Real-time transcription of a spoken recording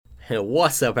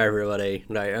What's up, everybody?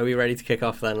 No, are we ready to kick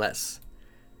off then? Let's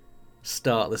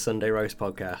start the Sunday Roast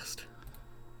podcast.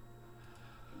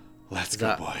 Let's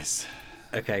go, boys.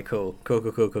 Okay, cool.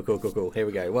 Here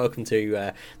we go. Welcome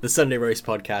to the Sunday Roast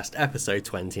podcast, episode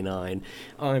 29.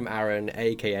 I'm Aaron,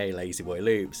 aka Lazy Boy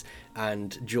Loops,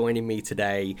 and joining me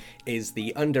today is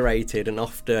the underrated and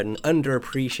often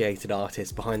underappreciated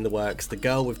artist behind the works, the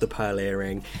girl with the pearl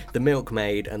earring, the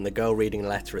milkmaid, and the girl reading a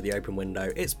letter at the open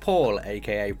window. It's Paul,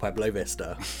 aka Pueblo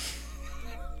Vista.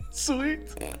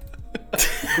 Sweet.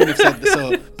 Couldn't have said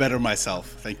so better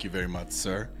myself. Thank you very much,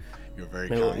 sir. You're very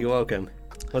kind. You're welcome.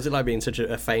 What's it like being such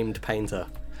a famed painter?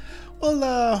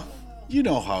 Well, you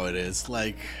know how it is.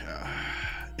 Like,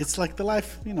 it's like the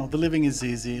life, the living is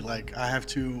easy. Like, I have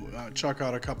to chalk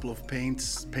out a couple of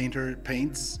paintings every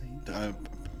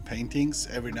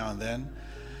now and then.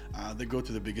 They go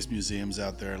to the biggest museums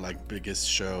out there, like biggest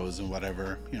shows and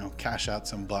whatever, cash out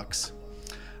some bucks.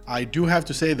 I do have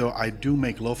to say, though, I do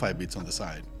make lo-fi beats on the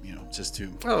side, just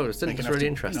to... Oh, it's really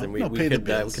interesting. We could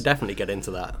definitely get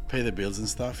into that. Pay the bills and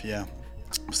stuff, yeah.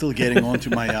 I'm still getting onto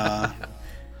my,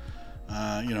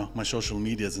 my social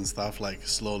medias and stuff, like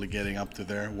slowly getting up to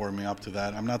there, warming up to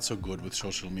that. I'm not so good with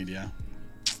social media.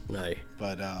 No.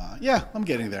 But, yeah, I'm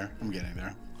getting there.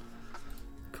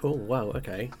 Cool, wow,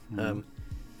 okay.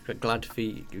 Glad for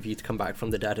you to come back from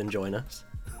the dead and join us.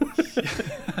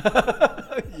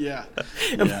 Yeah.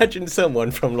 Imagine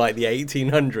someone from like the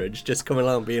 1800s just coming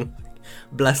along being,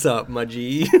 bless up, my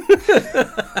G.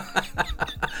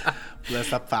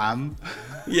 Bless up, fam.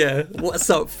 Yeah, what's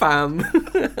up, fam?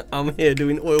 I'm here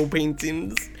doing oil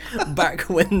paintings back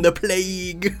when the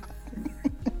plague.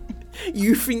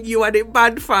 You think you had it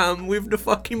bad, fam, with the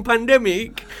fucking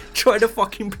pandemic? Try the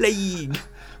fucking plague.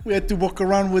 We had to walk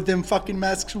around with them fucking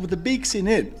masks with the beaks in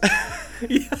it.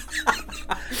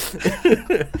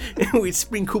 We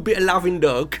sprinkle a bit of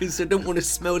lavender because I don't want to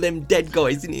smell them dead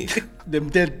guys in it. Them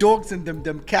dead dogs and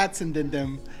them cats and then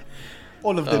them...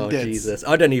 all of them dead. Jesus.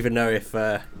 I don't even know if...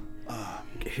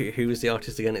 who was the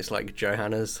artist again? It's like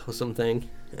Johannes or something.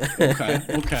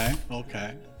 Okay.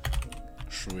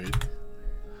 Sweet.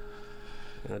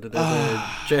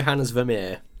 Johannes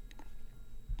Vermeer.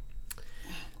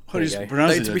 How do you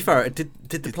pronounce it? To be fair, did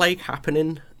the plague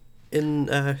happen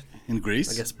in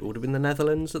Greece? I guess it would have been the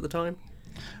Netherlands at the time.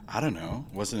 I don't know.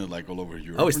 Wasn't it like all over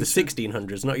Europe? Oh, it's the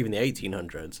 1600s, not even the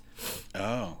 1800s.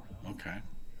 Oh, okay.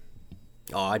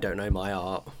 Oh, I don't know my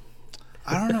art.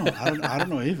 I don't know. I don't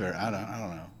know either. I don't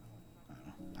know.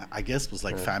 I guess it was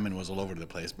like famine was all over the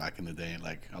place back in the day,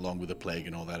 like along with the plague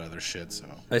and all that other shit. So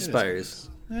I suppose.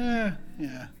 Yeah.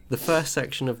 The first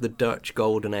section of the Dutch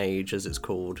Golden Age, as it's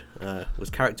called, was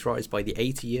characterized by the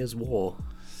 80 Years' War.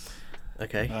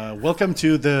 Okay. Welcome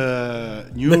to the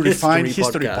new refined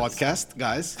history podcast,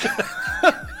 guys.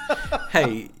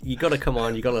 Hey, you gotta come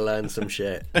on. You gotta learn some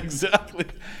shit. Exactly.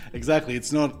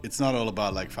 It's not all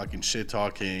about like fucking shit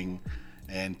talking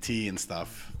and tea and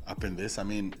stuff up in this. I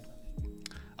mean,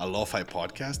 a lo-fi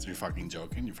podcast? You're fucking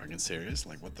joking? You're fucking serious?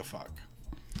 Like, what the fuck?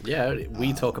 Yeah,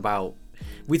 we talk about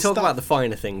the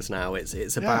finer things now.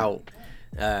 It's about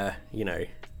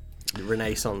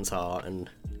Renaissance art, and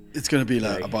it's gonna be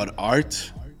like about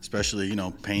art, especially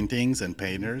paintings and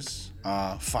painters,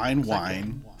 fine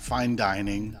wine, fine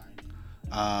dining,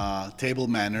 table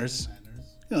manners,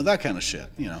 that kind of shit.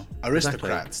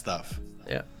 Aristocrat stuff.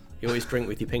 Yeah, you always drink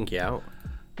with your pinky out.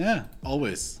 Yeah,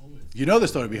 always. You know the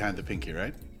story behind the pinky,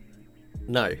 right?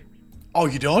 No. Oh,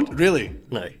 you don't? Really?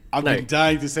 No. I've been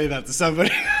dying to say that to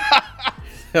somebody.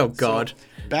 Oh, God. So,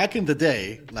 back in the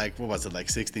day, like, what was it, like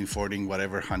 1640,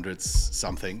 whatever, hundreds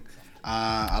something,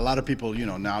 a lot of people,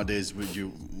 nowadays, would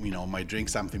might drink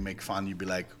something, make fun, you'd be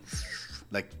like,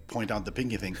 point out the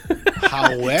pinky thing.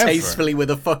 However... Tastefully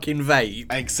with a fucking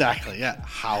vape. Exactly, yeah.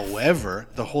 However,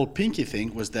 the whole pinky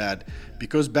thing was that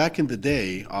because back in the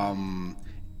day,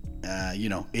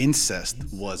 incest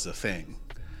was a thing.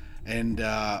 And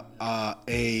a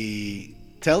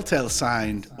telltale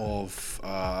sign of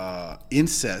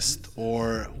incest,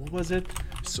 or what was it?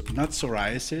 Not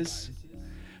psoriasis,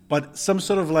 but some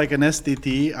sort of like an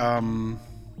STD,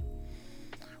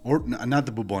 or not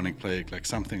the bubonic plague, like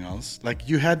something else. Like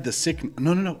you had the sick.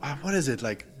 No. What is it?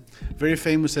 Like very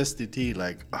famous STD,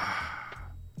 like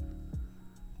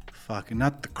fuck,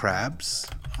 not the crabs.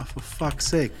 Oh, for fuck's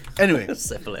sake. Anyway,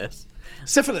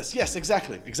 Syphilis, yes,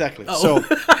 exactly. Oh.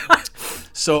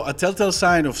 So a telltale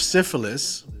sign of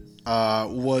syphilis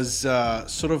was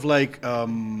sort of like,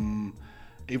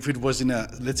 if it was in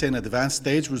let's say an advanced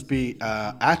stage, would be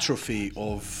atrophy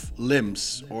of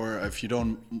limbs, or if you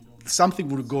don't, something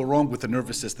would go wrong with the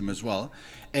nervous system as well.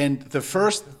 And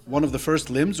one of the first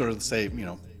limbs, or let's say,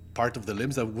 part of the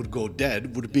limbs that would go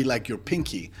dead would be like your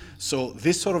pinky. So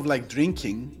this sort of like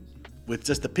drinking with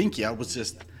just the pinky out was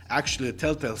just actually a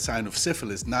telltale sign of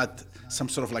syphilis, not some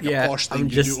sort of like a posh thing I'm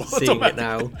you just do seeing it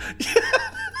now.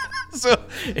 So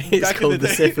it's called the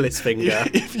syphilis finger.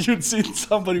 If you'd seen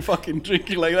somebody fucking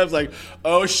drinking like that, it's like,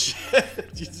 oh shit,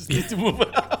 you just need to move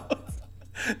out.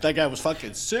 That guy was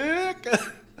fucking sick.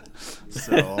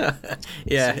 So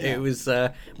it was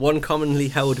one commonly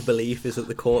held belief is that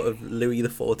the court of Louis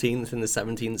XIV in the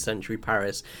 17th century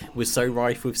Paris was so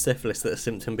rife with syphilis that a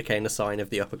symptom became a sign of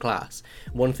the upper class.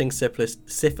 One thing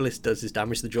syphilis does is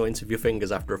damage the joints of your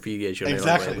fingers. After a few years, you're no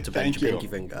longer able to bend your pinky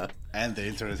finger. And the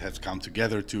internet has come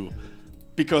together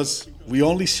because we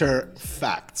only share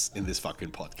facts in this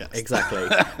fucking podcast. Exactly.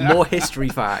 More history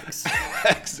facts.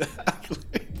 Exactly.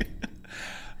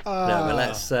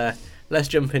 No, but let's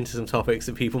jump into some topics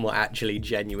that people might actually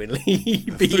genuinely be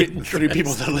interested. Three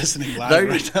people that are listening live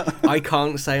right now. I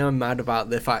can't say I'm mad about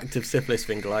the fact of syphilis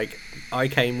finger. Like, I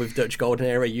came with Dutch Golden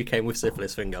Era, you came with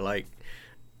syphilis finger. Like,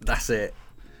 that's it.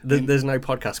 There's no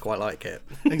podcast quite like it.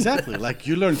 Exactly. Like,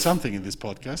 you learned something in this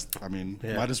podcast. I mean,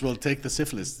 might as well take the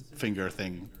syphilis finger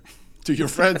thing to your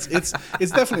friends. It's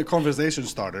definitely a conversation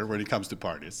starter when it comes to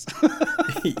parties.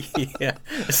 Yeah.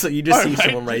 So you just see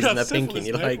someone raising their pinky and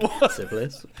you're like,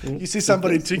 syphilis? You see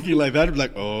somebody drinking like that, you're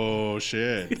like, oh,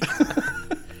 shit.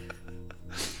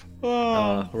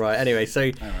 Right. Anyway,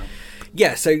 so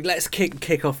let's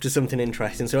kick off to something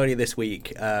interesting. So earlier this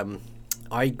week,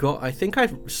 I think I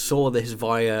saw this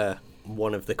via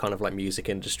one of the kind of like music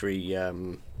industry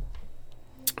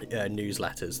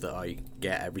newsletters that I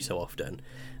get every so often,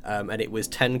 and it was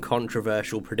 10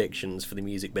 controversial predictions for the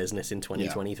music business in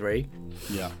 2023.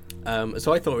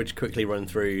 So I thought we'd quickly run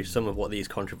through some of what these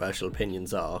controversial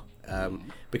opinions are,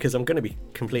 because I'm going to be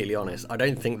completely honest, I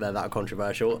don't think they're that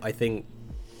controversial. I think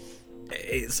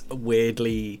it's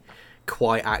weirdly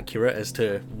quite accurate as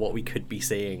to what we could be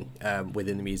seeing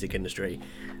within the music industry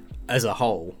as a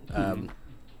whole.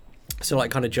 So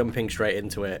like kind of jumping straight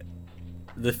into it,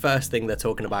 the first thing they're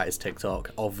talking about is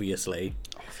TikTok, obviously.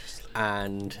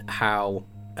 And how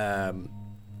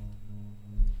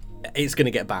it's going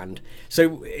to get banned.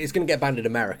 So it's going to get banned in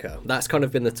America. That's kind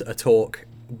of been a talk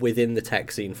within the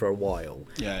tech scene for a while,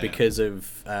 because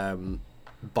of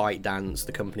ByteDance,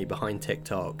 the company behind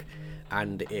TikTok,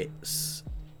 and its,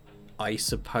 I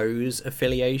suppose,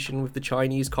 affiliation with the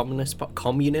Chinese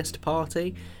Communist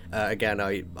Party. Again,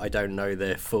 I don't know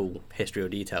the full history or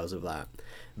details of that,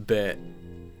 but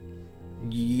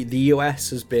the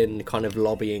US has been kind of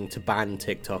lobbying to ban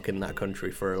TikTok in that country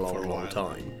for a long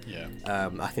time.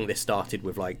 I think this started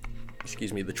with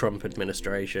the Trump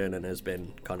administration and has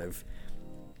been kind of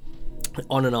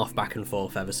on and off, back and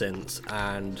forth ever since.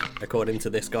 And according to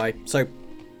this guy, so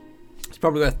it's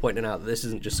probably worth pointing out that this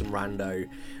isn't just some rando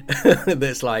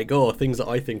that's like, oh, things that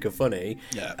I think are funny.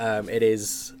 It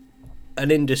is an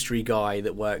industry guy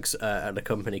that works at a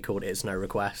company called It's No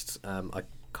Requests. I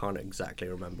can't exactly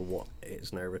remember what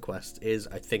It's No Request is.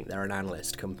 I think they're an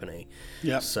analyst company.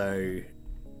 So,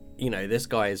 this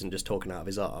guy isn't just talking out of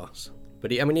his arse.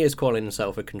 But he is calling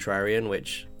himself a contrarian,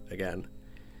 which, again,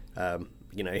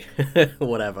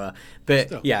 whatever. But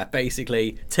still,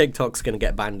 basically, TikTok's going to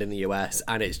get banned in the US,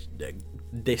 and it's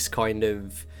this kind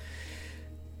of,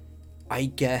 I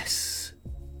guess,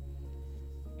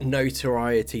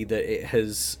 notoriety that it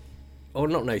has, or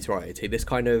not notoriety, this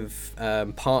kind of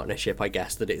partnership, I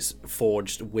guess, that it's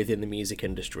forged within the music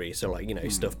industry. So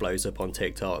stuff blows up on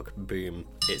TikTok, boom,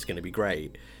 it's going to be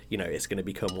great. It's going to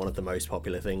become one of the most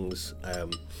popular things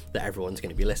that everyone's going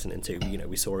to be listening to.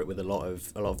 We saw it with a lot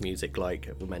of music, like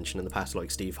we mentioned in the past,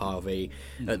 like Steve Harvey.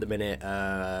 At the minute,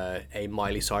 a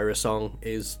Miley Cyrus song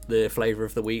is the flavor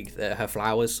of the week, her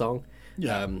Flowers song.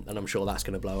 And I'm sure that's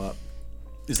going to blow up.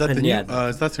 Is that the new?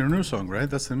 That's her new song, right?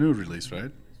 That's the new release,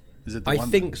 right? Is it? I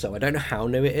think so. I don't know how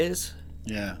new it is.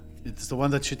 Yeah, it's the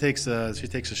one that she takes a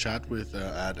shot with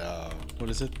at what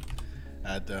is it?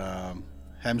 At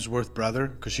Hemsworth brother,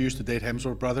 because she used to date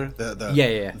Hemsworth brother.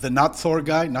 The not Thor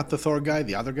guy, not the Thor guy,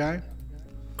 the other guy.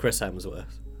 Chris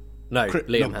Hemsworth. Liam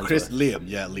Hemsworth.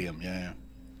 Liam. Yeah.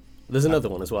 There's another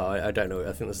one as well. I don't know.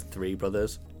 I think there's 3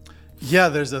 brothers. Yeah,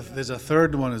 there's a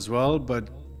third one as well, but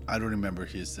I don't remember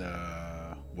his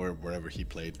wherever he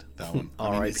played that one.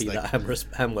 R.I.P. that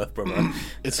Hemsworth brother.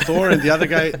 It's Thor, and the other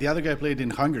guy played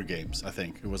in Hunger Games. I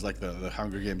think it was like the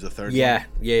Hunger Games, the third one.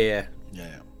 Yeah.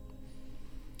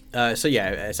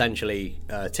 Essentially,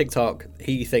 TikTok,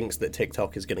 he thinks that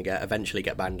TikTok is going to eventually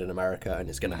get banned in America, and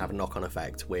it's going to have a knock-on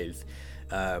effect with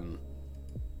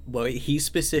Well, he's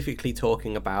specifically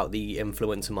talking about the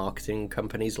influencer marketing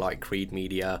companies like Creed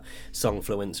Media,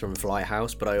 Songfluencer, and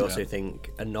Flyhouse. But I also think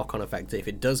a knock-on effect, if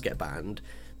it does get banned,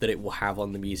 that it will have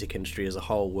on the music industry as a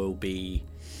whole will be...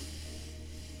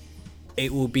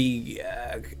 It will be,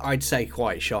 I'd say,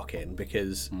 quite shocking,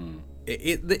 because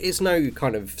it's no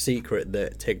kind of secret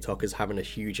that TikTok is having a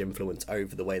huge influence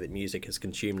over the way that music is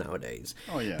consumed nowadays.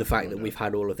 Oh, yeah. The fact that we've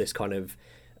had all of this kind of...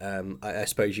 I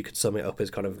suppose you could sum it up as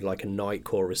kind of like a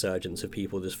Nightcore resurgence of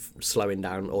people just slowing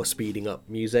down or speeding up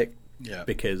music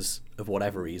because of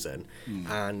whatever reason.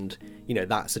 And, you know,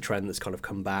 that's a trend that's kind of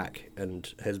come back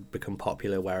and has become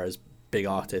popular, whereas big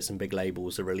artists and big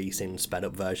labels are releasing sped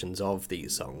up versions of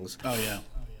these songs. Oh, yeah.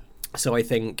 So I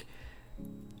think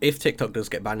if TikTok does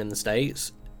get banned in the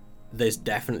States, there's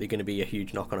definitely going to be a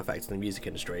huge knock-on effect on the music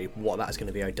industry. What that's going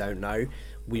to be, I don't know.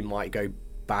 We might go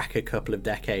back a couple of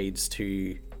decades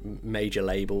to major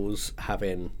labels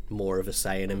having more of a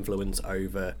say and influence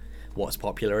over what's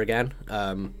popular again,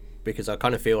 because I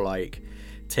kind of feel like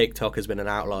TikTok has been an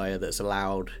outlier that's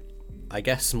allowed, I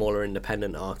guess, smaller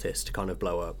independent artists to kind of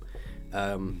blow up,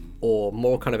 or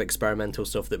more kind of experimental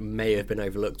stuff that may have been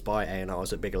overlooked by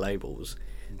A&Rs at bigger labels,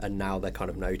 and now they're kind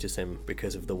of noticing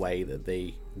because of the way that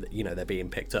they're being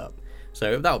picked up.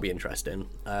 So that'll be interesting.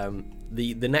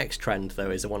 The next trend,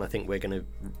 though, is the one I think we're going to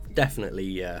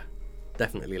definitely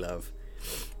love.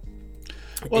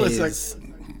 Well, it's like,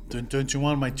 don't you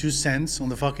want my 2 cents on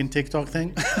the fucking TikTok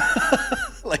thing?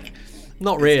 Like,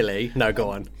 not really. No, go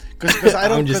on. Because I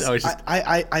don't.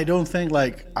 I don't think,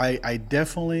 like, I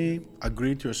definitely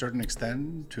agree to a certain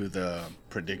extent to the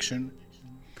prediction.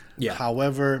 Yeah.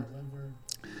 However,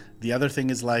 the other thing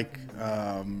is, like,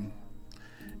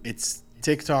 it's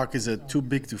TikTok is a too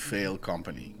big to fail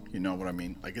company. You know what I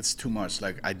mean? Like, it's too much.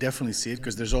 Like, I definitely see it,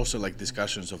 because there's also, like,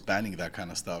 discussions of banning that kind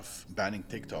of stuff, banning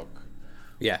TikTok.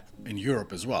 Yeah. In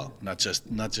Europe as well, not just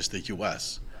the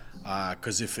US.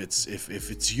 Because if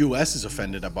it's US is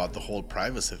offended about the whole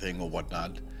privacy thing or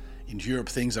whatnot, in Europe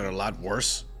things are a lot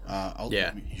worse.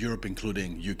 Europe,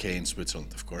 including UK and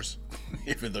Switzerland, of course,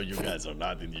 even though you guys are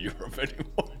not in Europe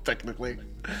anymore, technically.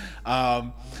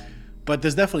 But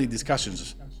there's definitely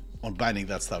discussions on banning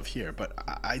that stuff here, but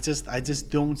I just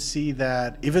don't see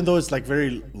that. Even though it's, like,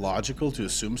 very logical to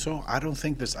assume so, I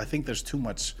think there's too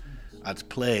much at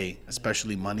play,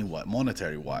 especially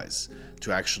monetary wise,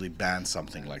 to actually ban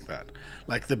something like that.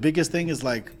 Like, the biggest thing is,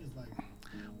 like,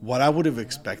 what I would have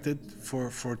expected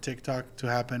for TikTok to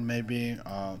happen, maybe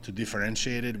to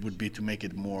differentiate it, would be to make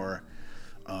it more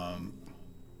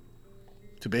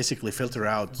to basically filter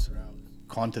out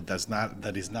content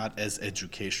that is not as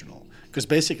educational, because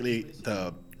basically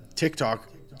the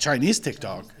Chinese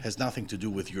TikTok has nothing to do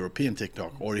with European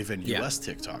TikTok or even US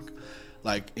TikTok.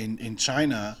 Like, in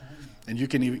China, and you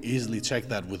can easily check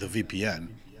that with a VPN,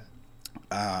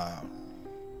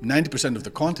 90% of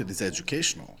the content is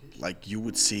educational. Like, you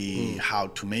would see how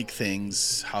to make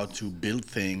things, how to build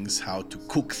things, how to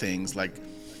cook things, like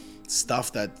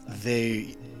stuff that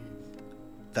the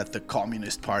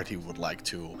Communist Party would like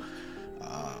to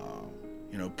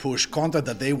push, content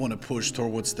that they want to push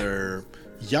towards their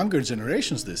younger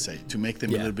generations, they say, to make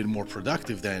them a little bit more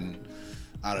productive than,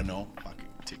 I don't know, fucking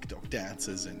TikTok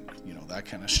dances and, that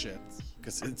kind of shit.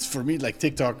 Because it's, for me, like,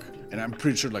 TikTok, and I'm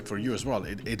pretty sure, like, for you as well,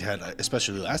 it had,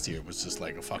 especially last year, was just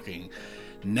like a fucking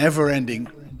never-ending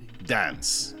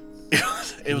dance.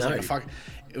 It was like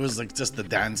it was like just the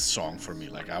dance song for me.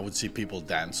 Like, I would see people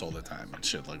dance all the time and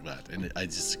shit like that, and I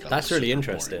just got that's really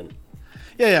interesting. Boring.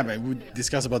 Yeah, man. We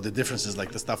discuss about the differences,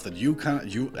 like the stuff that you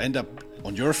end up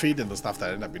on your feed and the stuff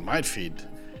that end up in my feed,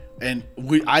 and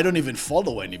I don't even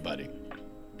follow anybody.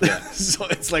 Yeah. So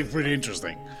it's, like, pretty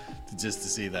interesting to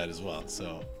see that as well.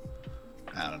 So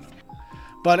I don't know.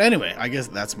 But anyway, I guess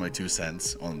that's my 2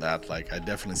 cents on that. Like, I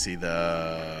definitely see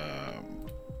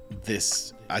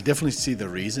the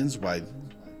reasons why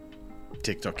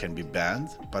TikTok can be banned,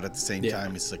 but at the same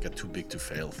time, it's like a too big to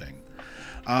fail thing.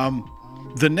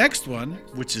 The next one,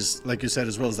 which is, like you said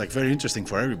as well, is, like, very interesting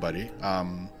for everybody.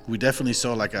 We definitely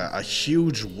saw, like, a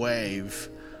huge wave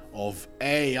of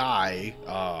AI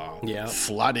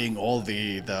flooding all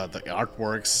the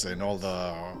artworks and all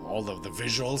the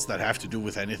visuals that have to do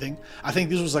with anything. I think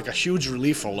this was, like, a huge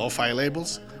relief for lo-fi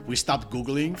labels. We stopped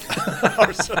Googling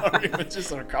our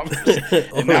images or comments.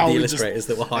 And now the illustrators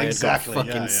that were hired got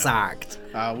fucking sacked.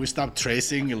 We stopped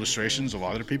tracing illustrations of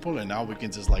other people, and now we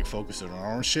can just, like, focus on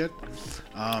our own shit.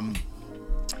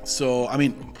 So, I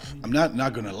mean, I'm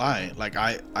not gonna lie. Like,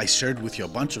 I shared with you a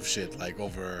bunch of shit, like,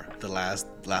 over the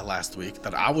last week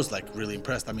that I was, like, really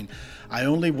impressed. I mean, I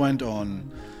only went on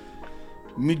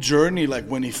Midjourney, like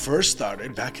when it first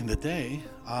started back in the day,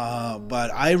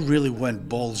 but I really went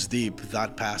balls deep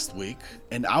that past week,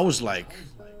 and I was like,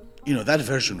 that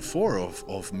version 4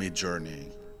 of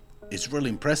Midjourney is really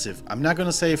impressive. I'm not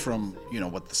gonna say from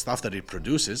what the stuff that it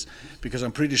produces, because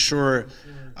I'm pretty sure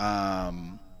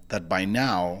that by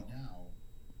now,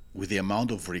 with the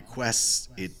amount of requests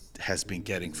it has been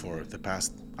getting for the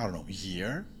past, I don't know,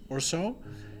 year or so,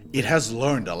 it has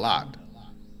learned a lot.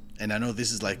 And I know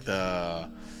this is like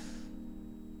the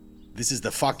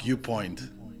fuck you point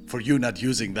for you not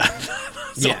using that.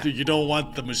 So yeah. You don't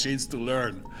want the machines to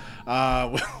learn.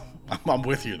 I'm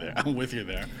with you there.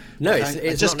 No, it's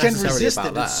I just not can't necessarily resist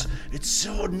about it. that. It's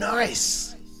so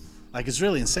nice. Like, it's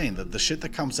really insane that the shit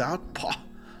that comes out.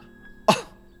 Oh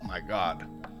my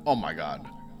god.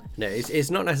 No, it's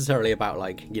not necessarily about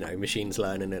like machines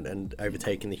learning and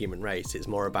overtaking the human race. It's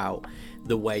more about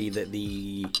the way that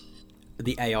the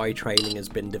AI training has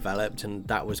been developed, and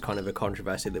that was kind of a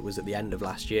controversy that was at the end of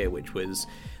last year, which was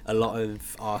a lot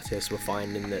of artists were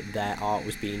finding that their art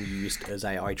was being used as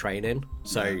AI training.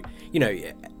 So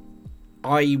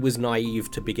I was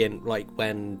naive to begin, like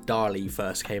when DALL-E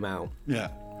first came out,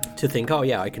 to think, oh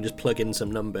yeah, I can just plug in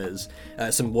some numbers,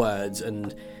 some words,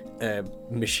 and a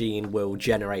machine will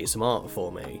generate some art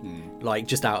for me, like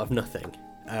just out of nothing.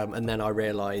 And then I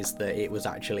realised that it was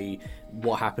actually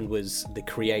what happened was the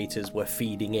creators were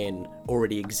feeding in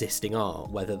already existing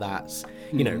art, whether that's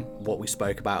what we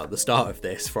spoke about at the start of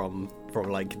this from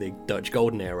like the Dutch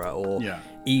Golden Era, or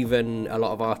even a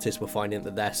lot of artists were finding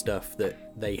that their stuff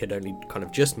that they had only kind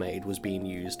of just made was being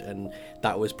used, and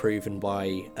that was proven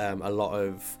by a lot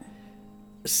of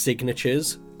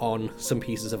signatures on some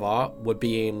pieces of art were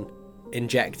being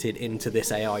injected into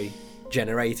this AI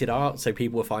generated art. So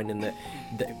people were finding that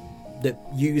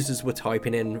users were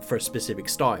typing in for a specific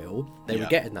style, they were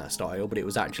getting that style, but it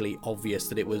was actually obvious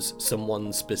that it was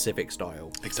someone's specific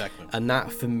style. Exactly. And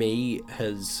that for me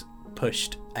has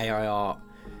pushed AI art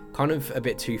kind of a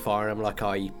bit too far, and I'm like,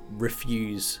 I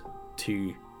refuse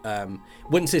to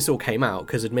once this all came out,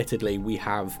 because admittedly we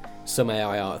have some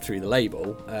AI art through the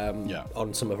label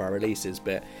on some of our releases,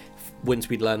 but once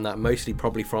we'd learned that, mostly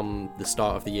probably from the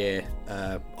start of the year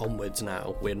onwards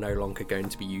now, we're no longer going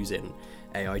to be using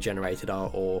AI generated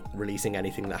art or releasing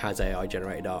anything that has AI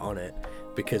generated art on it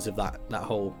because of that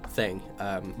whole thing.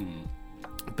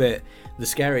 But the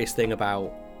scariest thing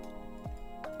about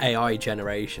AI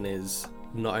generation is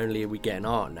not only are we getting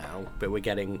art now, but we're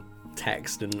getting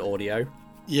text and audio.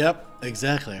 Yep,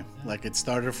 exactly. Like, it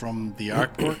started from the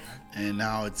artwork and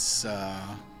now it's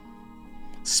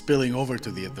spilling over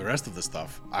to the rest of the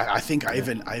stuff. I think I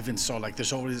even saw, like,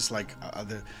 there's always like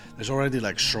there's already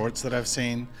like shorts that I've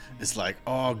seen. It's like,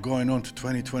 oh, going on to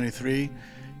 2023,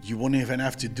 you won't even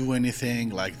have to do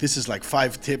anything. Like, this is like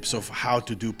 5 tips of how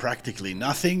to do practically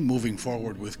nothing moving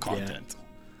forward with content.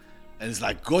 And it's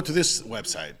like, go to this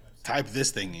website, type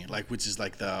this thingy, like, which is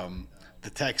like the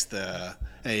text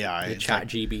AI, the Chat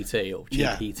GBT or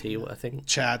GPT, I think.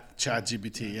 Chat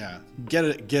GPT, yeah.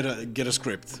 Get a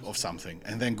script of something,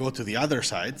 and then go to the other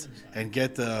side and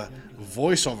get the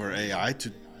voiceover AI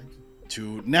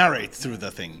to narrate through the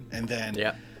thing, and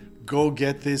then go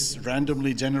get this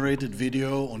randomly generated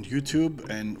video on YouTube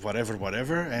and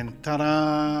whatever, and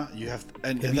ta-da! You have.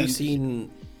 And have you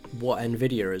seen what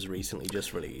Nvidia has recently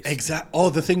just released? Oh,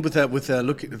 the thing with the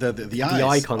look, the eyes. The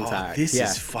eye contact. Oh, this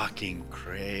is fucking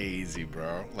crazy,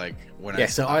 bro. Like, when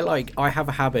I have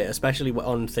a habit, especially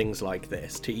on things like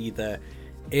this, to either,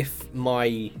 if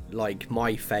my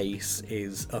face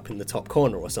is up in the top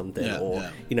corner or something,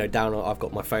 down, I've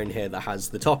got my phone here that has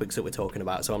the topics that we're talking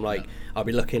about, so I'm like, I'll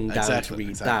be looking down to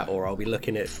read that, or I'll be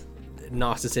looking at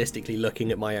narcissistically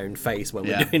looking at my own face when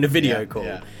we're doing a video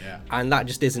call, and that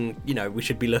just isn't, we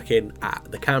should be looking at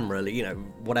the camera,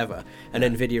 whatever. And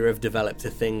Nvidia have developed a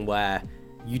thing where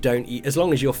you don't, as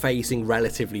long as you're facing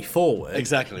relatively forward,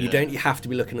 you don't have to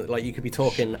be looking at, like, you could be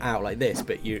talking out like this,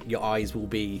 but your eyes will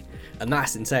be, and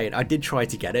that's insane. I did try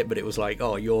to get it, but it was like,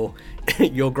 oh, your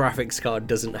graphics card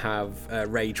doesn't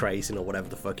have ray tracing or whatever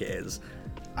the fuck it is.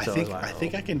 So I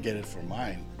think I can get it for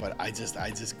mine, but I just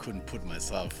couldn't put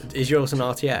myself. Is yours an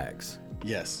RTX?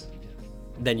 Yes.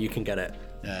 Then you can get it.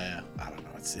 Yeah. I don't know.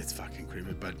 It's fucking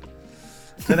creepy, but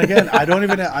then again, I don't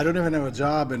even have a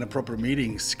job and a proper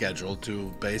meeting schedule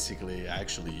to basically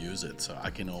actually use it, so I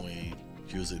can only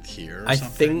use it here. I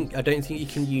don't think you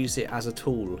can use it as a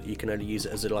tool. You can only use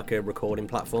it as a recording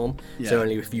platform. So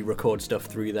only if you record stuff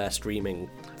through their streaming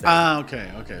thing.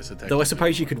 Okay. So though I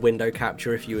suppose you could window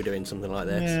capture if you were doing something like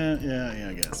this. Yeah,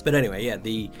 I guess. But anyway,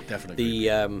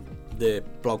 the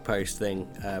blog post thing,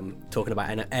 talking about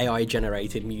an AI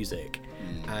generated music,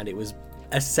 and it was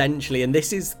essentially, and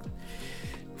this is,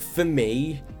 for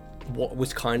me, what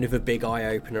was kind of a big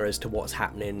eye-opener as to what's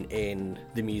happening in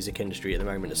the music industry at the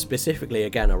moment, specifically,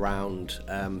 again, around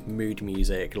mood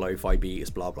music, lo-fi beats,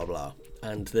 blah, blah, blah.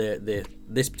 And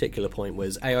this particular point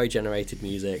was AI-generated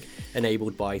music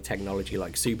enabled by technology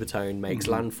like Supertone makes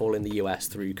landfall in the US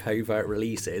through covert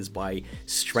releases by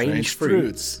Strange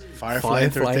Fruits, Firefly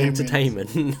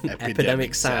Entertainment,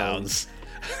 Epidemic Sounds.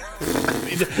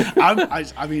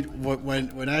 I mean,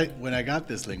 when I got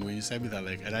this link, when you sent me that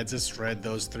link, and I just read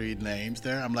those 3 names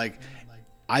there, I'm like,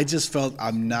 I just felt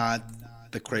I'm not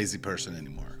the crazy person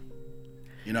anymore.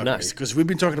 You know, because we've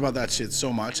been talking about that shit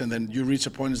so much, and then you reach a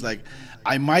point, it's like,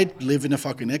 I might live in a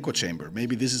fucking echo chamber.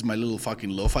 Maybe this is my little fucking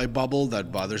lo-fi bubble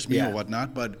that bothers me or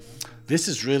whatnot, but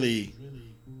this really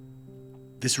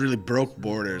broke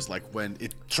borders, like when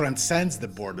it transcends the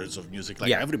borders of music.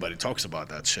 Like everybody talks about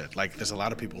that shit. Like there's a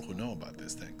lot of people who know about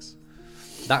these things.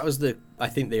 That was I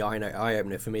think the eye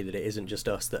opener for me, that it isn't just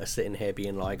us that are sitting here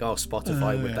being like, oh,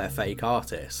 Spotify with their fake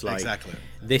artists. Like, exactly.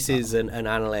 This is an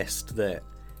analyst that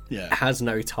has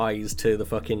no ties to the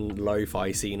fucking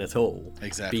lo-fi scene at all.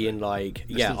 Exactly. Being like,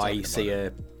 I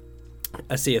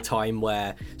see a time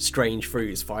where Strange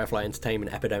Fruits, Firefly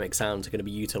Entertainment, Epidemic Sounds are going to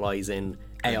be utilizing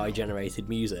AI-generated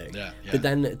music. But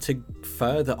then to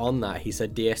further on that, he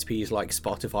said DSPs like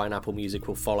Spotify and Apple Music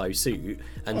will follow suit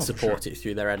and support it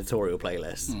through their editorial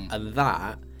playlists. And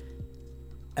that,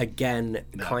 again,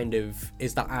 kind of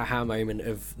is that aha moment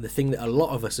of the thing that a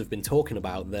lot of us have been talking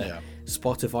about, that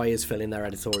Spotify is filling their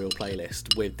editorial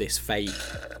playlist with this fake,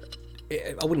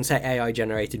 I wouldn't say AI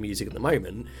generated music at the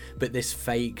moment, but this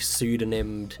fake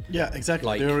pseudonymed,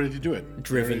 like, they already do it,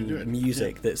 driven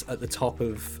music that's at the top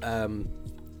of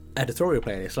editorial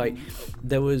playlists. Like,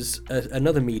 there was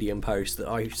another Medium post that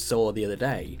I saw the other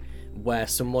day where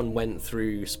someone went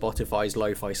through Spotify's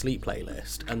lo-fi sleep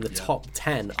playlist, and the top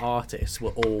 10 artists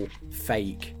were all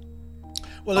fake.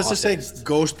 Well, let's just say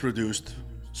ghost produced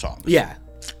songs. But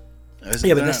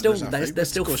they're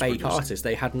still fake artists.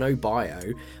 They had no bio.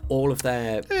 All of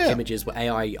their images were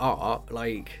AI art,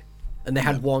 like, and they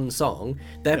had one song.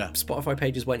 Their Spotify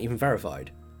pages weren't even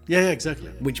verified. Yeah,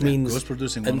 exactly. Which means ghost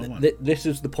producing and this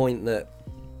is the point that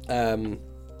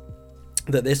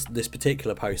that this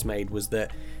particular post made, was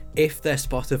that if their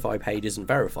Spotify page isn't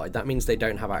verified, that means they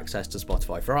don't have access to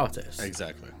Spotify for Artists.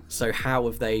 Exactly. So how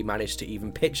have they managed to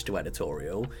even pitch to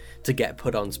editorial to get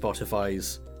put on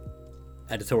Spotify's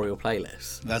editorial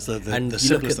playlists? That's the and the you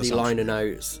look at the assumption. liner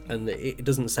notes, and it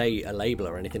doesn't say a label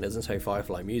or anything. It doesn't say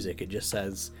Firefly Music. It just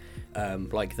says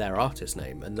like their artist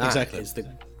name, and that is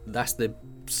that's the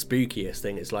spookiest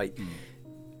thing. It's like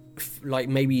like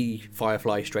maybe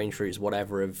Firefly, Strange Fruits,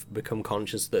 whatever, have become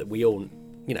conscious that we all,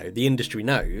 you know, the industry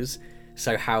knows,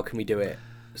 so how can we do it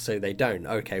so they don't?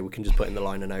 Okay, we can just put in the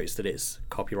liner notes that it's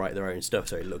copyright their own stuff,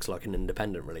 so it looks like an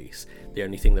independent release. The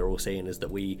only thing they're all seeing is that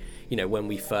we, you know, when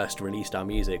we first released our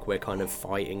music, we're kind of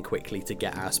fighting quickly to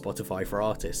get our Spotify for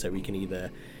Artists, so we can either,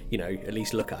 you know, at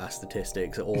least look at our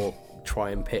statistics or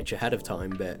try and pitch ahead of time.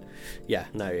 But yeah,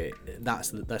 no, that's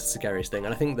the scariest thing.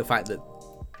 And I think the fact that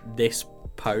this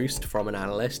post from an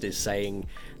analyst is saying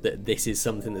that this is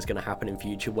something that's going to happen in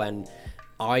future, when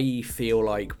I feel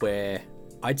like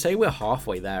I'd say we're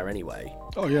halfway there anyway.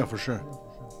 Oh yeah, for sure.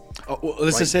 Well,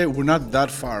 let's just say we're not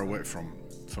that far away from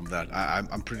that.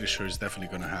 I'm pretty sure it's definitely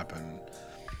going to happen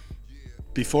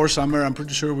before summer. I'm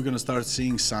pretty sure we're going to start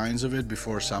seeing signs of it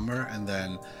before summer, and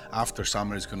then after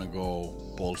summer it's going to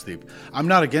go balls deep. I'm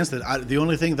not against it. The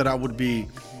only thing that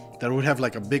would have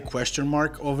like a big question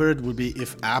mark over it would be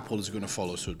if Apple is going to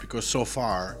follow suit, because so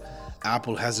far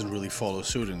Apple hasn't really followed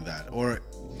suit in that. Or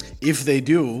if they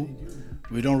do,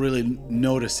 we don't really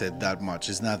notice it that much.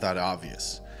 It's not that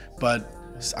obvious. But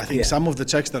I think some of the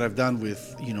checks that I've done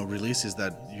with, you know, releases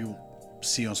that you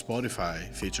see on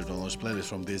Spotify featured on those playlists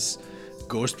from these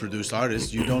ghost produced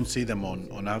artists, you don't see them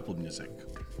on Apple Music.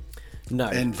 No.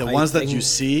 And the ones that you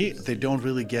see, they don't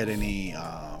really get any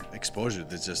exposure.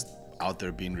 They're just out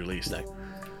there being released. No.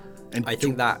 And I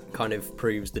think that kind of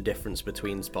proves the difference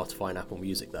between Spotify and Apple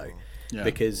Music, though. Yeah.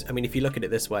 Because, I mean, if you look at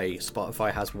it this way,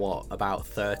 Spotify has about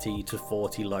 30 to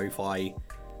 40 lo-fi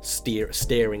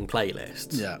steering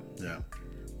playlists. Yeah.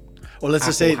 Well, let's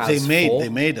just say they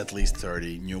made at least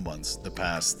 30 new ones the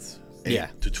past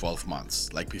 8 to 12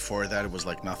 months. Like before that, it was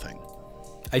like nothing.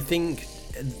 I think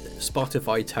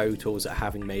Spotify totals are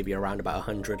having maybe around about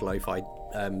 100 lo-fi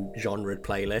genre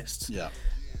playlists. Yeah.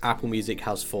 Apple Music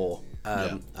has 4,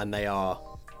 and they are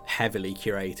heavily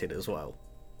curated as well.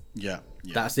 Yeah.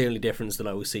 That's the only difference that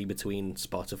I will see between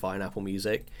Spotify and Apple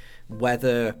Music.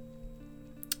 Whether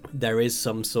there is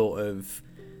some sort of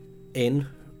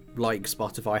like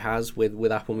Spotify has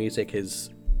with Apple Music is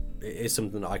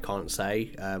something that I can't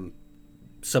say.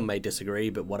 Some may disagree,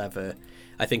 but whatever.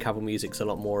 I think Apple Music's a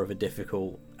lot more of a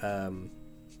difficult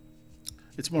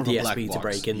it's more of DSP a black box to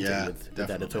break into yeah, with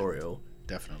editorial.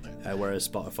 Definitely. Whereas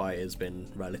Spotify has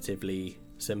been relatively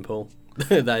simple.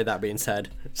 That being said,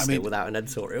 still without an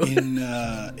editorial.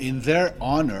 In their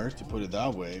honor, to put it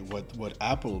that way, what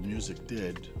Apple Music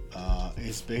did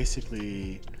is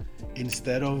basically,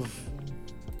 instead of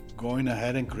going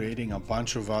ahead and creating a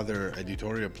bunch of other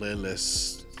editorial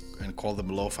playlists and call them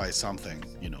lo-fi something,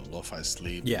 lo-fi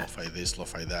sleep, lo-fi this,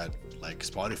 lo-fi that, like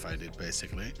Spotify did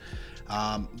basically,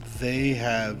 they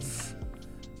have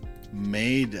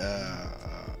made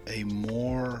a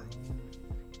more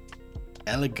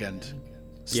elegant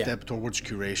step towards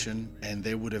curation, and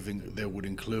they would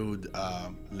include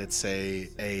let's say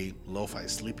a lo-fi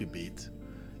sleepy beat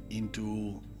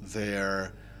into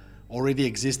their already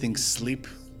existing sleep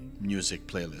music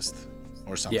playlist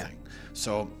or something.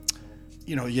 So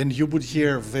and you would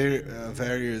hear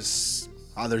various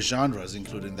other genres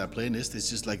included in that playlist. It's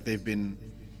just like they've been,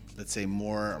 let's say,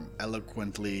 more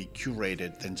eloquently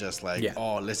curated than just like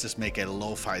let's just make a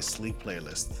lo-fi sleep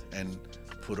playlist and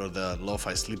put all the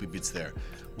lo-fi sleepy beats there.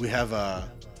 We have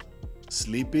a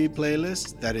sleepy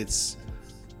playlist that it's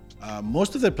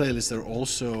most of the playlists are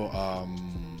also how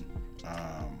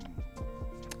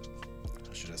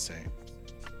should I say,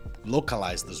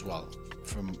 localized as well.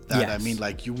 From that I mean,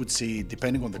 like, you would see,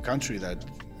 depending on the country that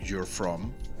you're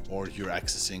from or you're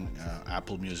accessing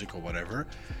Apple Music or whatever,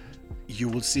 you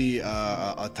will see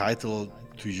a title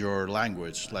to your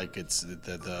language, like it's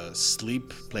the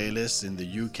sleep playlist in the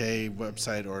UK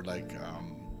website, or like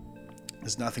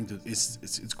it's nothing to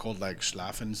it's called like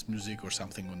Schlafensmusik or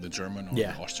something on the German or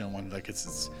the Austrian one, like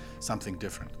it's something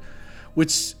different,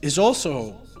 which is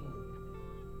also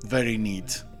very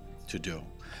neat to do.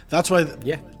 That's why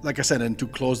like I said, and to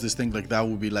close this thing, like that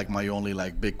would be like my only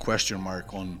like big question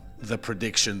mark on the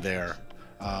prediction there.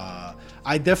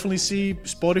 I definitely see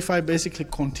Spotify basically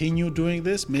continue doing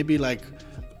this, maybe like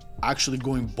actually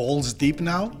going balls deep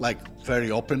now, like very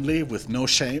openly with no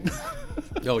shame.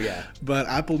 Oh yeah. But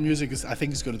Apple Music is, I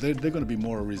think it's they're going to be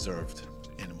more reserved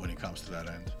when it comes to that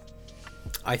end.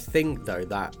 I think though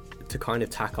that to kind of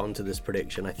tack onto this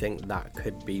prediction, I think that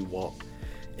could be what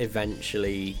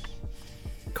eventually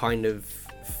kind of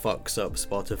fucks up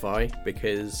Spotify,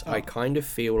 because I kind of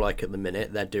feel like at the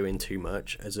minute they're doing too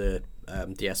much as a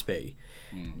DSP.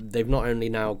 They've not only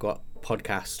now got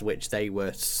podcasts, which they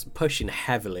were pushing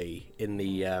heavily in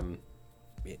the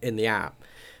app.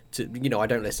 I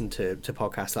don't listen to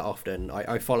podcasts that often.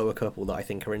 I follow a couple that I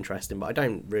think are interesting, but I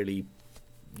don't really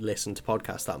listen to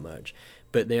podcasts that much.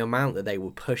 But the amount that they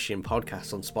were pushing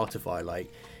podcasts on Spotify, like,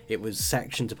 it was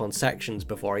sections upon sections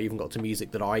before I even got to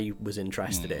music that I was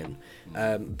interested in.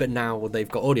 But now they've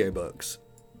got audiobooks.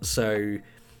 So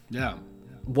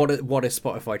what is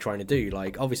Spotify trying to do?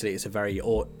 Like, obviously it's a very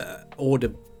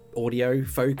audio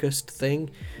focused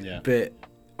thing, but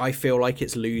I feel like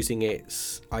it's losing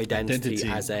its identity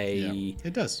as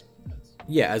it does.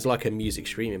 As like a music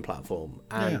streaming platform.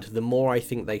 And the more I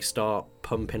think they start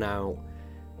pumping out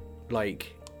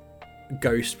like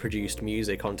ghost produced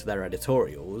music onto their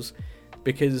editorials,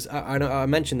 because I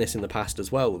mentioned this in the past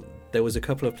as well, there was a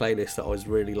couple of playlists that I was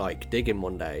really like digging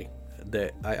one day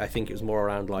that I think it was more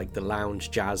around like the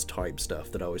lounge jazz type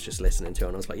stuff that I was just listening to,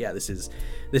 and I was like, this is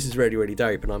really, really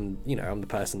dope. And I'm the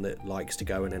person that likes to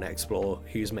go in and explore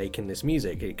who's making this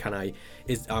music. Can I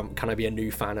be a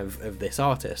new fan of this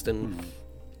artist? And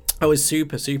I was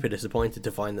super, super disappointed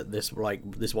to find that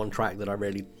this one track that I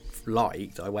really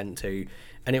liked, I went to,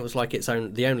 and it was like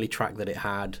the only track that it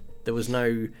had. There was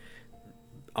no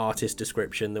artist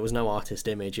description, there was no artist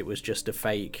image, it was just a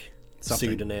fake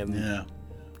pseudonym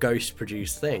ghost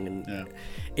produced thing. And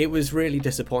it was really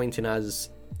disappointing as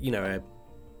a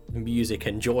music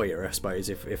enjoyer, I suppose,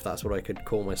 if that's what I could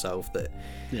call myself, that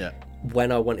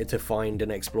when I wanted to find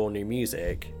and explore new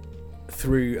music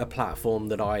through a platform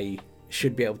that I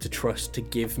should be able to trust to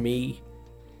give me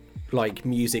like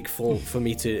music for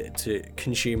me to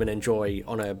consume and enjoy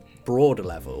on a broader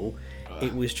level,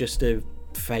 it was just a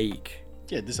fake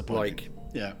disappointing.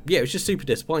 It was just super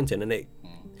disappointing. And it,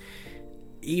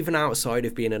 even outside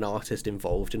of being an artist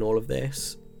involved in all of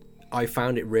this, I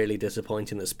found it really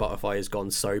disappointing that Spotify has gone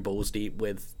so balls deep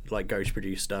with like ghost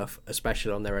produced stuff,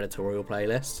 especially on their editorial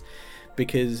playlists,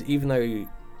 because even though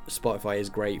Spotify is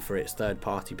great for its third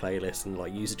party playlists and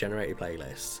like user generated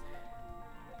playlists,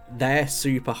 they're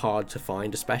super hard to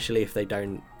find, especially if they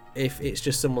don't if it's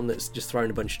just someone that's just thrown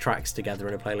a bunch of tracks together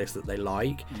in a playlist that they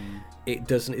like,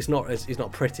 it's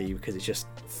not pretty because it's just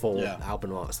 4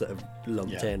 album arts that have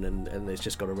lumped in, and it's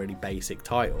just got a really basic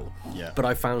title. But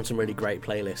I found some really great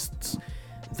playlists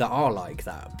that are like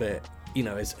that, but you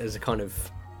know, as a kind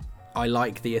of, I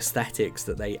like the aesthetics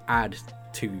that they add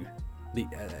to the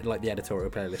like the editorial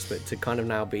playlist, but to kind of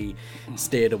now be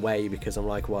steered away because I'm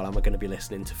like, well, am I going to be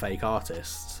listening to fake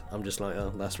artists? I'm just like,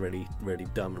 oh, that's really, really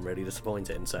dumb and really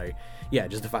disappointing. So yeah,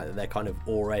 just the fact that they're kind of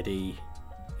already,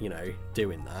 you know,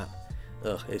 doing that,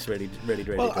 it's really, really,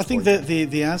 really. Well, I think that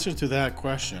the answer to that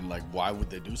question, like, why would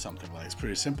they do something like, it's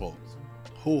pretty simple.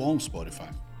 Who owns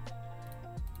Spotify?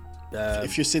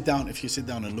 If you sit down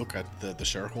and look at the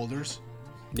shareholders,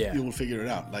 you will figure it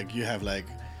out. Like, you have like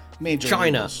major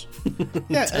China labels.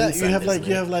 You have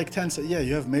like Tencent. Yeah,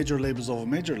 you have major labels over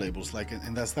major labels, like,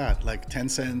 and that's that. Like,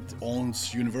 Tencent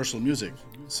owns Universal Music,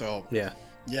 so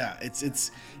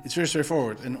it's very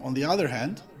straightforward. And on the other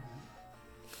hand,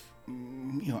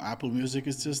 you know, Apple Music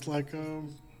is just like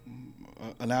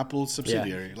an Apple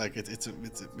subsidiary. Like,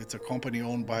 it's a company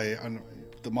owned by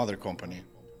the mother company.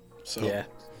 So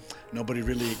nobody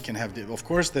really can have of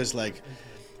course, there's like,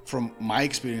 from my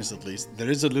experience at least, there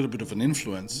is a little bit of an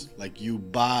influence. Like, you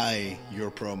buy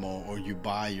your promo or you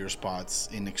buy your spots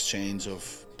in exchange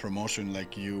of promotion.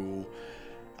 Like, you,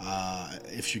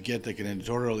 if you get like an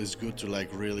editorial, it's good to like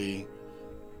really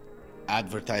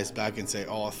advertise back and say,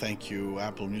 oh, thank you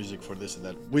Apple Music for this and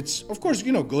that. Which of course,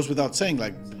 you know, goes without saying.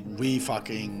 Like, we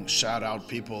fucking shout out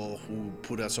people who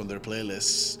put us on their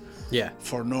playlists.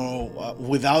 For no,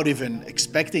 without even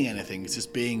expecting anything. It's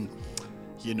just being,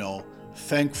 you know,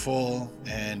 thankful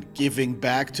and giving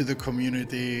back to the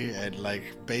community and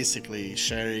like basically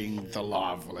sharing the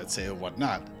love, let's say, or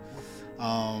whatnot.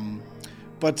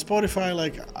 But Spotify,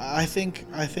 like, I think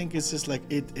it's just like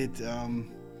it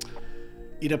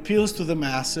appeals to the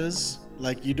masses.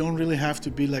 Like, you don't really have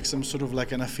to be like some sort of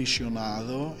like an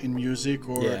aficionado in music,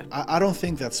 or I don't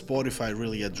think that Spotify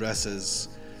really addresses,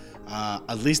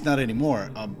 at least not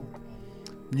anymore,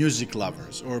 music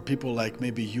lovers or people like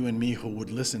maybe you and me who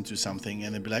would listen to something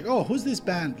and they'd be like, oh, who's this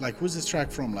band? Like, who's this track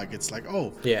from? Like, it's like,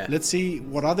 oh, let's see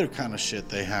what other kind of shit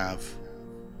they have.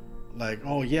 Like,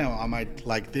 oh yeah, I might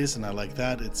like this and I like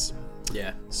that. It's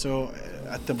so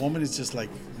at the moment it's just like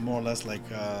more or less like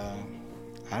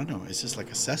I don't know, it's just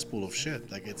like a cesspool of shit.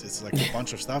 Like, it's like a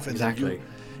bunch of stuff, and then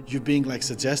you're being like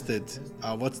suggested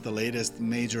what's the latest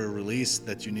major release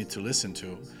that you need to listen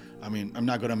to. I mean, I'm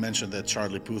not going to mention the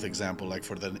Charlie Puth example like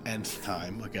for the nth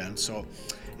time again. So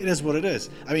it is what it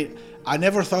is. I mean, I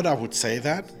never thought I would say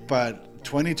that, but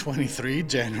 2023,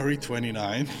 January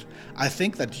 29th, I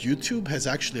think that YouTube has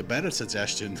actually a better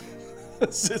suggestion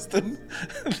system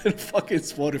than fucking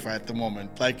Spotify at the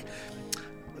moment. Like,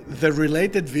 the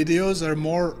related videos are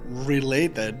more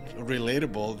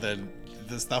relatable than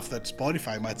the stuff that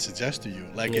Spotify might suggest to you.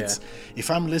 Like, it's, if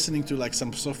I'm listening to like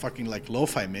some so fucking like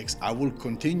lo-fi mix, I will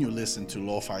continue listening to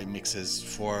lo-fi mixes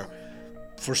for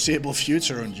foreseeable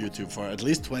future on YouTube for at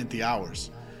least 20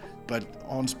 hours. But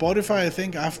on Spotify, I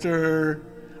think after,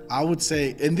 I would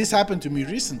say, and this happened to me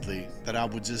recently, that I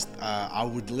would just I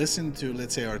would listen to,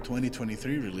 let's say, our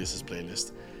 2023 releases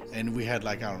playlist, and we had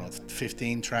like, I don't know,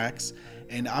 15 tracks,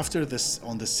 and after this,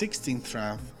 on the 16th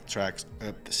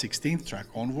track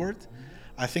onward,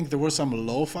 I think there was some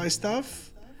lo-fi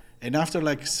stuff, and after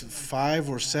like 5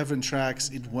 or 7 tracks,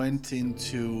 it went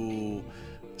into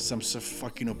some sort of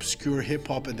fucking obscure hip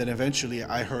hop, and then eventually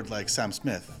I heard like Sam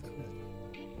Smith.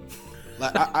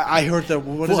 Like, I heard the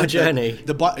what is a it? journey.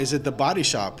 Is it the Body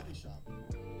Shop?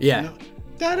 Yeah. You know?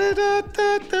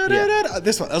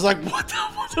 This one. I was like, what?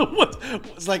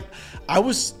 It's like, I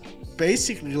was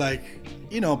basically like,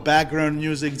 you know, background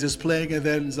music just playing, and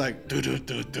then it's like,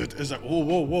 it's like,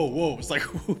 whoa. It's like,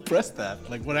 who pressed that?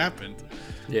 Like, what happened?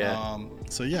 Yeah.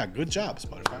 So yeah, good job,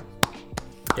 Spotify.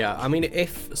 Yeah, I mean,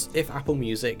 if Apple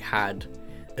Music had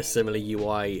a similar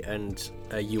UI and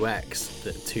a UX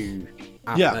to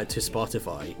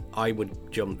Spotify, I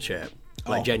would jump ship.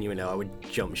 Like, genuinely, I would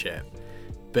jump ship.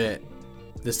 But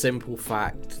the simple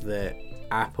fact that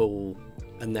Apple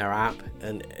and their app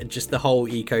and just the whole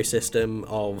ecosystem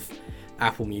of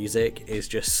Apple Music is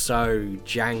just so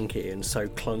janky and so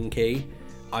clunky,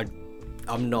 I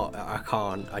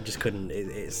just couldn't.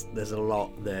 There's a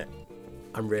lot that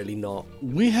I'm really not.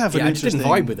 We have an interesting. I just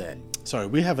didn't vibe with it. Sorry,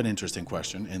 we have an interesting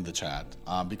question in the chat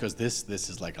because this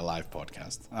is like a live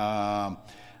podcast.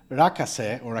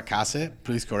 Rakase,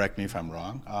 please correct me if I'm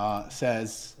wrong,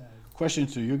 says, question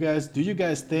to you guys: do you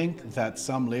guys think that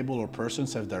some label or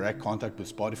persons have direct contact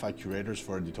with Spotify curators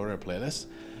for editorial playlists?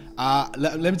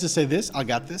 Let me just say this: I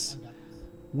got this.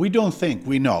 We don't think,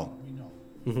 we know.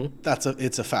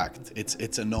 It's a fact.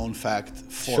 It's a known fact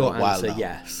for short a while answer, now.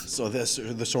 yes. So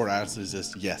the short answer is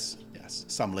just yes.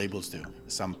 Some labels do.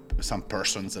 Some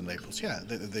persons and labels, yeah,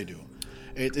 they do.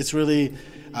 It's really,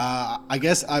 I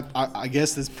guess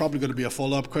there's probably going to be a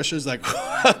follow-up question, like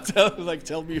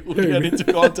tell me who to get into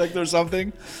contact or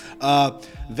something.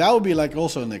 That would be like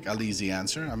also like an easy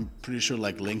answer. I'm pretty sure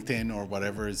like LinkedIn or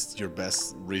whatever is your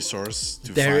best resource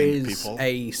to there find people. There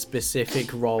is a specific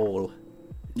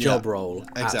job role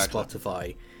exactly. at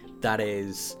Spotify that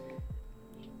is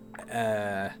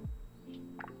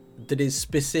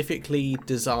specifically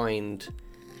designed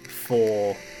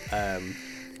for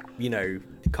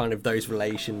kind of those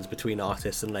relations between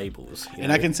artists and labels.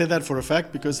 I can say that for a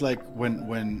fact because like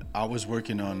when I was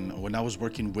working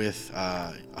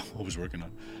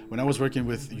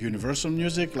with Universal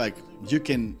Music, like you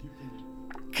can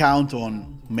count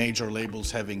on major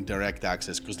labels having direct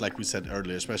access because like we said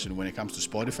earlier, especially when it comes to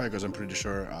Spotify, because I'm pretty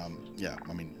sure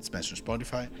it's mentioned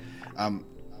Spotify,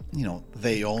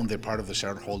 they're part of the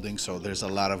shareholding, so there's a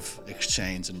lot of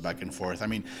exchange and back and forth. I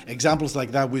mean, examples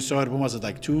like that we saw it, when was it,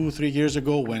 like 2-3 years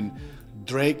ago when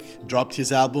Drake dropped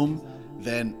his album,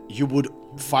 then you would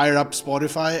fire up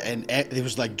Spotify and it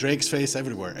was like Drake's face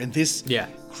everywhere, and this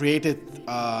created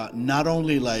not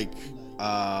only like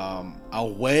a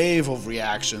wave of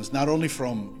reactions, not only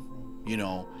from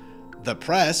the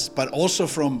press, but also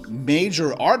from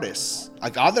major artists,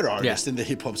 like other artists in the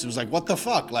hip hop. So it was like, what the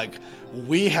fuck? Like,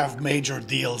 we have major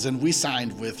deals and we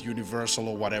signed with Universal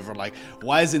or whatever. Like,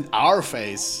 why isn't our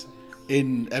face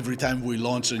in every time we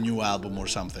launch a new album or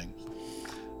something?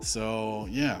 So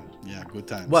yeah, good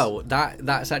times. Well,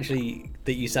 that's actually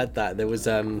that you said that. There was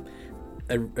a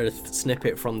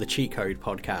snippet from the Cheat Code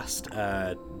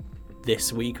podcast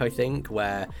this week, I think,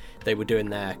 where they were doing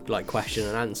their like question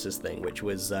and answers thing, which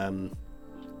was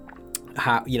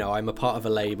how I'm a part of a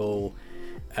label,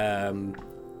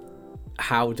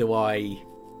 how do I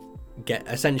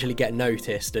get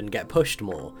noticed and get pushed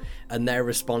more? And their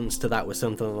response to that was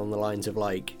something along the lines of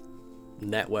like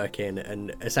networking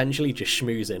and essentially just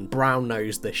schmoozing. Brown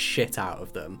nosed the shit out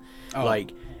of them.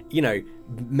 Like,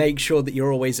 make sure that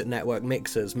you're always at network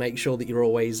mixers, make sure that you're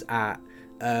always at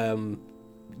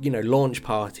launch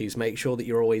parties, make sure that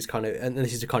you're always kind of, and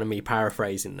this is kind of me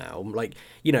paraphrasing now, like,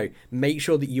 make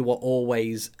sure that you are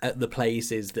always at the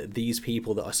places that these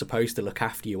people that are supposed to look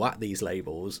after you at these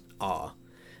labels are.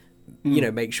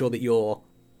 Make sure that you're,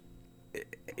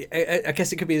 I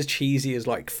guess it could be as cheesy as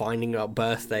like finding out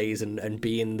birthdays and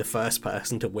being the first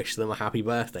person to wish them a happy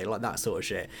birthday, like that sort of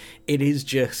shit. It is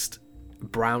just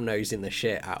brown nosing the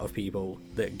shit out of people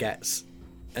that gets.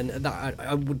 And that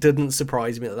it didn't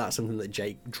surprise me that that's something that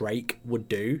Drake would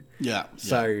do. Yeah.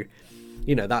 So,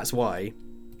 that's why.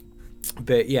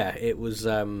 But yeah, it was.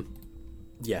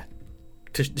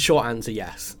 Short answer,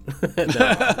 yes.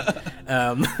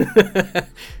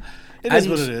 It is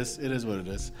what it is. It is what it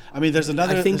is. I mean, there's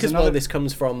another. I think as well this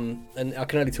comes from, and I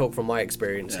can only talk from my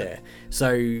experience here.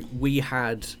 So we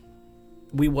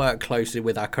work closely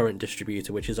with our current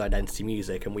distributor, which is Identity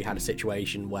Music, and we had a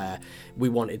situation where we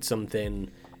wanted something,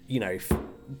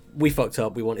 we fucked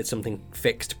up. We wanted something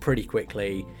fixed pretty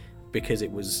quickly because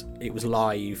it was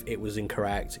live, it was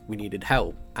incorrect, we needed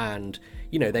help. And,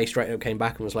 they straight up came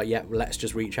back and was like, yeah, let's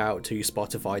just reach out to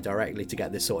Spotify directly to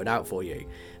get this sorted out for you.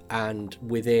 And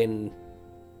within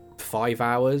 5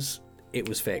 hours, it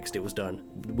was fixed, it was done.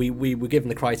 We were given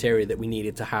the criteria that we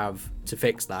needed to have to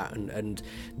fix that, and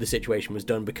the situation was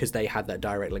done because they had that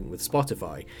direct link with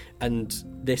Spotify. And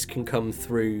this can come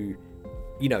through,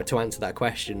 to answer that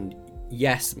question,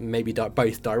 yes, maybe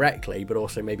both directly, but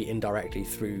also maybe indirectly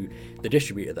through the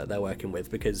distributor that they're working with,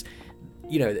 because,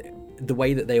 the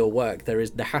way that they all work, there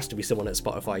has to be someone at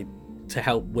Spotify to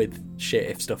help with shit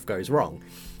if stuff goes wrong.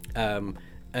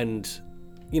 And,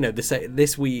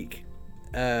 this week,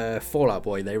 Fall Out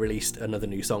Boy, they released another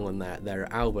new song on their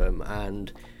album,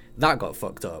 and that got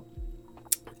fucked up.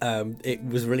 It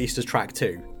was released as track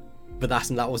 2, but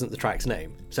that wasn't the track's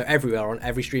name. So everywhere on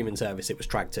every streaming service, it was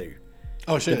track 2.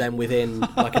 Oh shit! But then within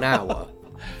like an hour,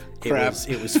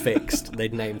 it was fixed.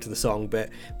 They'd named the song, but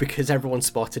because everyone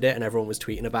spotted it and everyone was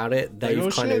tweeting about it, they've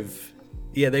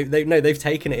they've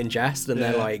taken it in jest, and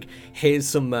they're like, here's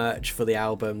some merch for the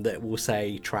album that will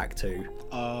say track 2.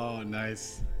 Oh,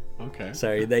 nice. Okay.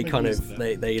 So they kind of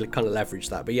leverage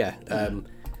that, but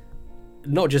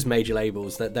not just major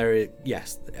labels. That there,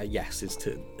 yes is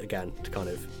to kind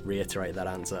of reiterate that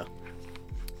answer.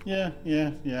 Yeah.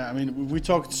 I mean, we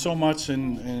talked so much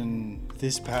in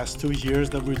this past 2 years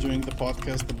that we're doing the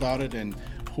podcast about it, and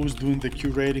who's doing the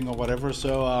curating or whatever.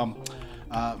 So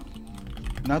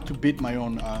not to beat my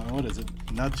own,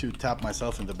 not to tap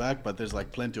myself in the back, but there's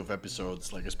like plenty of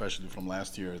episodes, like especially from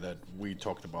last year, that we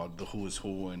talked about the who is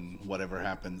who and whatever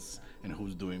happens and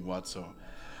who's doing what. So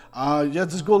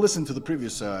just go listen to the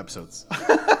previous episodes.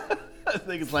 I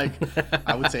think it's like,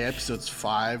 I would say episodes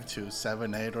 5 to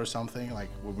 7, 8 or something, like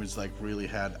where we like really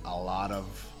had a lot of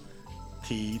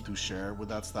tea to share with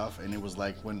that stuff. And it was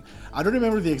like when, I don't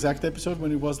remember the exact episode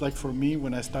when it was like for me,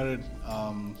 when I started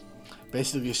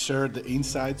basically shared the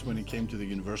insights when it came to the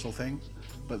Universal thing.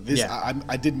 But this,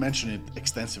 I did mention it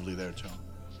extensively there too.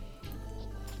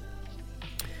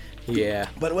 Yeah.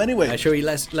 But anyway,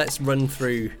 let's run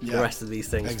through the rest of these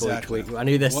things for each week. I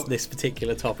knew this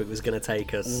particular topic was going to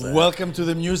take us. Welcome to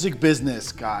the music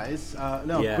business, guys.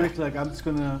 Quick, like I'm just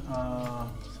gonna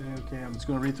say, okay, I'm just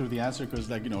gonna read through the answer because,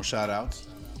 like, shout outs.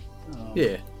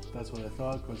 That's what I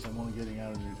thought, because I'm only getting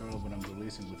out of the editorial when I'm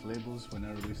releasing with labels. When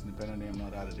I release independently, I'm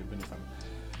not added even if I'm.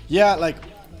 Yeah, like,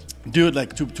 dude,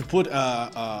 like to put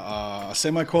a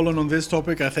semicolon on this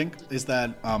topic, I think is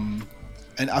that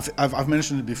and I've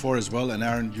mentioned it before as well, and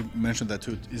Aaron, you mentioned that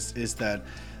too, is that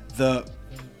the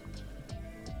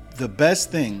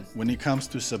best thing when it comes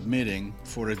to submitting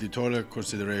for editorial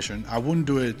consideration, I wouldn't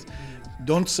do it.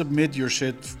 Don't submit your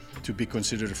shit to be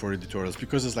considered for editorials,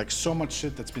 because there's like so much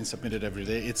shit that's been submitted every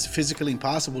day. It's physically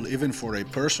impossible even for a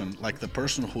person, like the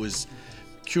person who is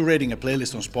curating a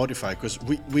playlist on Spotify, because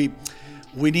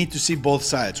we need to see both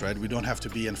sides, right? We don't have to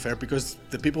be unfair, because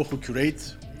the people who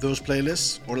curate those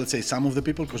playlists, or let's say some of the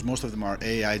people, because most of them are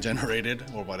AI generated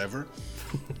or whatever,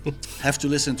 have to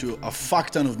listen to a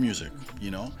fuck ton of music,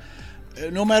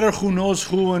 no matter who knows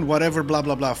who and whatever, blah,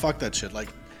 blah, blah, fuck that shit. Like,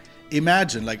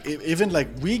 imagine, like, even like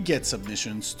we get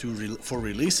submissions for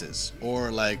releases,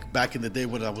 or like back in the day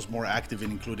when I was more active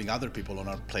in including other people on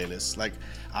our playlists, like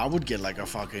I would get like a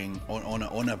fucking,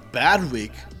 on a bad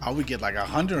week, I would get like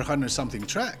 100 something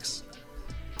tracks.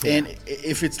 And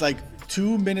if it's like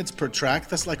 2 minutes per track,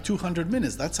 that's like 200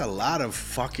 minutes. That's a lot of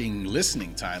fucking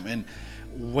listening time. And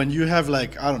when you have,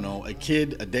 like, I don't know, a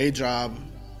kid, a day job,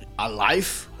 a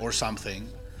life or something,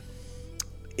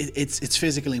 it's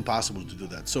physically impossible to do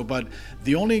that. So, but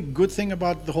the only good thing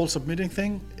about the whole submitting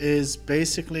thing is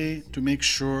basically to make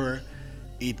sure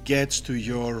it gets to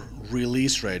your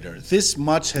release radar. This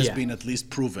much has been at least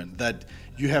proven, that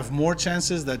you have more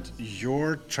chances that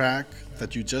your track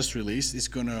that you just released is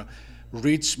gonna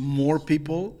reach more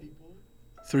people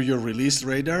through your release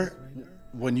radar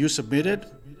when you submit it.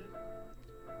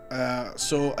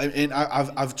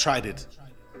 I've tried it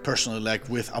personally, like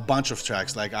with a bunch of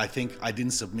tracks. Like I think I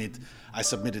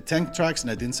submitted 10 tracks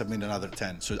and I didn't submit another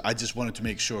 10. So I just wanted to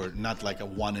make sure, not like a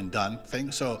one and done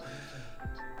thing. So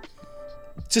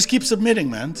just keep submitting,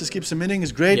 man. Just keep submitting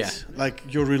is great. Like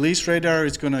your release radar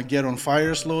is gonna get on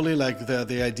fire slowly. Like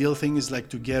the ideal thing is like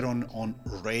to get on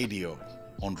radio.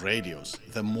 On radios,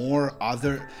 the more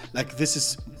other, like, this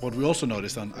is what we also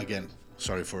noticed on, again,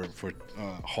 sorry for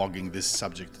hogging this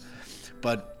subject,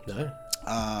 but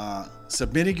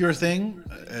submitting your thing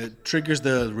triggers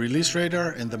the release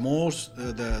radar, and the more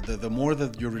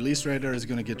that your release radar is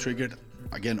going to get triggered,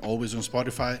 again, always on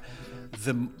Spotify,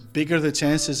 the bigger the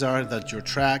chances are that your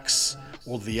tracks,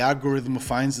 or the algorithm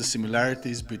finds the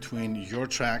similarities between your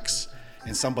tracks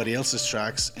and somebody else's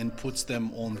tracks and puts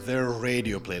them on their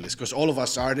radio playlist. Because all of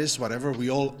us artists, whatever,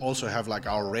 we all also have like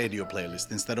our radio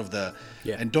playlist instead of the,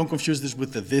 and don't confuse this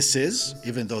with the This Is,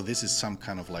 even though this is some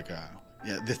kind of like a,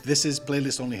 This Is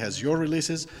playlist only has your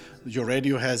releases, your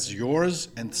radio has yours,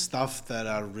 and stuff that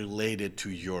are related to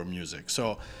your music.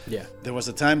 So there was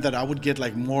a time that I would get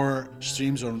like more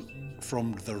streams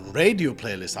from the radio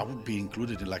playlist. I would be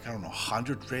included in like, I don't know,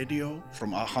 100 radio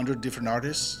from 100 different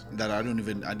artists that I didn't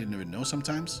even know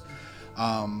sometimes.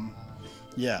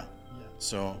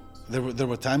 So there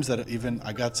were times that even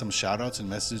I got some shout outs and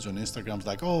messages on Instagram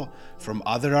like, from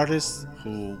other artists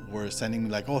who were sending me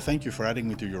like, thank you for adding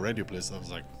me to your radio playlist. I was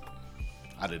like,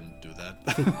 I didn't do that.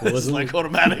 It's like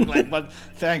automatic, like, but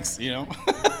thanks,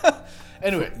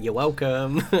 Anyway, you're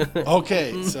welcome.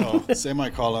 Okay, so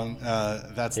semicolon,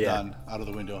 that's done, out of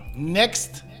the window.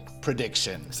 Next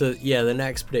prediction. So the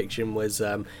next prediction was,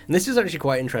 and this is actually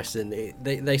quite interesting.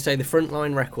 They say the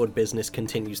frontline record business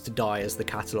continues to die as the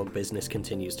catalogue business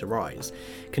continues to rise.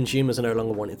 Consumers are no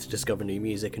longer wanting to discover new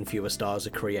music, and fewer stars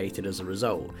are created as a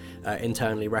result.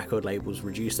 Internally, record labels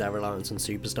reduce their reliance on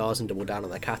superstars and double down on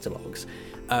their catalogues.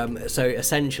 So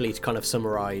essentially, to kind of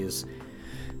summarise,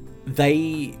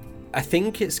 I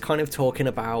think it's kind of talking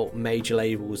about major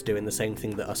labels doing the same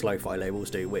thing that us lo-fi labels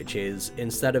do, which is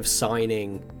instead of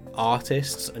signing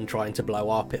artists and trying to blow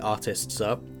artists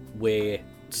up, we're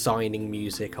signing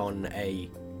music on a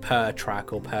per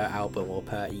track or per album or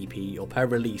per EP or per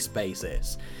release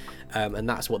basis, and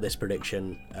that's what this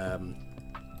prediction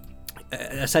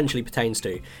essentially pertains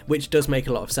to, which does make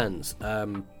a lot of sense.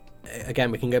 Again,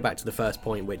 we can go back to the first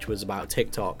point, which was about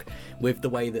TikTok, with the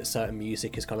way that certain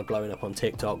music is kind of blowing up on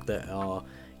TikTok that are,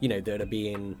 you know, that are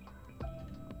being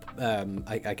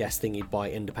I guess thingied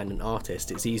by independent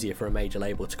artists. It's easier for a major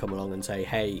label to come along and say,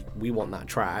 hey, we want that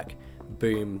track.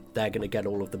 Boom, they're going to get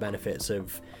all of the benefits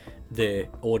of the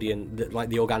audience, like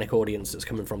the organic audience that's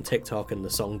coming from TikTok and the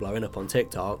song blowing up on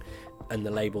TikTok, and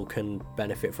the label can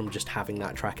benefit from just having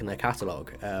that track in their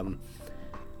catalogue.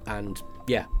 And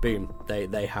yeah, boom,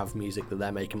 they have music that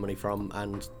they're making money from,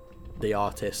 and the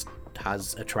artist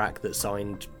has a track that's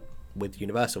signed with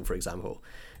Universal, for example.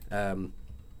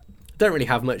 Don't really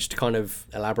have much to kind of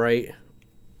elaborate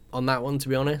on that one, to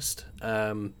be honest.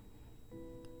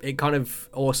 It kind of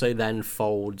also then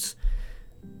folds,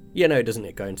 doesn't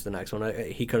it, go into the next one?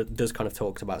 He does kind of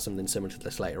talk about something similar to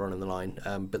this later on in the line,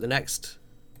 but the next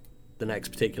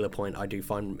particular point I do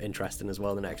find interesting as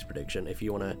well, the next prediction, if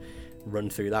you want to run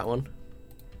through that one.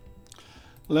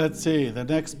 Let's see, the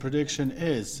next prediction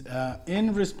is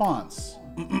in response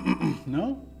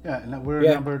no? Yeah,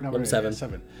 we're number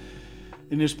 7.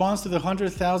 In response to the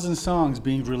 100,000 songs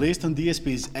being released on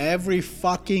DSPs every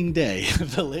fucking day,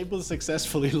 the label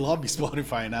successfully lobbied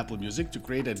Spotify and Apple Music to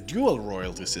create a dual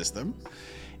royalty system.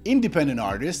 Independent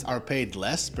artists are paid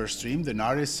less per stream than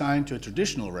artists signed to a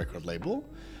traditional record label.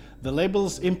 The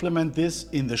labels implement this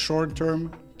in the short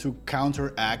term to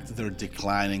counteract their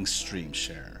declining stream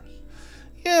share.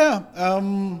 Yeah.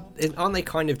 Aren't they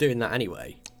kind of doing that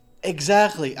anyway?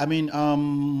 Exactly. I mean,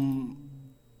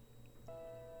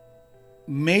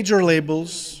 major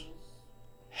labels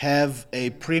have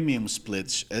a premium split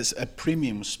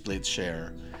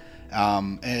share,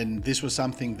 and this was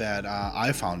something that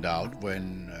I found out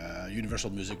when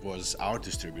Universal Music was our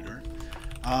distributor.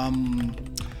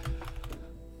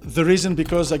 The reason,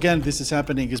 because again this is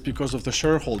happening, is because of the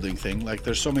shareholding thing. Like,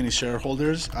 there's so many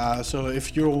shareholders, so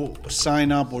if you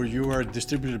sign up or you are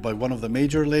distributed by one of the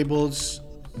major labels,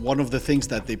 one of the things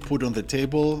that they put on the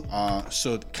table,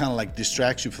 so it kind of like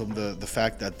distracts you from the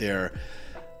fact that they're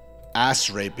ass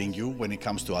raping you when it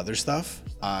comes to other stuff,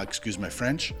 excuse my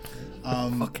French,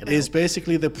 is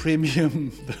basically the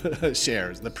premium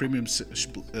shares, the premium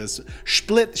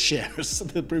split shares,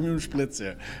 the premium split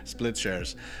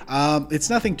shares. It's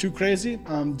nothing too crazy.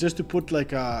 Just to put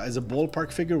like as a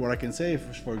ballpark figure, what I can say,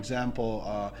 for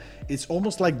example, it's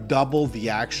almost like double the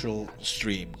actual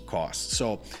stream cost.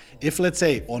 So if, let's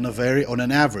say, on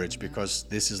an average, because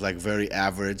this is like very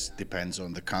average, depends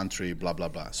on the country, blah blah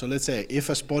blah. So let's say if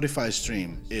a Spotify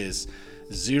stream is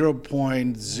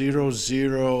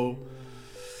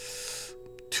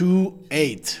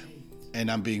 0.0028, and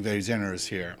I'm being very generous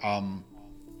here,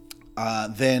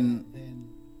 then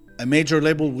a major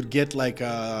label would get like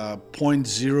a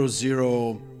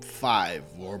 0.005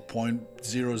 or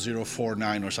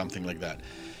 0.0049 or something like that.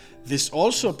 This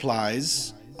also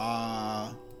applies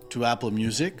to Apple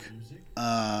Music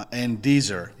and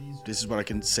Deezer. This is what I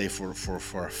can say for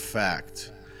a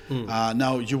fact.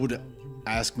 Now you would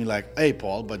ask me like, hey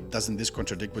Paul, but doesn't this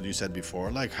contradict what you said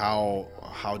before? Like, how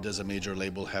does a major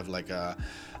label have like a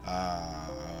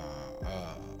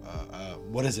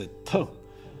what is it?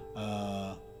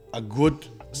 A good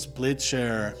split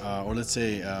share, or let's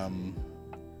say,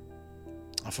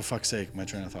 for fuck's sake, my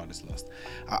train of thought is lost.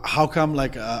 How come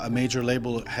like a major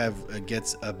label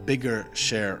gets a bigger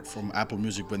share from Apple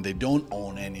Music when they don't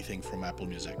own anything from Apple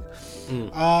Music?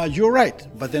 You're right,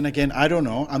 but then again, I don't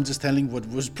know. I'm just telling what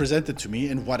was presented to me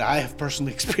and what I have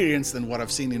personally experienced and what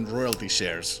I've seen in royalty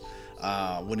shares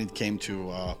when it came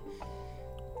to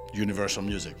Universal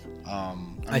Music.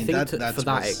 I think for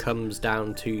that it comes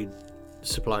down to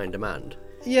supply and demand.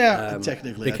 Yeah,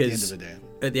 technically, because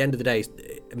at the end of the day,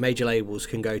 major labels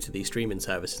can go to these streaming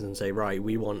services and say, right,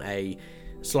 we want a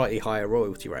slightly higher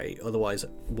royalty rate, otherwise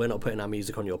we're not putting our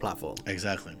music on your platform.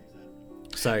 Exactly.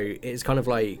 So it's kind of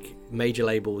like major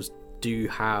labels do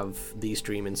have these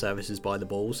streaming services by the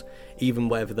balls, even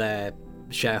whether they're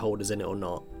shareholders in it or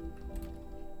not.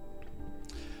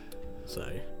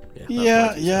 So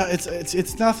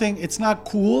it's nothing, it's not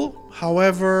cool.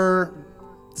 However,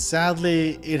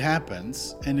 sadly it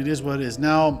happens, and it is what it is.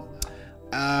 Now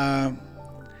I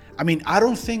mean, I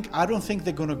don't think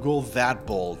they're gonna go that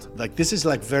bold. Like, this is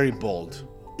like very bold.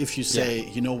 If you say,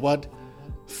 you know what,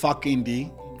 fuck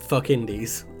indie, fuck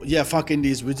indies. Yeah, fuck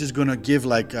indies. We're just gonna give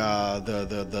like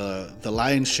the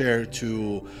lion's share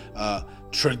to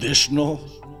traditional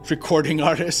recording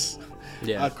artists.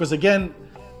 Yeah. Because again,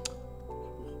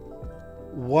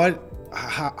 what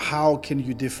how can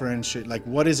you differentiate? Like,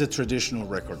 what is a traditional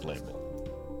record label?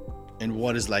 And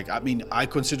what is like, I mean, I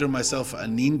consider myself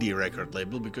an indie record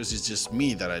label because it's just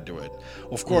me that I do it.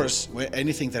 Of course,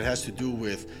 anything that has to do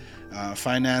with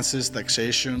finances,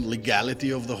 taxation,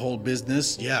 legality of the whole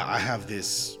business, yeah, I have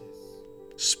this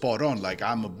spot on. Like,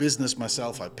 I'm a business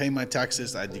myself, I pay my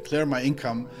taxes, I declare my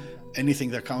income,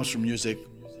 anything that comes from music,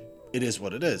 it is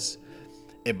what it is.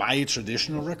 Am I a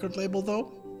traditional record label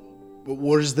though?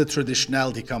 Where does the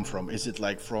traditionality come from? Is it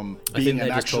like from being an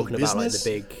actual business?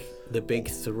 About like the big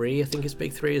three. I think it's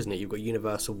big three, isn't it? You've got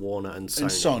Universal, Warner, and Sony. And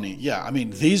Sony, yeah. I mean,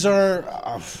 these are,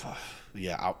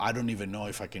 I don't even know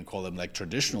if I can call them like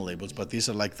traditional labels, but these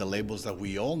are like the labels that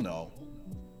we all know.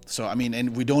 So, I mean,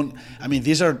 and we don't, I mean,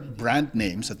 these are brand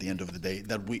names at the end of the day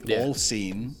that we all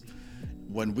seen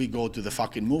when we go to the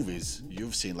fucking movies.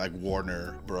 You've seen like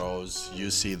Warner Bros,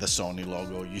 you see the Sony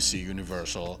logo, you see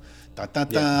Universal, I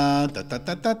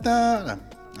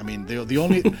mean, the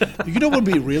only, you know what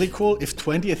would be really cool? If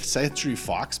 20th Century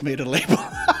Fox made a label.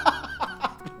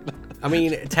 I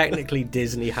mean, technically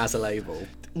Disney has a label.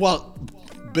 Well,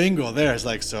 bingo, there's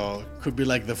like, so could be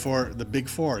like the big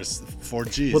fours,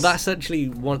 4Gs. Well, that's actually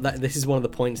this is one of the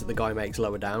points that the guy makes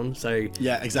lower down. So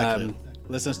yeah, exactly.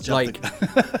 Let's just jump.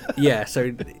 Yeah,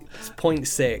 so it's point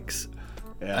 6.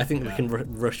 Yeah, I think we can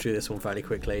rush through this one fairly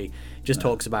quickly. Just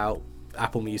talks about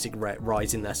Apple Music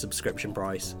rising their subscription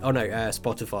price. Oh no,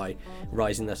 Spotify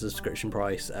rising their subscription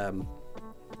price.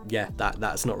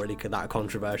 That's not really that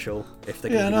controversial. If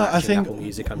they're going to be matching Apple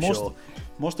Music, I'm sure.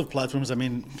 Most of platforms, I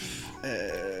mean,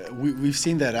 we've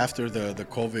seen that after the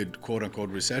COVID quote-unquote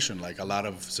recession, like a lot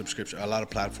of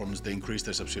platforms, they increase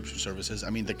their subscription services. I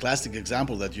mean, the classic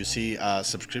example that you see a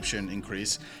subscription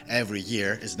increase every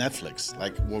year is Netflix.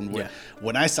 Like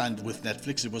when I signed with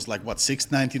Netflix, it was like what,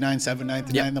 $6.99,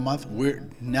 $7.99 a month. We're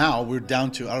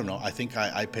down to, I don't know, I think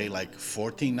I pay like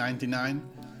 $14.99.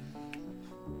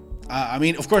 I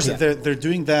mean, of course, they're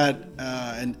doing that,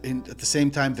 and at the same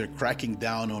time, they're cracking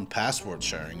down on password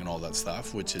sharing and all that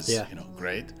stuff, which is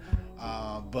great.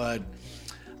 But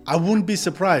I wouldn't be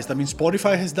surprised. I mean,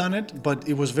 Spotify has done it, but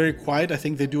it was very quiet. I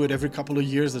think they do it every couple of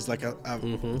years. There's like a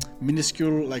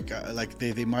minuscule, like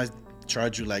they might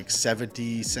charge you like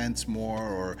 70 cents more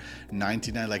or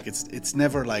 99. Like it's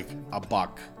never like a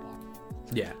buck.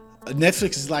 Yeah.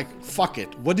 Netflix is like, fuck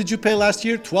it. What did you pay last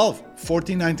year?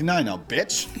 $14.99 now,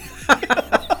 bitch.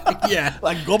 Yeah.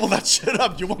 Like, gobble that shit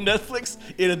up. You want Netflix?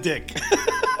 Eat a dick.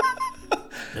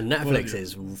 And Netflix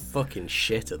is fucking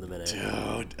shit at the minute.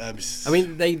 Dude. I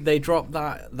mean, they dropped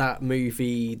that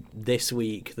movie this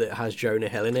week that has Jonah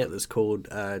Hill in it that's called,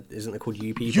 isn't it called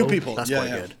You People? You People. That's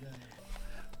quite good.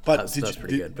 But that's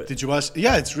pretty good. But did you watch?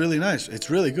 Yeah, it's really nice.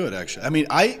 It's really good, actually. I mean,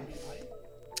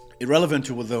 irrelevant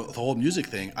to the whole music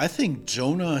thing, I think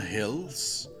Jonah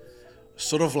Hill's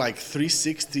sort of like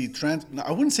 360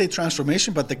 I wouldn't say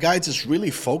transformation, but the guy just really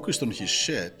focused on his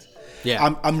shit.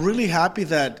 Yeah. I'm really happy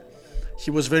that he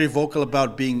was very vocal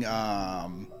about being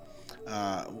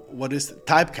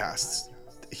typecasts.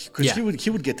 Because he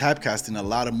would get typecast in a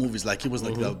lot of movies, like he was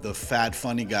like the fat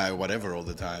funny guy or whatever all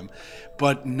the time.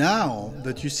 But now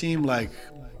that you see him like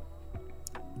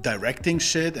directing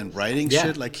shit and writing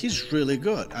shit, like he's really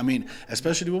good. I mean,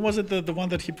 especially, what was it, the one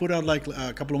that he put out like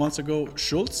a couple of months ago?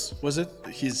 Schultz, was it?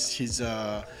 His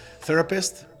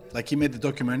therapist. Like he made the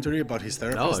documentary about his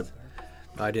therapist.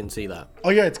 Oh, I didn't see that. Oh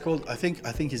yeah, it's called, I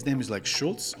think his name is like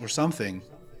Schultz or something.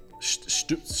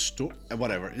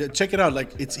 Whatever. Check it out.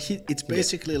 Like it's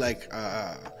basically like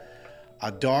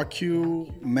a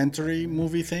documentary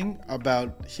movie thing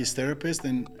about his therapist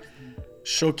and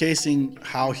showcasing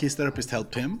how his therapist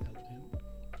helped him.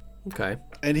 Okay.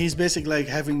 And he's basically like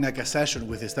having like a session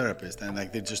with his therapist, and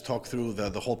like they just talk through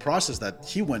the whole process that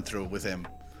he went through with him.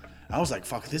 I was like,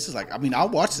 fuck, this is like, I mean, I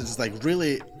watched this, it's like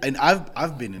really, and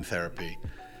I've been in therapy,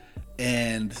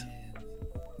 and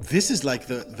this is like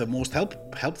the most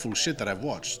helpful shit that I've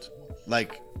watched.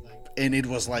 Like, and it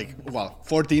was like, well,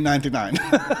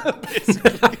 $14.99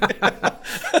 basically.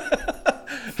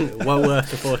 Well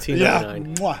worth the $14.99.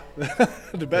 Yeah,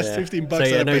 the best $15 So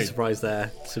yeah, no paid. surprise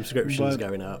there. Subscriptions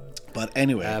going up. But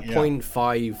anyway, Point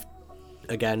 5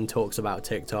 again talks about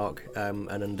TikTok, and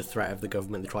under threat of the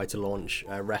government, they try to launch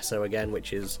Resso again,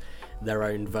 which is their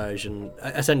own version,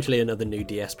 essentially another new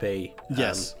DSP.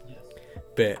 Yes.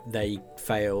 But they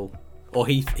fail, or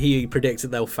he predicts that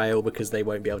they'll fail because they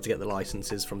won't be able to get the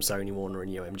licenses from Sony, Warner,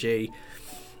 and UMG.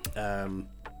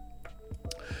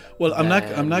 Well, I'm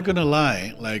not gonna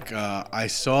lie. Like I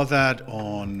saw that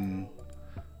on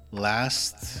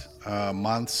last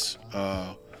month's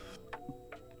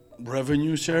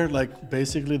revenue share, like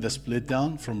basically the split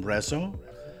down from Resso.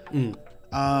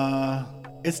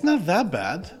 It's not that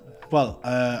bad. Well,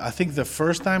 I think the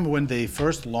first time when they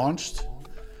first launched,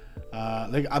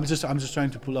 like I'm just trying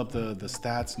to pull up the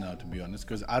stats now, to be honest,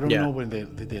 because I don't know when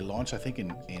they launched. I think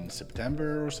in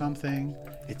September or something.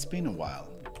 It's been a while.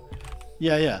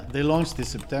 Yeah. They launched this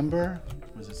September.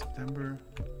 Was it September?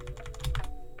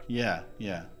 Yeah.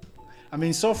 I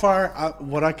mean, so far,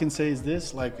 what I can say is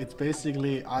this: like, it's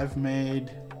basically I've made,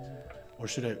 or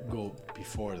should I go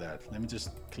before that? Let me just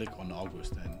click on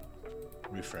August and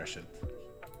refresh it.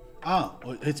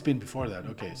 It's been before that.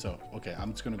 Okay,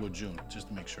 I'm just gonna go June just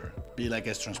to make sure. Be like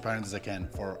as transparent as I can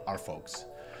for our folks.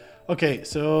 Okay,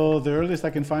 so the earliest I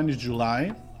can find is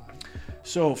July.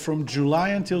 So from July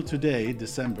until today,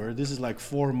 December, this is like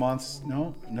 4 months.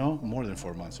 No, more than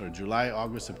 4 months. Sorry, July,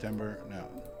 August, September. No,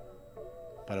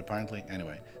 but apparently,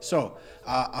 anyway. So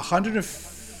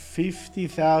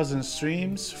 150,000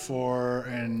 streams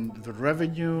and the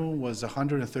revenue was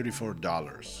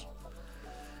 $134.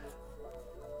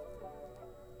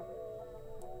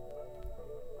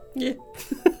 Yeah.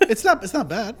 It's not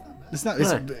bad.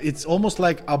 It's almost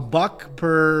like $1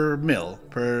 per mil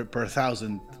per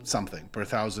thousand something per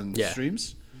thousand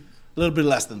streams. A little bit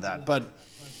less than that, but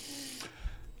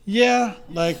yeah,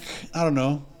 like I don't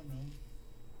know.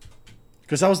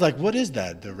 Because I was like, what is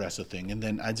that, the Resso thing? And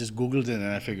then I just Googled it and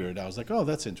I figured I was like, oh,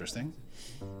 that's interesting.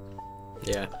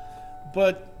 Yeah.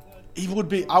 But it would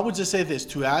be, I would just say this,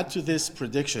 to add to this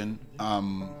prediction,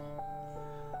 I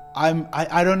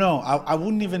don't know. I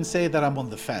wouldn't even say that I'm on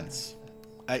the fence.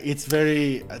 It's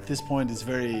very, at this point, it's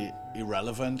very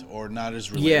irrelevant or not as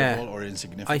relatable or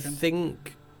insignificant. I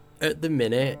think at the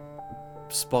minute,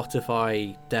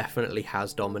 Spotify definitely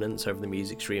has dominance over the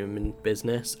music streaming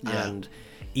business. Yeah. And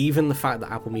even the fact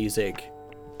that Apple Music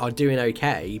are doing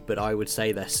okay, but I would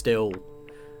say they're struggling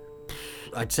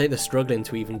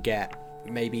to even get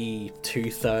maybe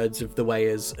 2/3 of the way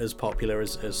as popular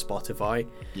as Spotify.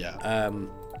 Yeah.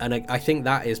 And I think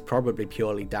that is probably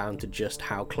purely down to just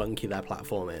how clunky their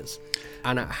platform is,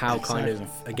 and how kind of,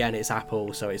 again, it's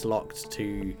Apple, so it's locked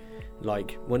to,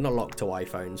 like, well, not locked to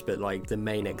iPhones, but like the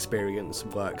main experience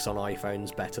works on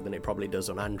iPhones better than it probably does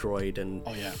on Android. And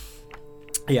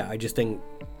I just think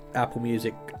Apple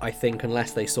Music, I think,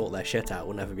 unless they sort their shit out,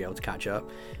 will never be able to catch up.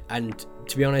 And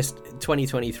to be honest,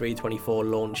 2023-24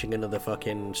 launching another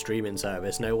fucking streaming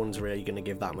service, no one's really going to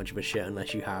give that much of a shit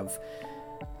unless you have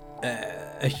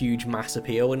a huge mass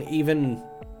appeal. And even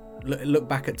look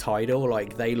back at Tidal,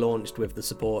 like, they launched with the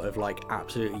support of like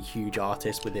absolutely huge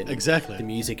artists within the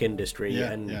music industry,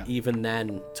 even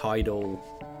then Tidal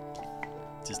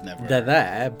just never, they're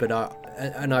there, but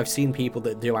and I've seen people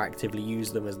that do actively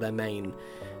use them as their main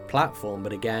platform.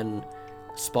 But again,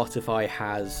 Spotify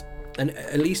has, and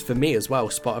at least for me as well,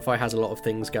 Spotify has a lot of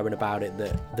things going about it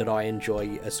that I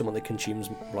enjoy as someone that consumes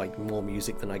like more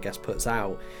music than I guess puts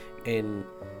out. In,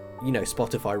 you know,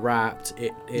 Spotify Wrapped,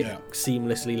 it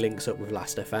seamlessly links up with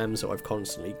Last.fm, so I've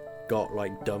constantly got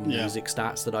like dumb music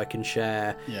stats that I can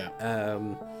share.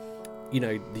 You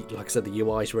know, like I said, the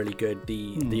UI is really good.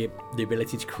 The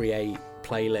ability to create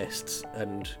playlists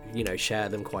and, you know, share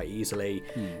them quite easily.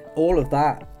 All of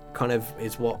that kind of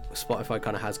is what Spotify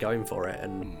kind of has going for it,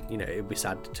 and you know, it'd be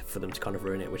sad for them to kind of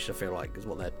ruin it, which I feel like is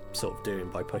what they're sort of doing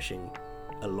by pushing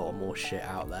a lot more shit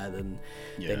out there than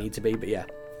they need to be. But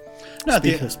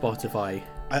speaking of Spotify,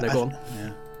 go on.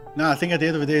 No, I think at the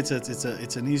end of the day,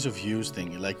 it's an ease of use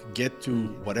thing. Like, get to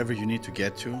whatever you need to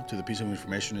get to the piece of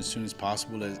information as soon as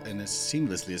possible and as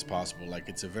seamlessly as possible. Like,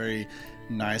 it's a very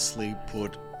nicely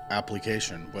put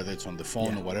application, whether it's on the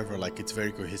phone or whatever. Like, it's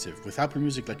very cohesive. With Apple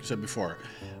Music, like you said before,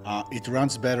 it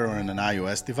runs better on an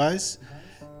iOS device.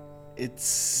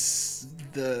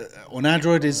 On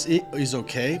Android is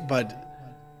okay, but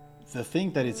the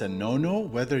thing that it's a no-no,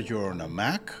 whether you're on a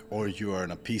Mac or you're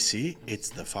on a PC, it's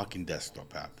the fucking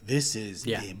desktop app. This is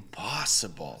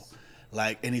impossible.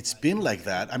 Like, and it's been like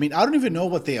that. I mean, I don't even know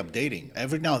what they're updating.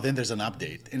 Every now and then there's an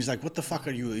update, and it's like, what the fuck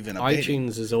are you even updating?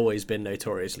 iTunes has always been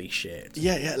notoriously shit.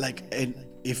 Yeah. Like, and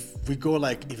if we go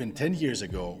like even 10 years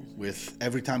ago, with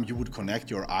every time you would connect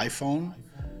your iPhone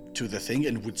to the thing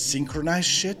and would synchronize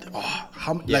shit.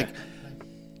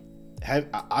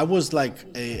 I was like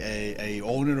a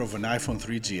owner of an iPhone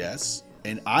 3GS,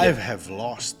 and I have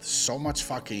lost so much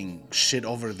fucking shit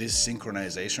over this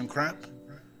synchronization crap.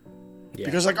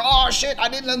 Because like, oh shit, I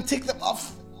didn't untick them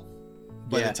off.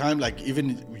 By the time, like, even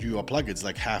you unplug it, it's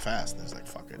like half-assed. It's like,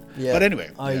 fuck it. But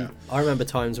anyway, I remember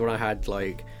times when I had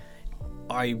like,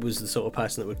 I was the sort of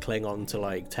person that would cling on to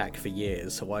like tech for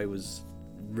years. So I was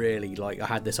really like, I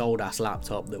had this old ass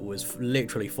laptop that was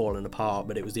literally falling apart,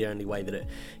 but it was the only way that it,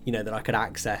 you know, that I could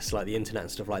access like the internet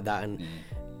and stuff like that. And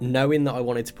knowing that I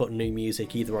wanted to put new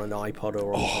music either on an iPod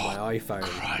or on my iPhone.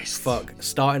 Christ. Fuck,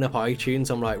 starting up iTunes,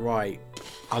 I'm like, right,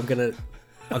 I'm gonna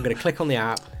click on the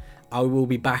app. I will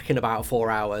be back in about 4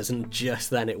 hours, and just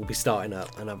then it will be starting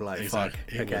up, and I'm like,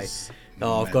 Exactly. fuck, okay.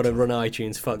 Mental. I've got to run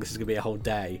iTunes. Fuck, this is gonna be a whole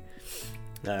day.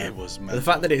 It was mental. The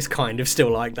fact that it's kind of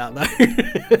still like that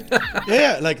though.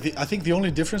 Yeah, like I think the only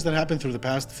difference that happened through the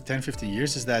past 10, 15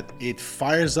 years is that it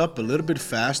fires up a little bit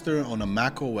faster on a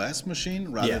Mac OS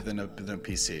machine rather than a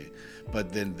PC.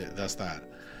 But then that's that.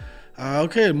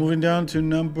 Okay, moving down to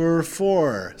number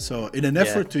 4. So in an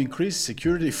effort to increase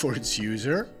security for its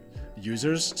users,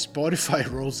 Spotify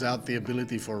rolls out the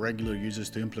ability for regular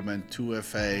users to implement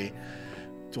 2FA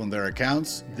on their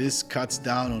accounts. This cuts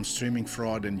down on streaming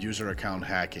fraud and user account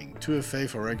hacking. 2FA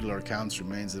for regular accounts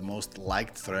remains the most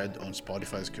liked thread on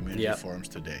Spotify's community forums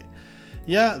today.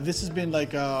 Yeah, this has been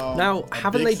like now,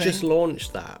 haven't they just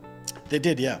launched that? They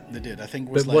did, yeah, they did. I think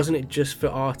it was but wasn't it just for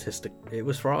artists? It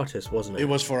was for artists, wasn't it? It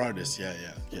was for artists, yeah.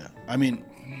 I mean,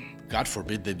 God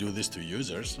forbid they do this to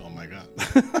users. Oh my God.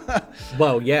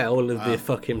 Well, yeah, all of the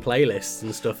fucking playlists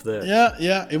and stuff that.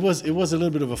 Yeah. It was a little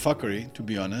bit of a fuckery, to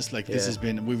be honest. Like this has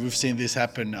been, we've seen this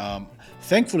happen.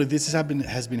 Thankfully, this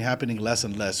has been happening less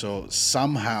and less. So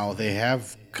somehow they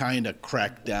have kind of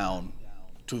cracked down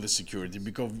to the security,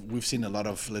 because we've seen a lot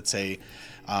of, let's say,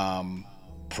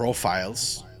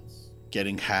 profiles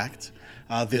getting hacked.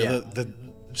 The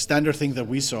standard thing that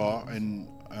we saw and.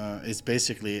 Is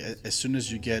basically as soon as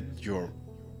you get your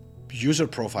user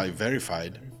profile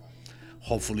verified,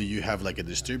 hopefully you have like a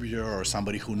distributor or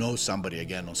somebody who knows somebody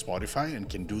again on Spotify and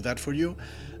can do that for you,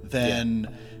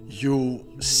 then you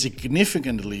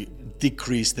significantly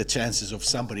decrease the chances of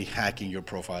somebody hacking your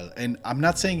profile. And I'm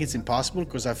not saying it's impossible,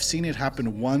 because I've seen it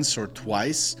happen once or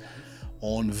twice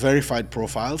on verified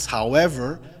profiles.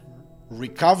 However,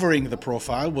 recovering the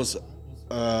profile was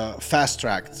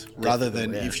fast-tracked rather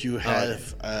than if you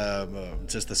have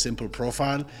just a simple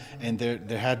profile. And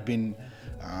there had been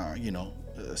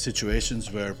situations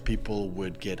where people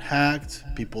would get hacked,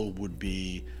 people would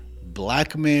be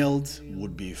blackmailed,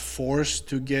 would be forced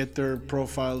to get their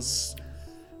profiles,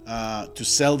 to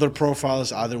sell their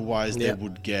profiles, otherwise they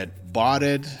would get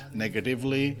botted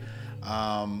negatively,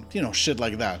 shit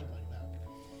like that.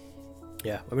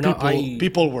 Yeah, I mean,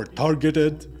 people were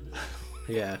targeted.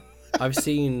 Yeah. I've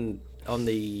seen on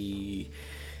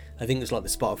I think it's like the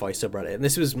Spotify subreddit, and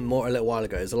this was more a little while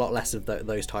ago. There's a lot less of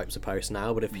those types of posts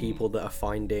now, but of people that are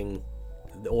finding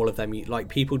all of them, like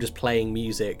people just playing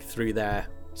music through their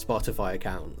Spotify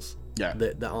accounts. Yeah.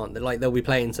 That aren't, like, they'll be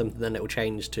playing something, then it will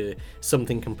change to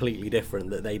something completely different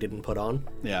that they didn't put on.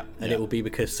 Yeah. And it will be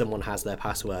because someone has their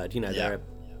password.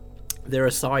 There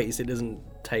are sites it doesn't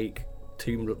take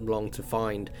too long to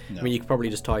find. I mean, you could probably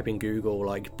just type in Google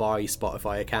like buy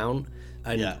Spotify account,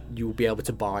 and you'll be able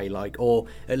to buy or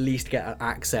at least get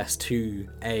access to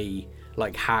a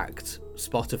like hacked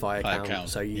Spotify account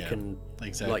so you can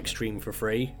like stream for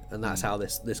free, and that's how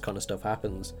this kind of stuff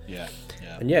happens.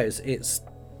 And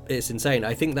it's insane.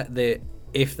 I think that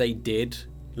if they did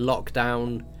lock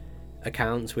down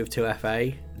accounts with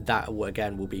 2FA, that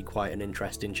again will be quite an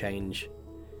interesting change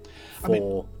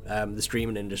for the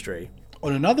streaming industry.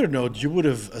 On another note, you would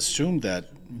have assumed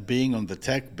that being on the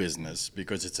tech business,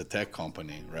 because it's a tech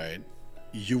company, right,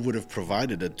 you would have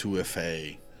provided a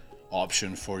 2FA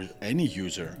option for any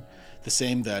user, the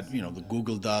same that the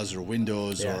Google does, or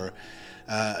Windows, or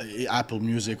Apple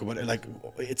Music, or whatever. Like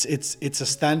it's a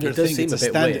standard thing. It's a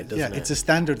standard. It's a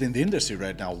standard in the industry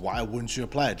right now. Why wouldn't you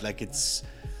apply it? Like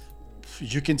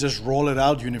you can just roll it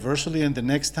out universally, and the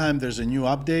next time there's a new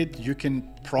update, you can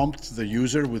prompt the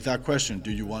user with that question: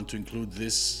 do you want to include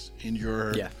this in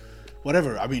your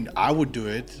whatever? I mean, I would do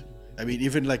it. I mean,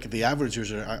 even like the average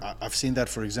user, I've seen that,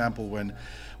 for example,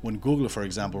 when Google, for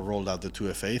example, rolled out the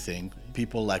 2FA thing,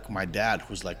 people like my dad,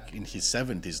 who's like in his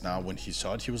 70s now, when he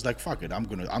saw it, he was like, fuck it, I'm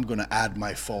gonna add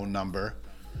my phone number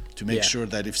to make sure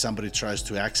that if somebody tries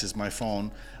to access my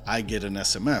phone, I get an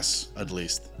SMS at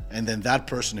least. And then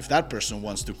if that person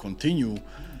wants to continue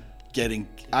getting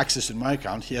access to my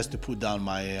account, he has to put down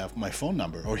my phone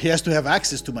number, or he has to have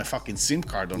access to my fucking SIM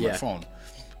card on my phone,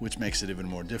 which makes it even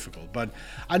more difficult. But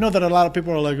I know that a lot of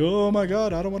people are like, oh my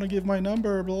God, I don't want to give my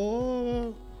number, blah, blah,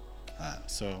 blah.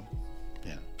 So,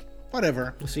 yeah,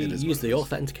 whatever. So you use the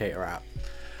Authenticator app.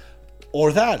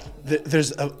 Or that.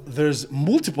 There's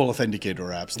multiple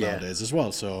authenticator apps nowadays as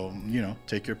well, so,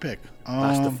 take your pick.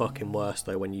 That's the fucking worst,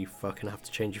 though, when you fucking have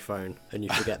to change your phone and you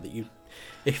forget that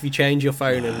if you change your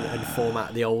phone and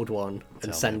format the old one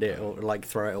and send it, or like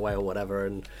throw it away or whatever,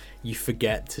 and you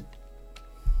forget to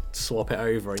swap it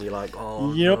over, and you're like,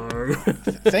 oh Yep. no.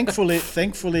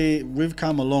 Thankfully, we've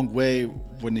come a long way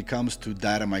when it comes to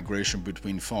data migration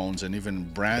between phones and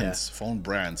even brands, phone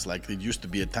brands. Like, it used to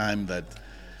be a time that,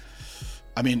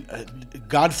 I mean,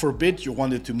 God forbid you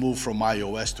wanted to move from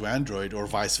iOS to Android or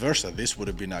vice versa. This would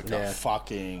have been like a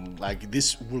fucking, like,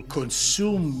 this will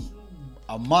consume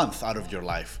a month out of your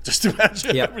life. Just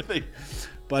imagine everything.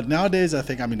 But nowadays, I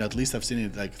think, I mean, at least I've seen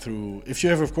it like through, if you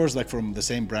have, of course, like from the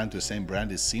same brand to the same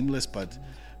brand is seamless, but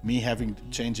me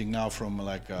changing now from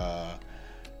like a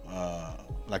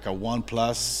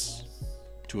OnePlus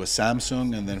to a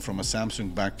Samsung, and then from a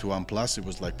Samsung back to OnePlus, it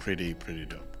was like pretty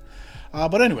dope.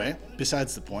 But anyway,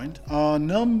 besides the point,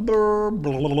 number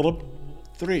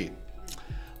 3.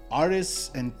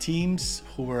 Artists and teams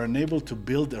who were unable to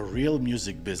build a real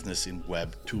music business in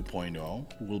Web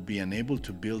 2.0 will be unable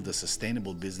to build a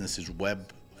sustainable business in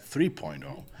Web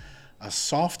 3.0. A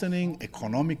softening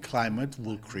economic climate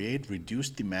will create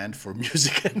reduced demand for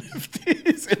music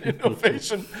NFTs and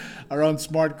innovation around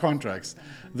smart contracts.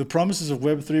 The promises of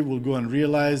Web 3 will go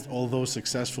unrealized, although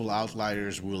successful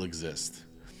outliers will exist.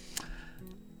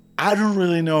 I don't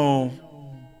really know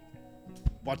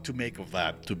what to make of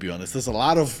that, to be honest. There's a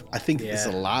lot of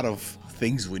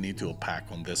things we need to unpack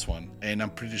on this one, and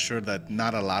I'm pretty sure that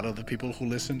not a lot of the people who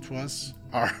listen to us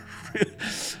are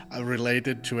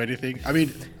related to anything. I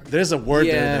mean, there's a word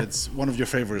there that's one of your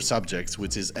favorite subjects,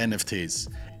 which is NFTs,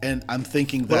 and I'm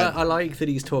thinking that I like that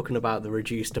he's talking about the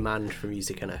reduced demand for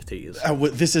music NFTs.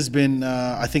 This has been,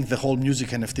 I think the whole music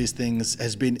NFTs thing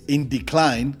has been in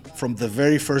decline from the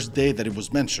very first day that it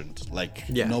was mentioned. Like,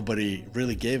 nobody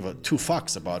really gave two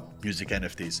fucks about music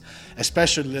NFTs,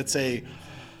 especially, let's say,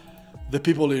 the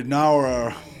people in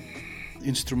our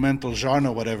instrumental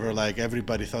genre, whatever. Like,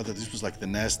 everybody thought that this was like the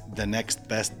next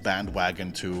best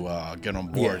bandwagon to get on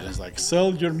board. It's like,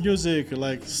 sell your music,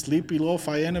 like sleepy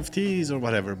lo-fi NFTs or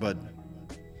whatever. But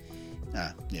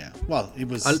well, it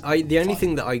was the only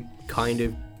thing that I kind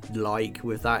of like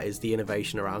with that is the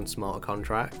innovation around smart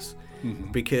contracts,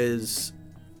 because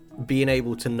being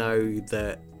able to know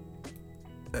that,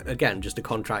 again, just a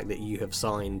contract that you have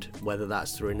signed, whether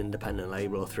that's through an independent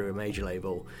label or through a major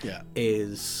label,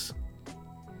 is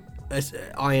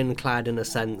ironclad in a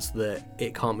sense that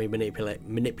it can't be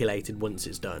manipulated once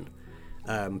it's done,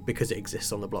 because it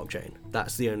exists on the blockchain.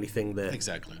 That's the only thing that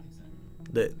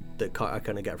that I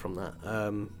kind of get from that.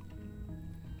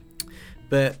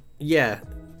 But yeah,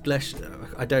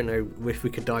 I don't know if we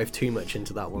could dive too much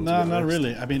into that one. No, not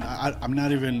really. I mean, I'm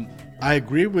not even. I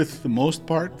agree with the most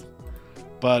part,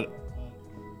 but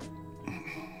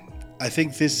I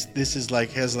think this is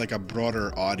like has like a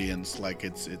broader audience. Like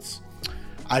it's.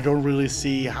 I don't really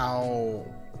see how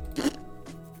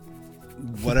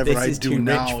whatever I do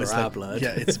now is like,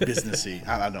 it's businessy.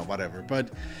 I don't know, whatever.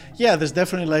 But yeah, there's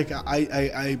definitely like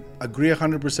I agree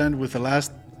 100% with the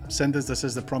last sentence that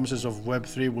says the promises of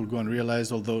Web3 will go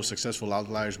unrealized, although successful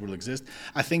outliers will exist.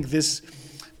 I think this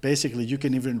basically you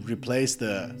can even replace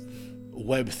the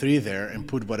Web3 there and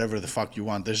put whatever the fuck you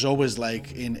want. There's always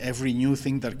like in every new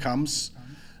thing that comes.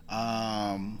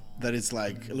 That it's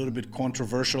like a little bit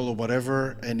controversial or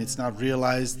whatever, and it's not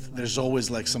realized, there's always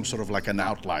like some sort of like an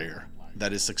outlier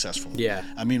that is successful. Yeah.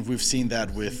 I mean, we've seen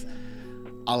that with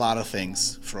a lot of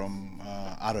things from,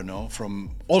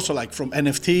 from also like from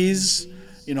NFTs,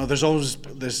 you know,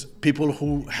 there's people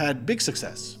who had big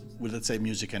success with, let's say,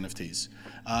 music NFTs.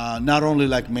 Not only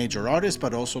like major artists,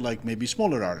 but also like maybe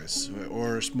smaller artists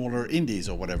or smaller indies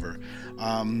or whatever.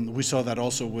 We saw that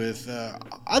also with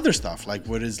other stuff, like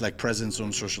what is like presence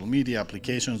on social media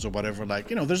applications or whatever.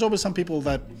 Like, you know, there's always some people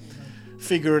that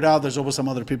figure it out. There's always some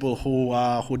other people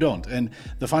who don't. And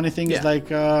the funny thing is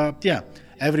like,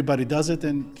 everybody does it.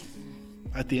 And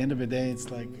at the end of the day,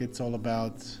 it's like, it's all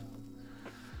about,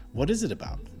 what is it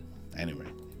about? Anyway.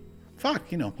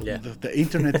 Fuck, you know, the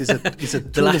internet is a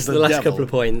tool of the last devil. Couple of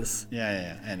points.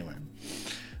 Yeah. Anyway.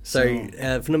 So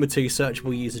for number 2,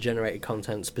 searchable user-generated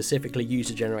content, specifically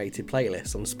user-generated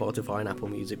playlists on Spotify and Apple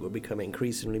Music, will become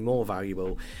increasingly more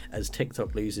valuable as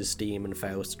TikTok loses steam and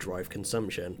fails to drive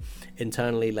consumption.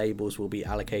 Internally, labels will be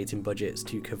allocating budgets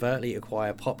to covertly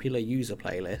acquire popular user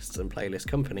playlists, and playlist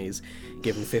companies,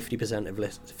 given 50 to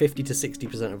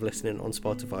 60% of listening on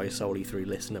Spotify solely through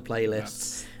listener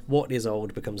playlists. What is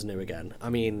old becomes new again. I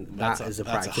mean, that is a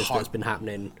practice that's been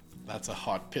happening. That's a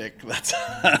hot pick. That's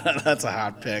a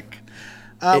hot pick.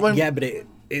 But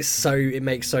it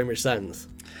makes so much sense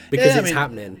because it's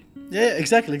happening. Yeah,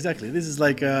 exactly. This is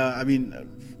like,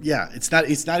 it's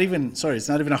not even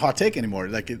a hot take anymore.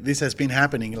 Like this has been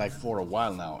happening like for a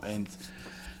while now, and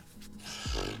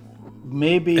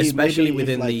maybe especially maybe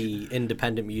within if, like, the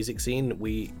independent music scene,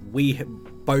 we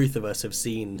both of us have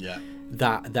seen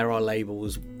that there are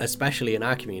labels, especially in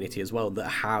our community as well, that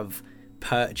have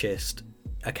purchased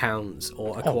accounts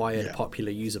or acquired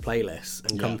popular user playlists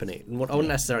and company. I wouldn't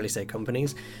necessarily say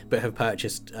companies, but have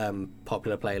purchased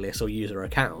popular playlists or user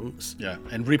accounts. Yeah,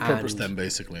 and repurpose them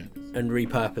basically. And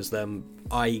repurpose them.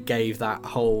 I gave that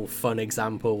whole fun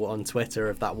example on Twitter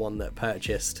of that one that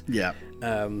purchased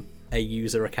a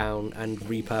user account and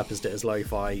repurposed it as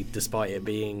lo-fi, despite it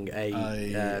being a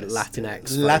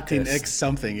Latinx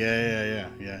something.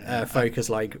 Focus,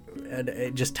 like, and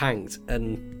it just tanked.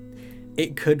 And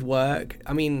it could work.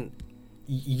 I mean,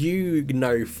 you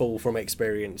know full from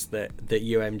experience that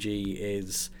UMG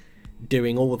is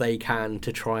doing all they can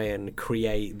to try and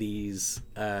create these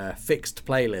fixed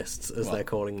playlists, as they're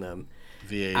calling them.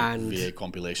 VA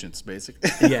compilations, basically.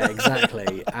 Yeah,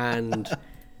 exactly. And,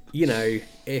 you know,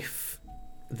 if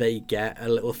they get a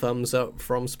little thumbs up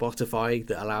from Spotify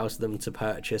that allows them to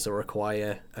purchase or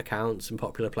acquire accounts in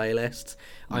popular playlists,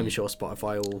 I'm sure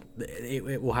Spotify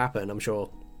it will happen. I'm sure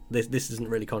this isn't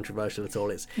really controversial at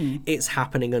all. It's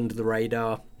happening under the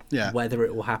radar. Yeah. Whether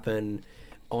it will happen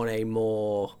on a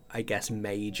more, I guess,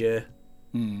 major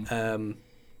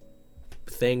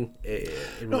thing, it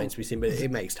remains to be seen, but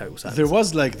it makes total sense. There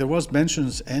was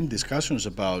mentions and discussions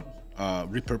about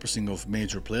repurposing of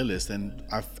major playlists, and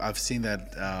I've seen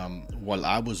that while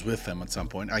I was with them at some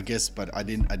point, I guess, but I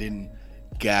didn't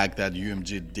gag that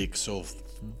UMG dig so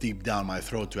deep down my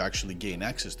throat to actually gain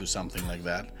access to something like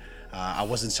that. I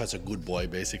wasn't such a good boy,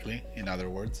 basically, in other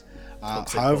words.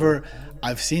 However,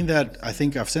 I've seen that, I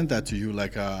think I've sent that to you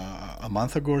like a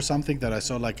month ago or something, that I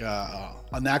saw like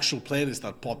an actual playlist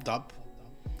that popped up,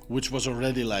 which was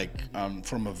already like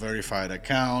from a verified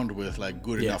account with like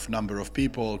good enough number of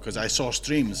people, because I saw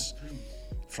streams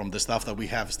from the stuff that we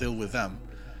have still with them.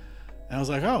 And I was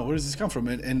like, oh, where does this come from?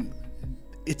 And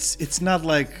it's not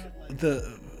like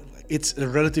it's a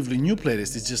relatively new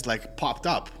playlist, it's just like popped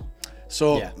up.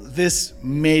 So this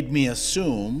made me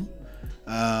assume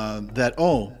that,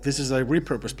 this is a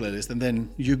repurposed playlist, and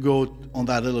then you go on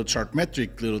that little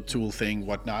Chartmetric little tool thing,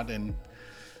 whatnot, and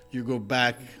you go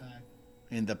back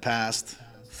in the past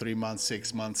 3 months,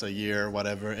 6 months, a year,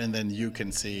 whatever, and then you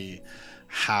can see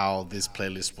how this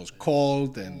playlist was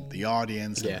called and the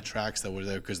audience and the tracks that were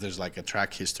there, because there's like a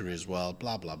track history as well,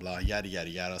 blah, blah, blah, yada, yada,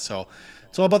 yada. So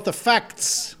it's all about the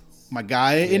facts, my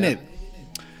guy, in it.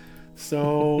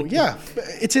 So,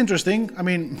 it's interesting. I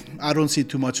mean, I don't see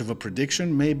too much of a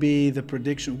prediction. Maybe the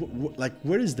prediction,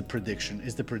 where is the prediction?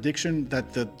 Is the prediction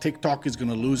that the TikTok is going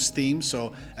to lose steam,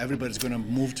 so everybody's going to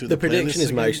move to the prediction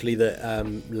is again? Mostly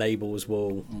that labels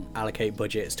will allocate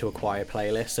budgets to acquire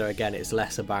playlists. So again, it's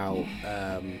less about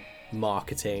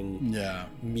marketing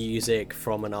music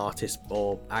from an artist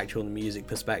or actual music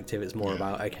perspective. It's more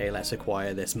about, okay, let's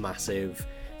acquire this massive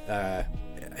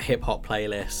hip-hop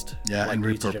playlist, like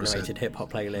user-generated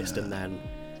hip-hop playlist, and then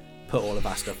put all of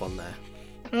our stuff on there.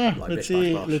 Let's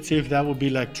see if that would be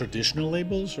like traditional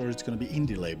labels, or it's going to be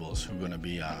indie labels who are going to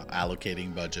be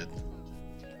allocating budget.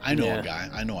 I know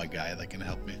a guy that can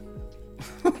help me.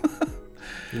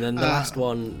 And then the last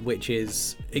one, which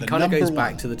is, it kind of goes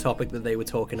back to the topic that they were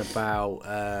talking about,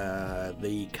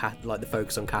 the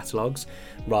focus on catalogs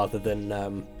rather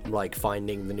than like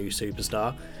finding the new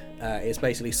superstar. It's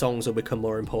basically songs will become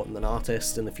more important than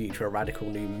artists. In the future, a radical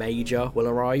new major will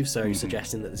arrive, so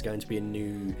suggesting that there's going to be a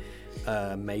new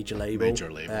major label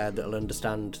that'll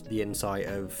understand the insight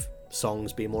of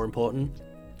songs being more important.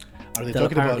 Are they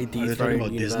talking about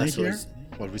Disney here?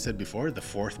 What we said before, the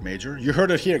fourth major? You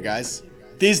heard it here, guys.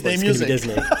 Disney music.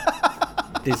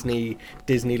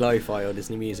 Disney Lo-Fi or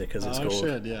Disney Music, as it's called. Oh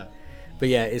shit, yeah. But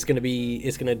yeah, it's going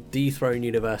to dethrone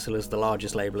Universal as the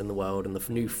largest label in the world, and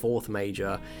the new fourth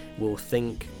major will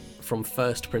think from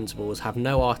first principles, have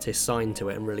no artists signed to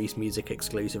it, and release music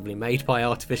exclusively made by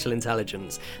artificial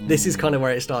intelligence. This is kind of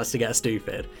where it starts to get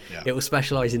stupid. Yeah. It will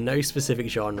specialize in no specific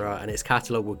genre, and its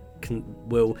catalog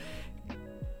will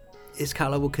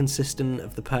consistent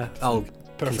of the perfect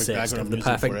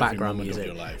background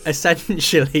music.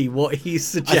 Essentially, what he's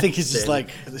suggesting. I think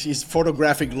he's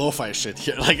photographing lo-fi shit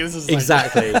here. Like this is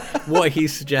exactly what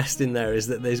he's suggesting there is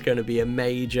that there's going to be a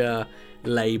major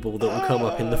label that will come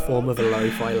up in the form of a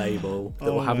lo-fi label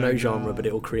that will have no genre, but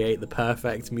it will create the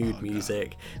perfect mood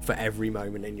music for every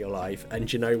moment in your life.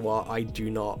 And you know what? I do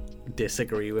not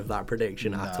disagree with that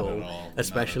prediction at all.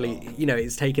 Especially,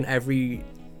 it's taken every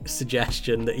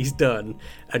suggestion that he's done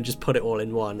and just put it all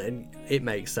in one, and it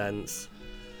makes sense.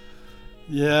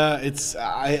 Yeah, it's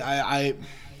I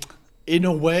in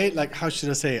a way, like, how should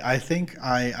I say, I think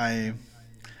I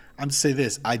I'm to say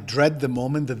this. I dread the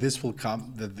moment that this will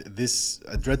come.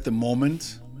 I dread the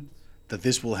moment that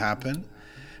this will happen.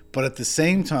 But at the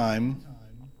same time,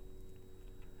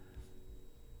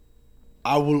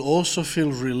 I will also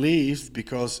feel relieved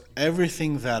because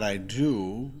everything that I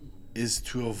do is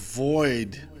to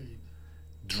avoid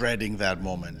dreading that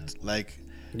moment. Like,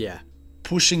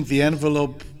 pushing the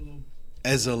envelope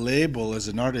as a label, as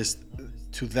an artist,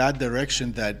 to that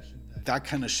direction that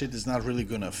kind of shit is not really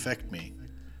going to affect me.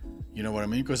 You know what I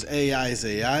mean? Because AI is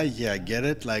AI. Yeah, I get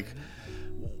it. Like,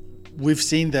 we've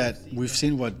seen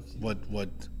what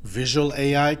visual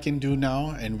AI can do now,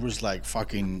 and we're just like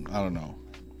fucking, I don't know,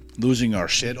 losing our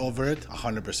shit over it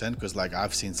 100%. Because like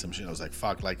I've seen some shit, I was like,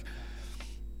 fuck, like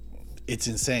it's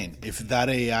insane. If that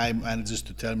AI manages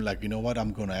to tell me like, you know what,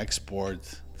 I'm gonna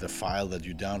export the file that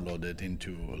you downloaded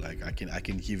into like I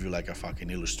can give you like a fucking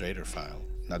Illustrator file,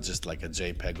 not just like a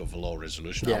JPEG of a low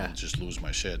resolution. I would just lose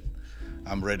my shit.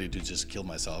 I'm ready to just kill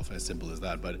myself, as simple as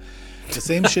that. But the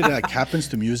same shit like happens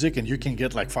to music, and you can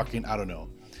get like fucking, I don't know,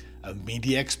 a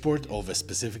MIDI export of a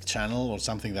specific channel or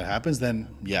something that happens, then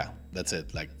yeah, that's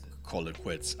it. Like, call it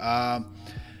quits.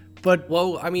 But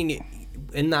well, I mean,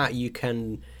 in that you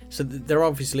can. So there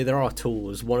are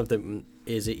tools. One of them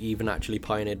is even actually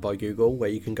pioneered by Google, where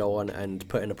you can go on and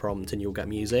put in a prompt and you'll get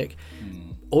music.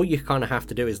 All you kind of have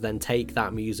to do is then take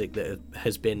that music that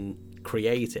has been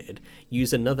created,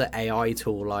 use another AI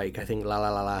tool, like I think La La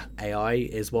La La AI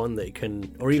is one that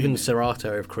can, or even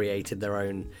Serato have created their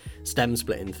own stem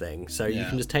splitting thing. So you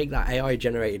can just take that AI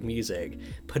generated music,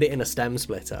 put it in a stem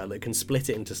splitter that can split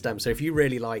it into stems. So if you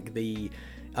really like the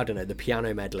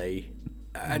piano medley,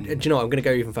 do you know what? I'm going to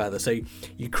go even further. So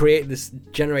you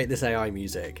generate this AI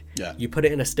music. Yeah. You put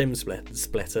it in a stem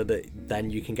splitter that then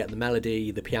you can get the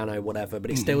melody, the piano, whatever, but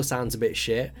it still sounds a bit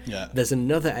shit. Yeah. There's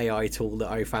another AI tool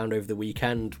that I found over the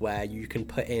weekend where you can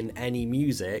put in any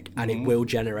music and it will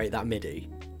generate that MIDI.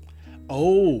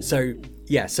 Oh.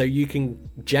 So you can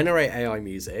generate AI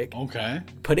music,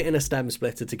 put it in a stem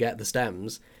splitter to get the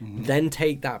stems, then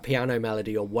take that piano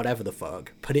melody or whatever the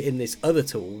fuck, put it in this other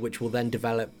tool, which will then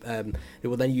develop, it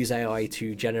will then use AI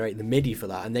to generate the MIDI for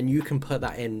that, and then you can put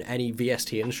that in any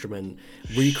VST instrument,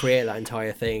 recreate that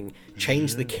entire thing,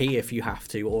 change the key if you have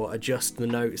to, or adjust the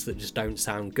notes that just don't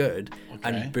sound good,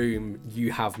 and boom,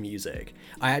 you have music.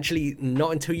 I actually,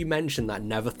 not until you mentioned that,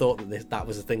 never thought that that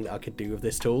was a thing that I could do with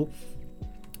this tool.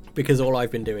 Because all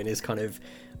I've been doing is I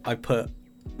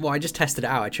just tested it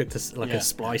out. I chucked a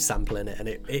splice sample in it, and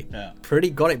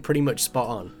it got it pretty much spot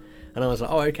on. And I was like,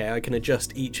 oh, okay, I can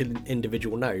adjust each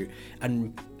individual note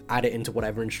and add it into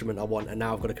whatever instrument I want. And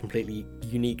now I've got a completely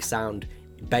unique sound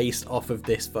based off of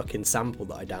this fucking sample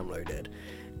that I downloaded.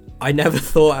 I never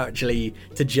thought actually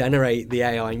to generate the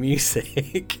AI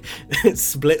music,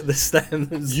 split the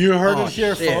stems. You heard it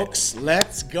here, folks.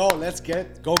 Let's go.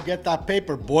 Go get that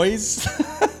paper, boys.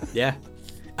 Yeah,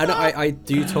 and I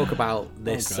do talk about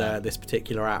this this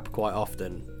particular app quite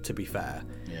often. To be fair,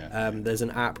 there's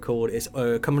an app it's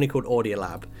a company called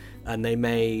Audiolab, and they've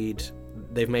made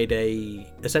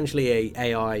essentially a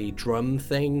AI drum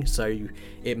thing, so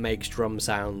it makes drum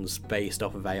sounds based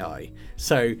off of AI.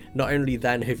 So not only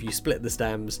then have you split the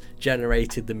stems,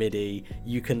 generated the MIDI,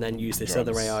 you can then use this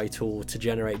other AI tool to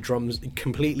generate drums,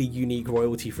 completely unique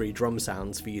royalty-free drum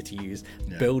sounds for you to use,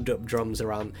 build up drums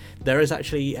around. There is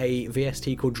actually a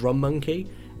VST called Drum Monkey,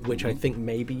 which I think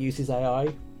maybe uses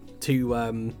AI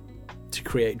to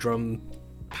create drum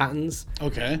patterns.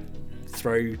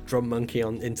 Throw Drum Monkey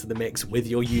into the mix with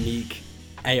your unique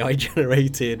AI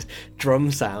generated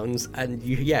drum sounds, and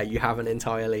you have an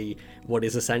entirely, what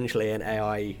is essentially an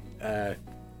AI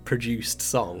produced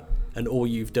song, and all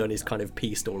you've done is kind of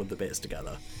pieced all of the bits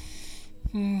together.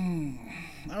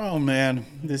 Oh man,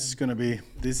 this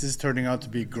is turning out to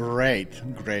be great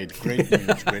news, great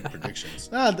predictions.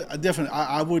 Definitely,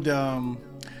 I would.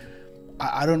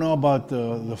 I don't know about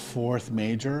the fourth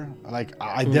major. Like,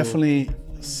 I definitely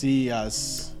see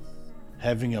us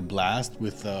having a blast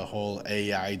with the whole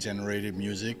AI generated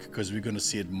music, because we're going to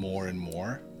see it more and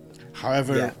more.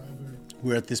 However,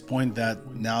 we're at this point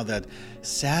that now that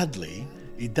sadly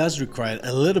it does require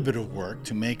a little bit of work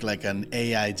to make like an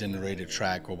AI generated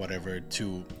track or whatever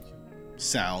to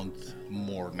sound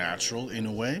more natural in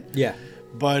a way.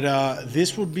 But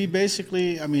this would be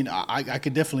basically, I mean, I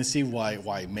could definitely see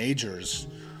why majors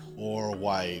or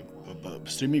why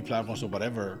streaming platforms or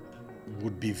whatever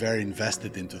would be very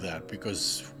invested into that,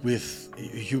 because with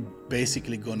you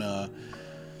basically gonna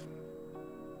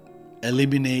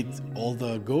eliminate all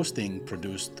the ghosting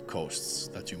produced costs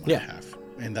that you might have,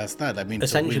 and that's that. I mean,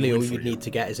 essentially all you need to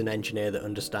get is an engineer that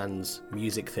understands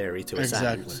music theory to a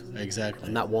sound. Exactly.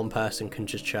 And that one person can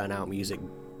just churn out music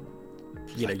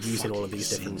using all of these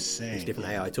different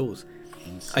AI tools.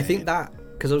 Insane. I think that,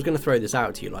 because I was going to throw this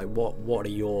out to you, like what are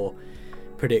your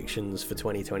predictions for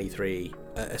 2023,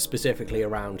 specifically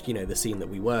around the scene that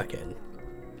we work in?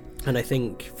 And I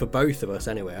think for both of us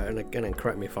anyway, and again,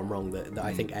 correct me if I'm wrong, that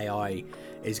I think AI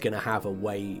is going to have a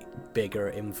way bigger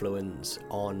influence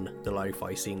on the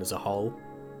lo-fi scene as a whole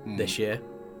this year.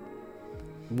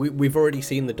 We've already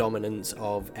seen the dominance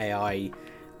of AI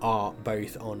art,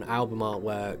 both on album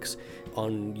artworks,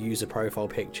 on user profile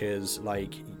pictures,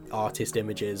 like artist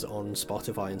images on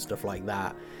Spotify and stuff like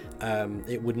that.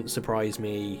 It wouldn't surprise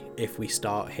me if we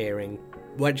start hearing...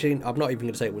 Well, actually, I'm not even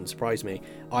going to say it wouldn't surprise me.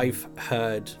 I've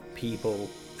heard people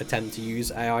attempt to use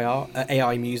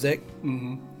AI music,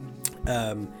 and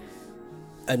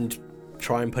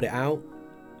try and put it out.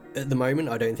 At the moment,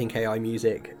 I don't think AI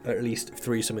music, at least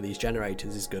through some of these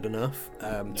generators, is good enough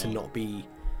to not be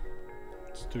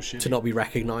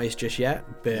recognised just yet.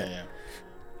 But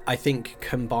I think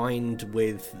combined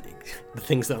with the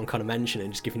things that I'm kind of mentioning,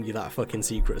 just giving you that fucking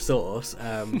secret sauce,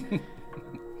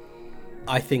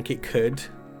 I think it could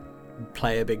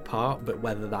play a big part, but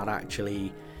whether that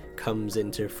actually comes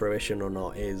into fruition or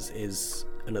not is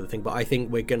another thing. But I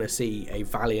think we're going to see a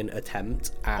valiant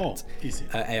attempt at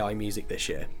AI music this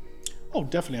year. Oh,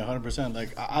 definitely, 100%. Like,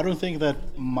 I don't think that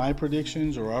my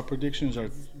predictions or our predictions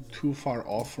are too far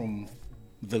off from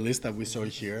the list that we saw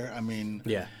here. I mean,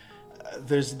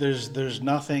 there's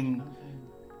nothing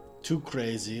too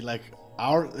crazy. Like,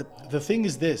 the thing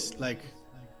is this, like,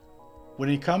 when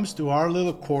it comes to our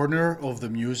little corner of the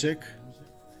music,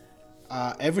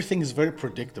 everything is very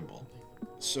predictable.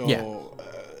 So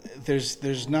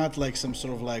there's not like some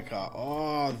sort of like,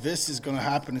 this is gonna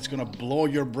happen, it's gonna blow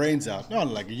your brains out. No,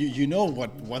 like you know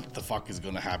what the fuck is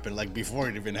gonna happen, like before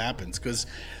it even happens. Because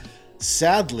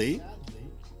sadly,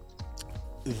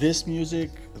 this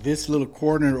music, this little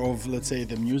corner of, let's say,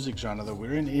 the music genre that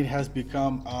we're in, it has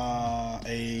become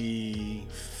a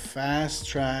fast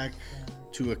track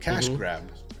to a cash grab.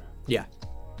 Yeah,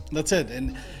 that's it.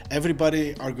 And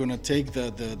everybody are gonna take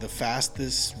the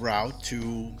fastest route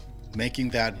to making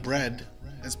that bread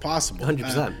as possible.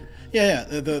 100%.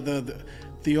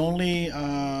 The only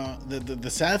the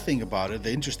sad thing about it,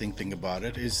 the interesting thing about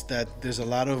it, is that there's a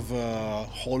lot of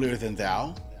holier than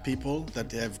thou people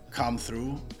that have come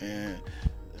through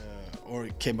or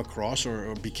came across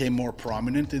or became more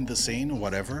prominent in the scene or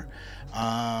whatever,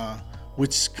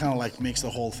 which kind of like makes the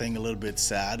whole thing a little bit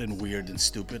sad and weird and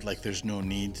stupid. Like, there's no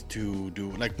need to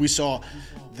do, like, we saw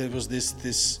there was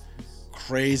this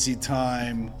crazy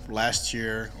time last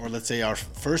year, or let's say our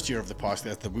first year of the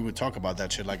podcast, that we would talk about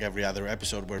that shit like every other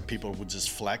episode, where people would just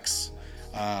flex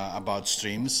about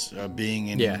streams being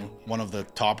in one of the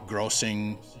top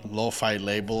grossing lo-fi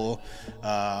label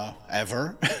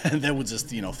ever, and they would just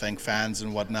thank fans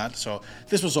and whatnot. So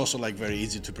this was also like very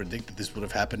easy to predict that this would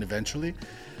have happened eventually.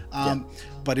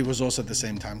 But it was also at the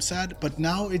same time sad. But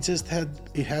now it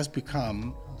has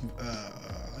become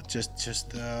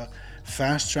just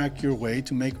fast track your way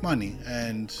to make money.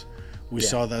 And we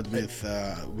saw that with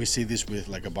we see this with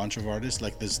like a bunch of artists.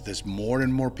 Like there's more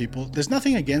and more people. There's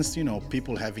nothing against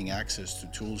people having access to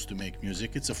tools to make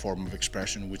music. It's a form of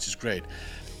expression, which is great.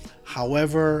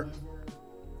 However,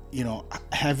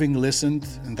 having listened,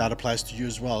 and that applies to you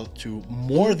as well, to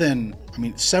more than,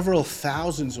 several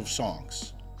thousands of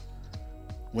songs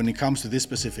when it comes to this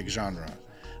specific genre,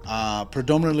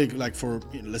 predominantly like for,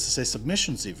 let's say,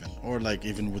 submissions even, or like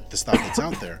even with the stuff that's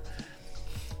out there,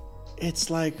 it's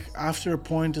like after a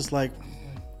point, it's like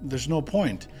there's no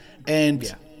point.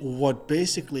 And what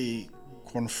basically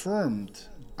confirmed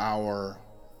our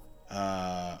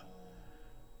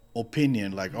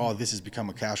opinion, like, this has become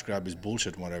a cash grab, is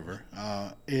bullshit, whatever,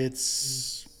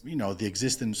 it's the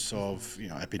existence of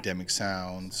Epidemic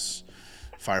Sounds,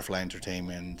 Firefly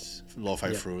Entertainment,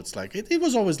 Lo-Fi Fruits. Like it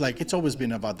was always like, it's always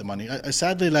been about the money. I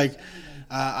sadly, like,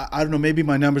 I don't know, maybe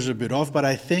my numbers are a bit off, but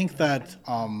I think that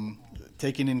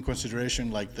taking in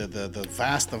consideration like the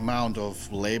vast amount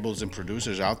of labels and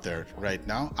producers out there right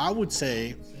now, I would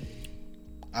say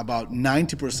about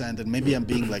 90%, and maybe I'm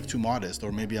being like too modest,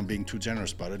 or maybe I'm being too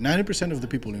generous about it, 90% of the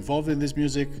people involved in this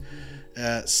music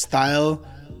style,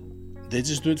 they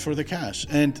just do it for the cash.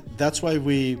 And that's why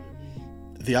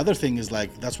the other thing is,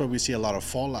 like, that's why we see a lot of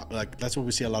fallout. Like, that's why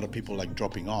we see a lot of people like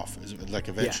dropping off. Like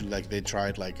eventually, like they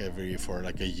tried like for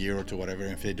like a year or two, whatever.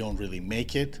 And if they don't really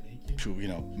make it, to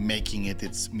making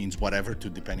it means whatever to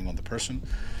depending on the person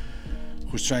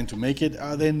who's trying to make it.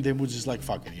 Then they would just like,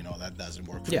 fuck it, that doesn't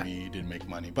work for me. It didn't make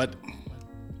money. But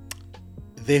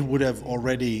they would have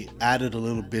already added a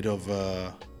little bit of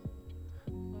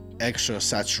extra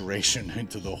saturation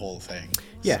into the whole thing.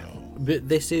 Yeah. So. but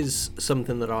this is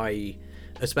something that I,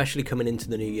 especially coming into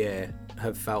the new year,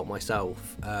 have felt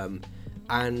myself,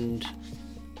 and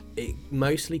it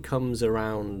mostly comes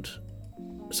around.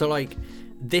 So like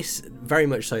this, very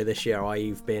much so this year,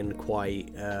 I've been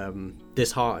quite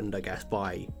disheartened, I guess,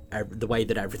 by the way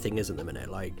that everything is at the minute.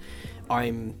 Like,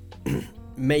 I'm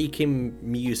making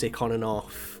music on and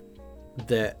off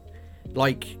that,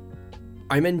 like,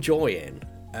 I'm enjoying,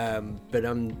 but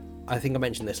I think I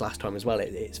mentioned this last time as well,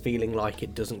 it's feeling like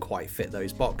it doesn't quite fit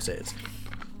those boxes.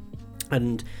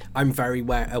 And I'm very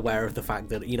aware of the fact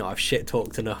that, you know, I've shit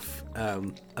talked enough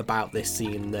about this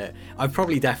scene that I've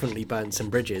probably definitely burnt some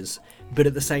bridges. But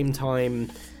at the same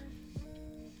time,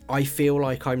 I feel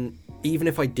like even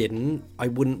if I didn't, I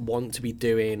wouldn't want to be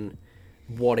doing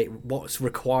what's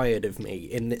required of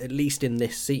me, at least in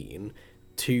this scene,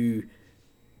 to,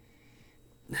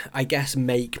 I guess,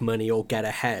 make money or get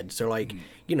ahead. So like,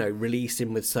 you know,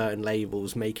 releasing with certain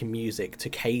labels, making music to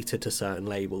cater to certain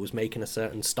labels, making a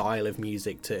certain style of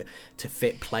music to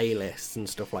fit playlists and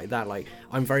stuff like that. Like,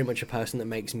 I'm very much a person that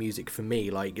makes music for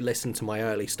me. Like, listen to my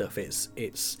early stuff,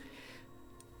 it's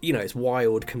you know, it's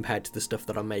wild compared to the stuff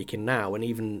that I'm making now. And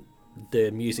even the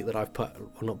music that I've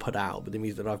not put out, but the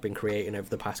music that I've been creating over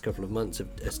the past couple of months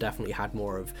has definitely had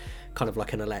more of kind of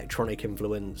like an electronic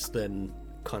influence than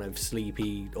kind of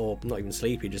sleepy, or not even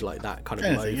sleepy, just like that kind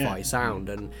of lo-fi sound.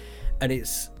 And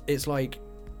it's like,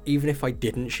 even if I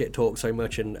didn't shit talk so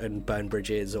much and burn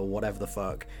bridges or whatever the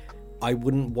fuck, I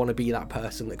wouldn't want to be that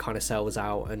person that kind of sells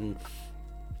out and,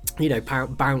 you know,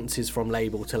 bounces from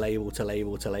label to label to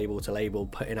label to label to label,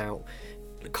 putting out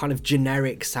kind of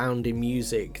generic sounding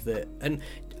music that, and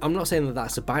I'm not saying that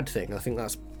that's a bad thing. I think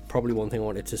that's probably one thing I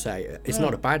wanted to say. It's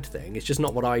not a bad thing, it's just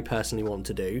not what I personally want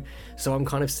to do. So I'm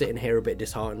kind of sitting here a bit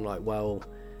disheartened, like, well,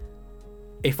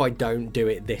 if I don't do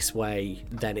it this way,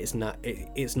 then it's not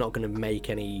going to make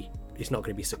any, it's not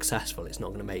going to be successful, it's not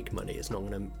going to make money, it's not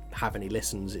going to have any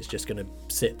listens, it's just going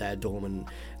to sit there dormant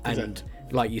and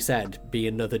like you said, be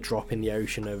another drop in the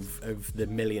ocean of the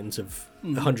millions of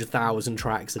 100,000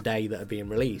 tracks a day that are being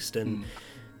released. And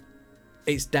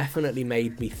it's definitely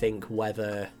made me think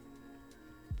whether,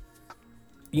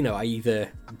 you know,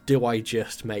 do I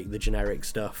just make the generic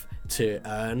stuff to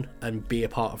earn and be a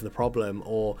part of the problem,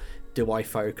 or do I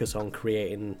focus on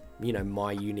creating, you know,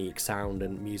 my unique sound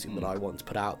and music that I want to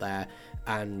put out there?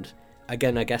 And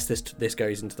again, I guess this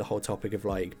goes into the whole topic of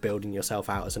like building yourself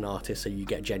out as an artist so you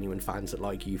get genuine fans that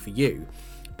like you for you.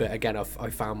 But again, I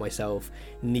found myself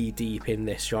knee deep in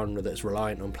this genre that's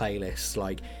reliant on playlists.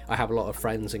 Like, I have a lot of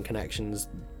friends and connections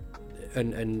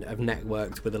and I've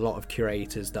networked with a lot of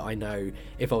curators that I know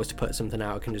if I was to put something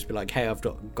out, I can just be like, hey, I've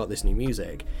got this new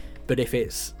music. But if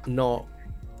it's not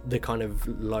the kind of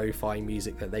lo-fi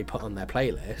music that they put on their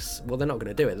playlists, well, they're not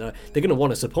going to do it. They're going to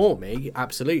want to support me,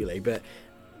 absolutely, but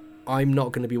I'm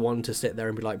not going to be one to sit there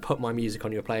and be like, put my music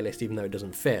on your playlist even though it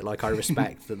doesn't fit. Like, I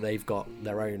respect that they've got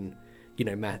their own, you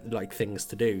know, like things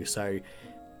to do. So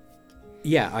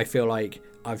yeah, I feel like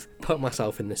I've put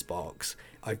myself in this box,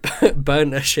 I've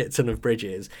burnt a shit ton of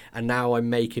bridges, and now I'm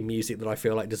making music that I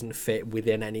feel like doesn't fit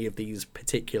within any of these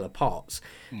particular pots.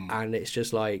 And it's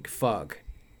just like, fuck,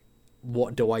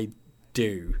 what do I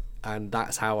do? And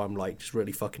that's how I'm like just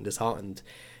really fucking disheartened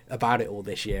about it all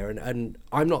this year. And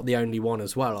I'm not the only one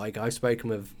as well. Like, I've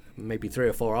spoken with maybe 3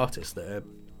 or 4 artists that are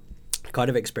kind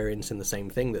of experiencing the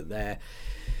same thing, that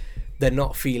they're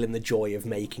not feeling the joy of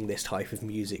making this type of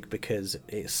music because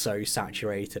it's so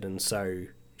saturated and so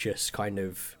just kind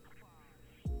of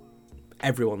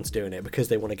everyone's doing it because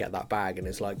they want to get that bag. And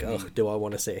it's like, ugh, do I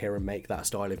want to sit here and make that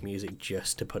style of music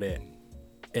just to put it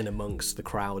in amongst the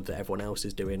crowd that everyone else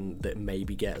is doing that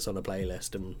maybe gets on a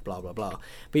playlist and blah blah blah.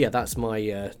 But yeah, that's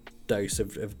my dose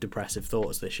of depressive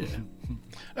thoughts this year.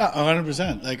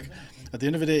 100%. Like, at the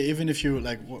end of the day, even if you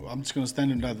like, I'm just going to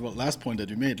stand in that last point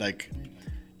that you made, like,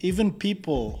 even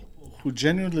people who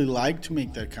genuinely like to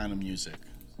make that kind of music,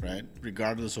 right,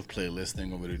 regardless of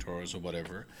playlisting or editors or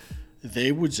whatever,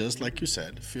 they would just, like you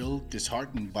said, feel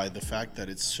disheartened by the fact that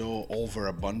it's so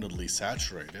overabundantly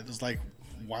saturated. It's like,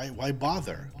 why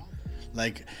bother?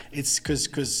 Like, it's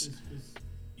because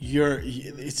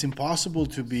it's impossible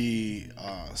to be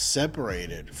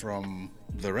separated from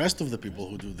the rest of the people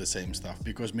who do the same stuff,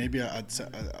 because maybe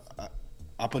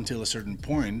up until a certain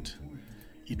point,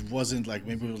 it wasn't like,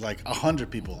 maybe it was like 100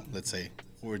 people, let's say,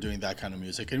 who were doing that kind of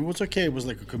music, and it was okay. It was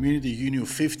like a community. You knew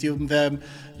 50 of them.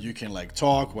 You can like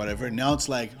talk, whatever. Now it's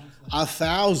like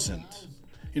 1,000.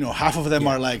 You know, half of them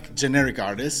are like generic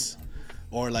artists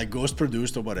or like ghost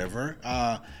produced or whatever.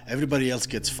 Everybody else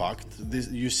gets fucked.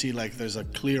 You see, like, there's a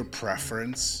clear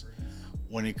preference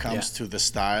when it comes to the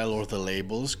style or the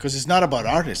labels, because it's not about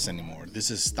artists anymore. This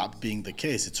has stopped being the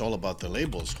case. It's all about the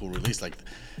labels who release, like,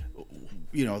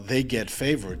 you know, they get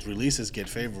favored. Releases get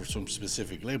favored from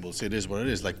specific labels. It is what it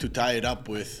is. Like, to tie it up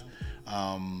with,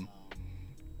 I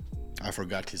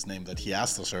forgot his name that he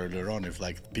asked us earlier on, if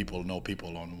like people know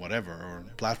people on whatever or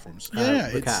platforms.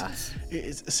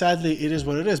 It's sadly it is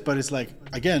what it is. But it's like,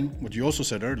 again, what you also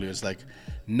said earlier is like,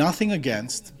 nothing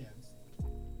against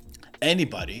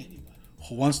anybody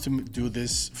who wants to do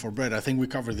this for bread. I think we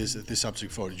covered this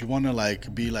subject before. You want to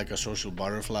like be like a social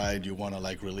butterfly. You want to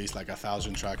like release like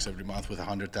 1,000 tracks every month with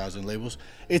 100,000 labels.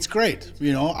 It's great.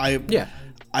 You know,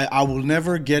 I will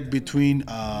never get between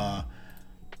a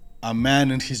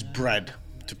man and his bread,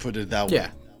 to put it that way.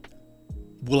 Yeah.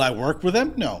 Will I work with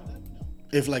them? No.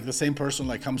 If like the same person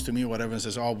like comes to me or whatever and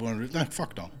says, "Oh,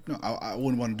 fuck no, I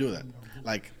wouldn't want to do that."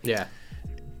 Like,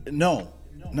 no,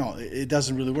 it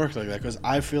doesn't really work like that, because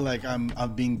I feel like I'm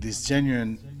being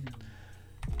disgenuine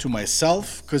to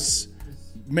myself, because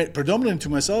predominantly to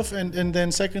myself, and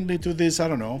then secondly to this, I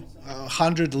don't know,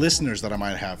 100 listeners that I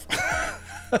might have.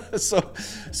 So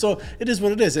it is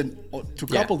what it is, and to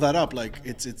couple that up, like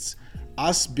it's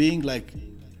us being like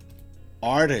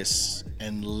artists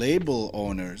and label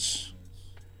owners.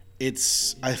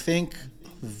 It's, I think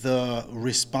the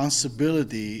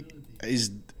responsibility is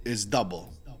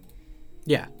double.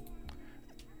 Yeah.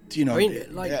 You know, I mean,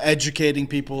 like, educating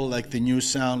people, like the new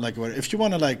sound, like what if you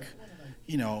want to, like,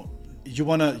 you know, you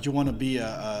want to be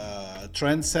a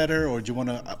trendsetter, or do you want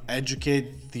to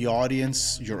educate the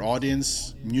audience, your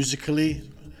audience musically,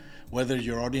 whether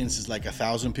your audience is like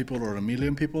 1,000 people or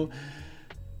 1,000,000 people.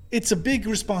 It's a big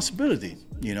responsibility,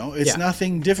 you know. It's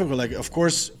nothing difficult. Like, of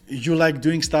course, you like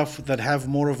doing stuff that have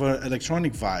more of an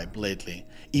electronic vibe lately.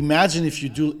 Imagine if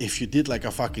you did like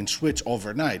a fucking switch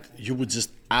overnight, you would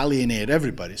just alienate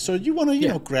everybody. So you want to, you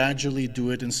know, gradually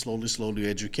do it and slowly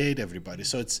educate everybody.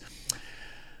 So it's,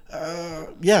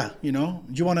 you know,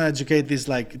 you want to educate these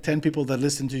like 10 people that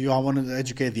listen to you. I want to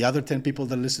educate the other 10 people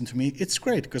that listen to me. It's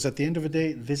great, because at the end of the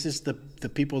day, this is the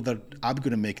people that I'm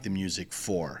going to make the music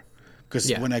for. Because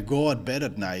when I go to bed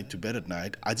at night,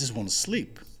 I just want to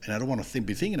sleep. And I don't want to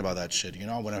be thinking about that shit. You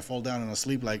know, when I fall down and I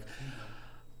sleep, like,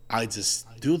 I just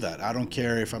do that. I don't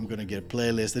care if I'm going to get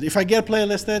playlisted. If I get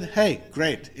playlisted, hey,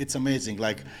 great. It's amazing.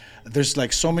 Like, there's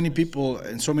like so many people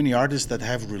and so many artists that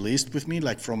have released with me,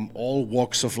 like from all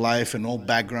walks of life and all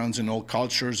backgrounds and all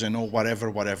cultures and all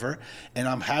whatever. And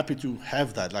I'm happy to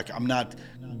have that. Like, I'm not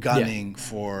gunning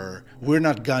we're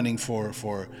not gunning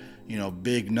for you know,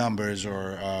 big numbers,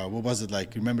 or what was it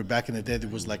like? Remember back in the day, there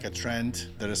was like a trend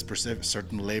that a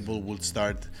certain label would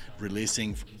start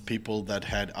releasing people that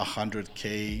had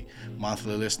 100K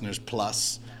monthly listeners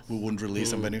plus. We wouldn't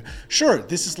release them anymore. Sure,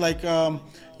 this is like,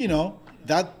 you know,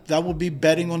 that would be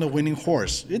betting on a winning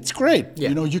horse. It's great.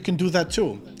 You know, you can do that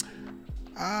too.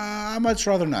 I'd much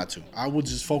rather not to. I would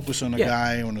just focus on a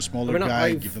guy, on a smaller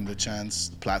guy, give them the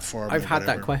chance, platform. I've had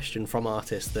that question from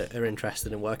artists that are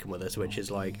interested in working with us, which is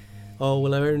like, oh,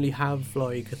 well, I only have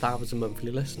like 1,000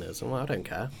 monthly listeners. Well, I don't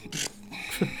care.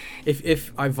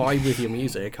 if I vibe with your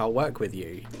music, I'll work with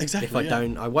you. Exactly. If I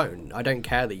don't, I won't. I don't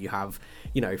care that you have,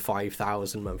 you know,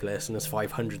 5,000 monthly listeners,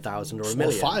 500,000, or 1,000,000.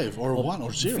 Or 5, or 1,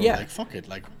 or 0. Like, fuck it.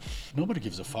 Like, nobody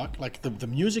gives a fuck. Like, the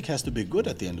music has to be good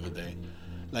at the end of the day.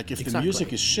 Like, if the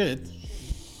music is shit,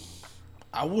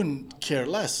 I wouldn't care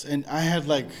less. And I had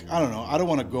like, I don't know, I don't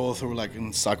want to go through like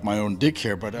and suck my own dick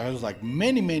here, but I was like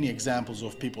many examples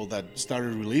of people that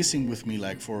started releasing with me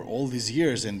like for all these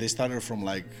years, and they started from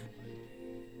like,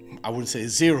 I wouldn't say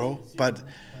 0, but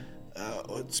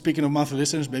speaking of monthly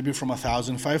listeners, maybe from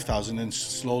 1,000, 5,000, and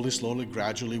slowly,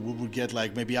 gradually, we would get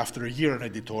like maybe after a year an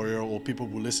editorial, or people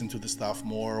will listen to the stuff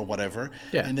more or whatever,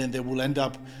 and then they will end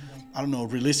up, I don't know,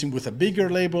 releasing with a bigger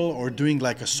label, or doing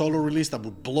like a solo release that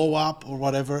would blow up or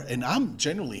whatever. And I'm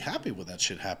genuinely happy when that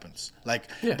shit happens. Like,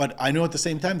 but I know at the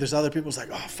same time, there's other people's like,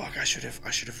 oh fuck, I should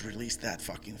have released that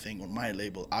fucking thing on my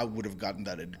label. I would have gotten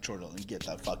that editorial and get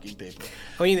that fucking paper.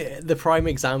 I mean, the prime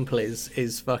example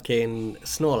is fucking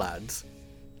Snorlads.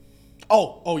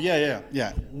 Oh yeah.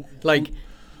 Like,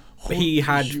 he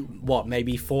had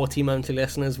maybe 40 monthly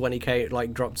listeners when he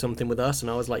like dropped something with us, and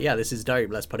I was like, yeah, this is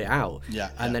dope, let's put it out.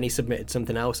 And then he submitted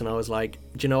something else, and I was like,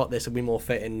 do you know what, this would be more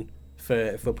fitting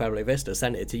for Pueblo Vista.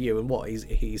 Sent it to you, and what,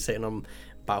 he's sitting on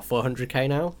about 400K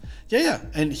now.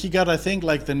 And he got, I think,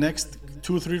 like the next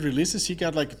 2 or 3 releases, he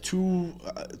got like two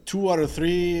out of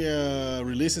 3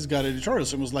 releases got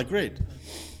editorials, and was like, great.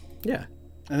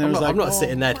 And I'm not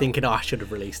sitting there thinking, oh, I should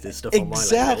have released this stuff on my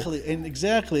label.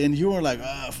 Exactly. And you were like,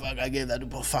 oh, fuck, I gave that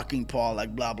to fucking Paul,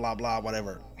 like, blah, blah, blah,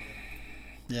 whatever.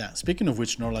 Yeah. Speaking of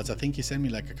which, Norlads, I think he sent me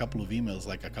like a couple of emails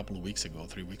like a couple of weeks ago,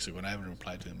 3 weeks ago, and I haven't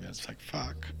replied to him yet. It's like,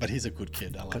 fuck. But he's a good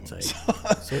kid. I love him.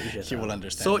 Sort your shit he out. will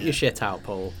understand. Sort your shit out,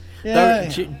 Paul. Yeah.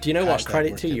 Do you know what? Hashtag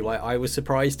Credit worth to it. you. I was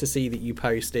surprised to see that you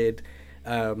posted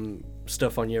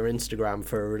stuff on your Instagram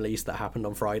for a release that happened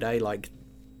on Friday, like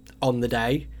on the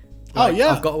day. Like, Oh, yeah.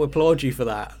 I've got to applaud you for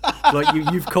that. Like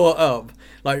you've caught up.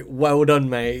 Like, well done,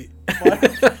 mate.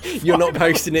 You're not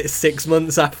posting it 6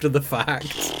 months after the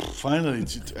fact. Finally.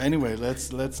 Anyway,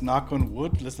 let's knock on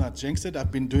wood. Let's not jinx it.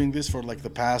 I've been doing this for like the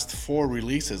past 4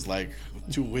 releases, like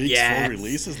 2 weeks, Yes. 4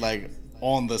 releases, like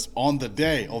on the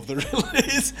day of the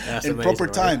release. That's in amazing, proper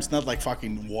right? times, not like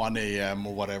fucking 1 a.m.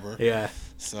 or whatever. Yeah.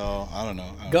 So I don't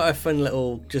know. Got a fun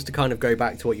little, just to kind of go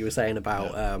back to what you were saying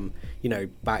about, you know,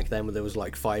 back then there was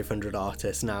like 500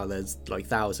 artists, now there's like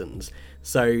thousands.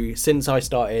 So since I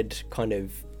started kind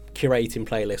of curating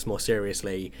playlists more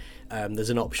seriously,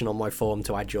 there's an option on my form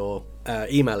to add your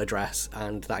email address,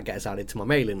 and that gets added to my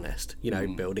mailing list, you know,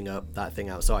 building up that thing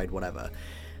outside, whatever.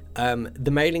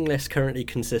 The mailing list currently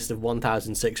consists of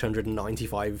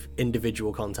 1,695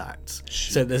 individual contacts.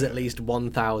 So there's at least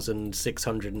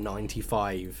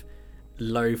 1,695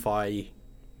 lo-fi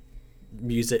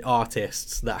music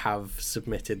artists that have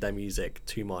submitted their music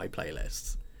to my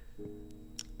playlists.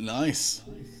 Nice.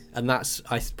 And that's,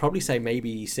 I probably say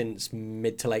maybe since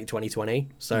mid to late 2020.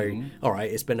 So, all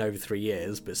right, it's been over 3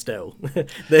 years, but still,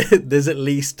 there's at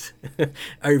least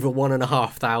over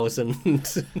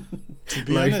 1,500 To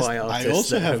be lo-fi honest, artists I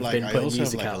also that have have like been I putting also have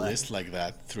music like out a there. list like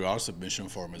that through our submission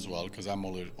form as well, because I'm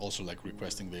also like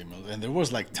requesting the emails, and there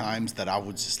was like times that I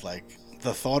would just like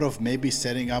the thought of maybe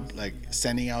setting up like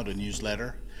sending out a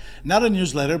newsletter, not a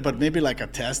newsletter, but maybe like a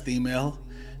test email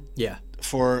Yeah.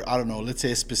 for, I don't know, let's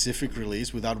say a specific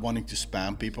release without wanting to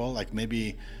spam people, like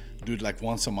maybe do it like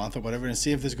once a month or whatever, and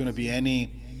see if there's going to be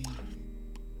any,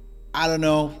 I don't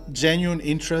know, genuine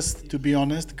interest, to be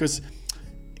honest, because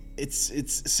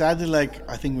it's sadly, like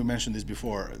I think we mentioned this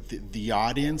before, the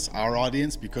audience, our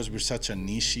audience, because we're such a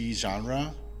niche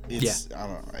genre, it's I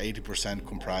don't know, 80%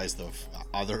 comprised of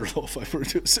other lo-fi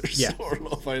producers or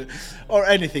lo-fi or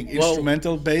anything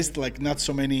instrumental based, like not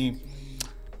so many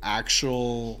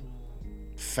actual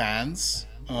fans.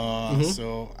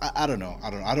 So I don't know. I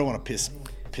don't want to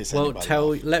piss anybody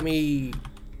off. Let me,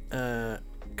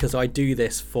 because I do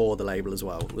this for the label as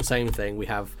well. The same thing we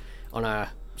have on our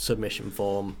submission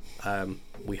form.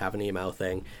 We have an email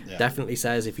thing. Definitely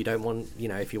says if you don't want, you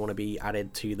know, if you want to be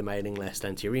added to the mailing list,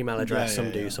 enter your email address.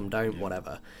 Some do, some don't,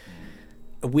 whatever.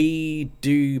 We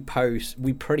do post.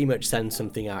 We pretty much send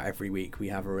something out every week. We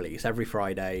have a release every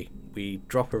Friday. We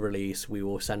drop a release. We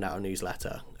will send out a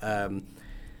newsletter.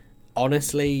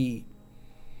 Honestly,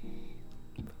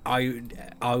 I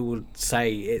would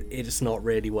say it's not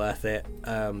really worth it.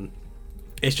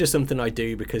 It's just something I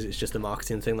do because it's just a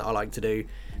marketing thing that I like to do.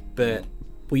 But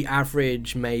we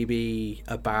average maybe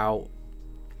about,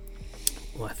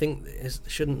 well, I think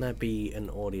shouldn't there be an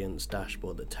audience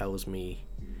dashboard that tells me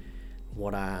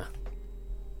what our,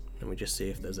 let me just see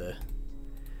if there's a,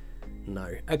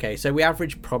 no. Okay, so we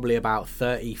average probably about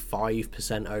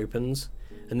 35% opens.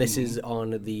 And this is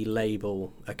on the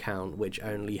label account, which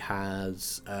only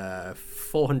has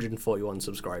 441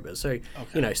 subscribers. So,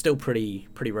 you know, still pretty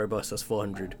robust. That's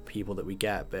 400 people that we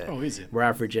get. But we're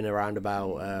averaging around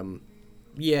about,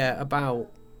 about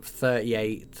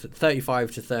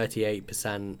 35 to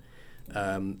 38%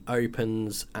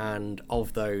 opens. And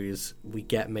of those, we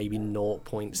get maybe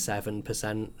 0.7%,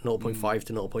 0.5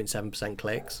 to 0.7%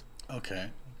 clicks. Okay.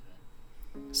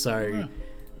 So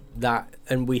that,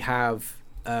 and we have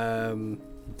the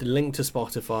link to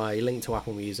Spotify, link to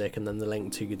Apple Music, and then the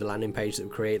link to the landing page that we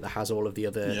create that has all of the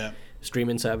other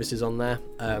streaming services on there.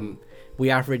 We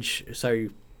average, so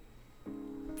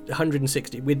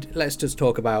 160. Let's just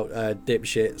talk about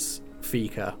Dipshit's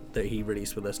Fika that he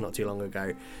released with us not too long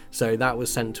ago. So that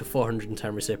was sent to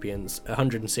 410 recipients.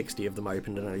 160 of them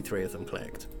opened and only 3 of them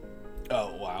clicked.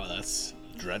 Oh wow, that's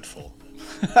dreadful.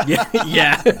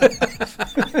 yeah.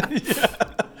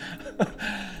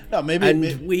 No, maybe, and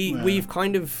we've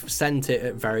kind of sent it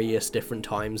at various different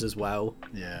times as well.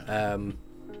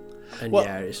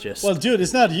 It's just, well, dude,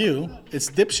 it's not you. It's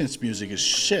Dipshit's music is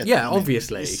shit. Yeah,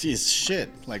 obviously, it's shit.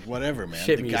 Like whatever, man.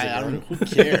 Shit the music, guy, I don't know who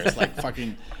cares. Like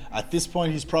fucking. At this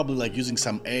point, he's probably like using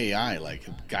some AI. Like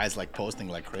guys like posting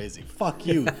like crazy. Fuck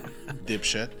you,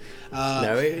 Dipshit. No,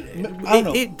 I don't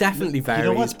know. It definitely varies.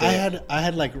 You know what? I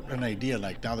had like an idea.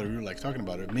 Like now that we were like talking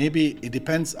about it, maybe it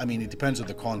depends. I mean, it depends on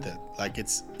the content. Like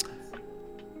it's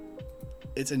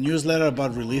a newsletter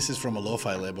about releases from a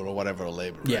lo-fi label or whatever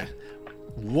label. Right? Yeah.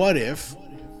 What if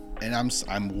and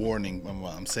I'm warning,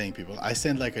 well, I'm saying people, I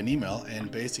send like an email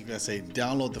and basically I say,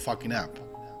 download the fucking app.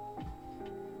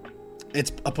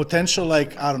 It's a potential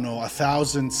like, I don't know,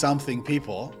 1,000 something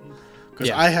people, because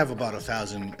I have about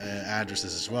 1,000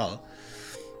 addresses as well.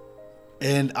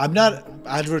 And I'm not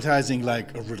advertising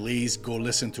like a release, go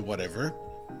listen to whatever.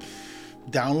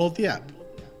 Download the app.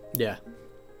 Yeah.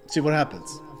 See what happens.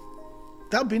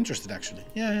 That would be interesting, actually.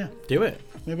 Yeah. Do it.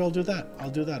 Maybe I'll do that. I'll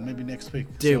do that maybe next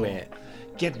week. Do it.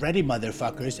 Get ready,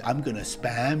 motherfuckers. I'm going to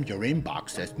spam your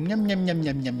inboxes. Yum, yum, yum,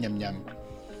 yum, yum, yum, yum.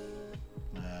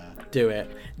 Do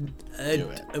it. Do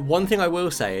it. One thing I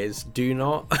will say is do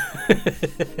not...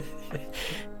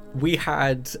 We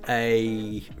had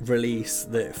a release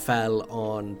that fell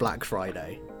on Black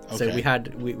Friday. Okay. So we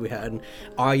had,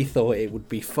 I thought it would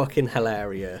be fucking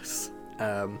hilarious.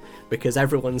 Because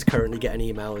everyone's currently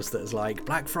getting emails that's like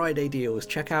Black Friday deals,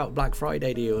 check out Black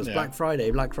Friday deals, Black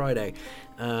Friday.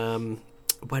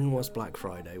 When was Black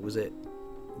Friday? Was it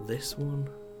this one?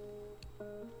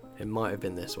 It might have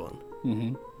been this one.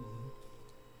 Mm-hmm.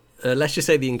 Let's just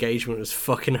say the engagement was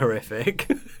fucking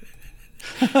horrific.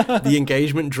 The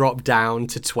engagement dropped down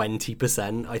to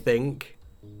 20%, I think.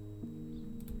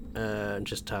 I'm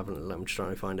just trying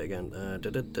to find it again.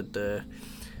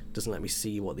 Doesn't let me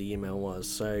see what the email was.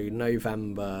 So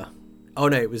November. Oh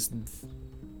no, it was.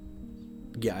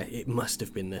 Yeah, it must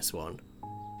have been this one.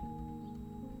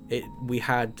 It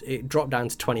dropped down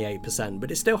to 28%, but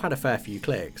it still had a fair few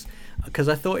clicks. Because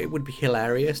I thought it would be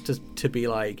hilarious to be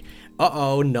like,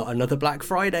 not another Black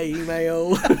Friday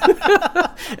email.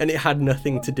 And it had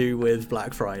nothing to do with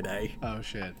Black Friday. Oh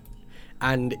shit.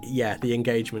 And yeah, the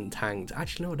engagement tanked.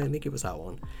 Actually, no, I don't think it was that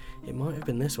one. It might have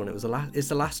been this one. It's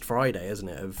the last Friday, isn't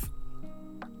it?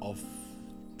 Of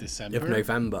December? Of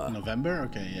November. November?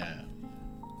 Okay, yeah.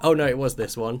 Oh no, it was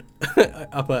this one.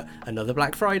 I put another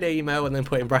Black Friday email and then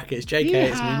put in brackets, JK,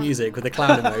 it's new music with a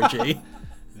clown emoji.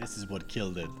 This is what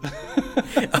killed it.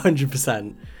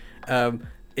 100%.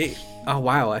 Oh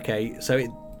wow, okay. So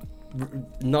it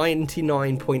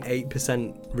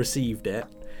 99.8% received it.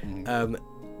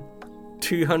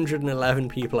 211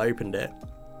 people opened it.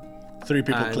 3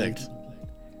 people clicked.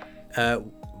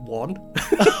 One.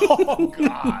 Oh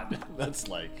god. That's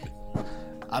like,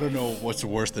 I don't know what's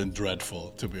worse than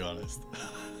dreadful, to be honest.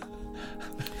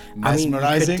 Mesmerizing. I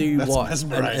mean, you could do That's what?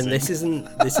 mesmerizing. And this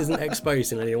isn't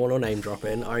exposing anyone or name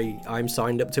dropping. I'm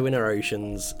signed up to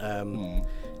InnerOcean's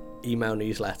email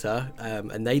newsletter,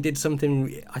 and they did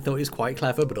something I thought was quite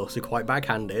clever, but also quite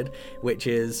backhanded, which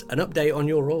is an update on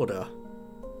your order,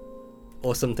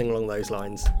 or something along those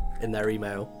lines in their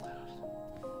email.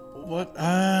 What?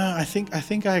 I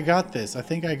think I got this. I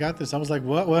was like,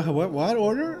 what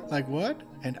order? Like what?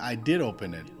 And I did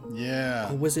open it.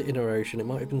 Yeah. Or was it InnerOcean? It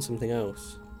might have been something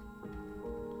else.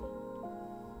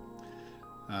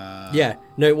 Yeah,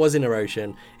 no, it was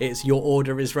InnerOcean. It's your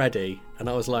order is ready, and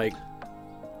I was like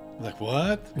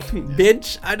what?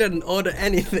 Bitch, I didn't order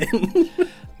anything.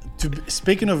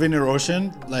 Speaking of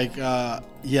InnerOcean, like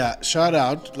shout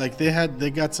out. Like they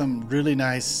got some really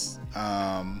nice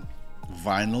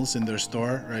vinyls in their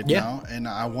store right now, and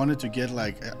I wanted to get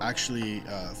like actually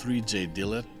 3J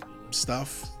Dillard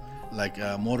stuff, like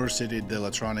Motor City,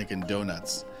 Delatronic, and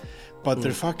Donuts. But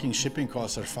their fucking shipping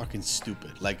costs are fucking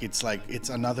stupid. Like it's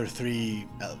another 3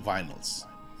 vinyls.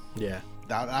 Yeah.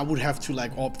 That I would have to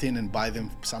like opt in and buy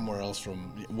them somewhere else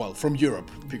from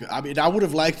Europe. Because I mean, I would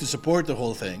have liked to support the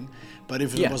whole thing, but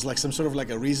if it was like some sort of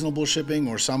like a reasonable shipping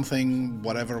or something,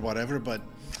 whatever. But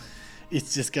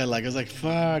it's just kind of like, I was like,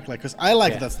 fuck, like, because I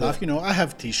like that stuff. You know, I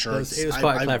have T-shirts. It was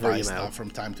quite a clever I buy email. Stuff from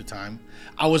time to time.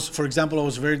 For example, I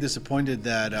was very disappointed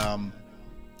that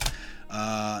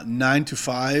 9 to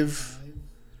 5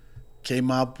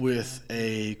 came up with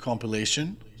a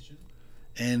compilation.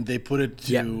 And they put it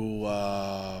to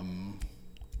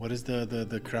what is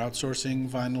the crowdsourcing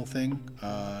vinyl thing?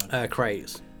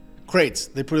 Crates. Crates.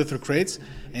 They put it through Crates,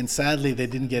 and sadly they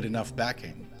didn't get enough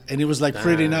backing. And it was like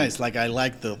pretty nice. Like I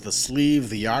liked the sleeve,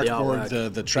 the artwork,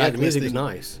 the track the music listing.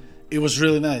 was nice. It was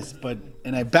really nice.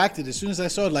 And I backed it as soon as I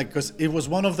saw it, like because it was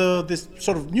one of this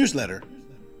sort of newsletter.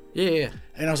 Yeah.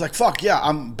 And I was like, fuck yeah,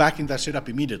 I'm backing that shit up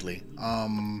immediately.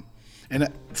 And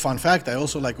fun fact, I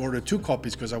also like ordered 2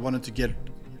 copies because I wanted to get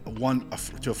one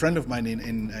to a friend of mine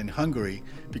in Hungary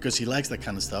because he likes that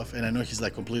kind of stuff, and I know he's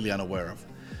like completely unaware of.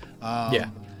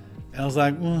 And I was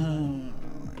like,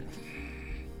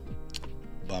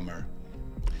 bummer.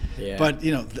 Yeah. But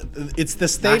you know, it's the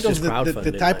state of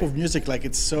the type of music. Like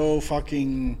it's so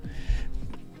fucking.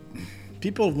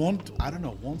 People won't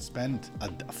spend a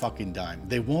fucking dime.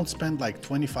 They won't spend like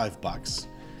 $25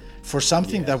 for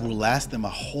something that will last them a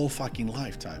whole fucking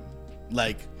lifetime.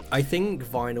 Like I think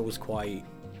vinyl's quite...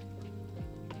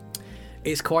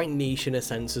 It's quite niche in a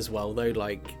sense as well, though.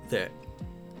 Like that,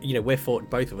 you know,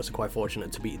 both of us are quite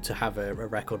fortunate to have a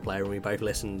record player, and we both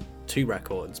listen to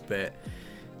records. But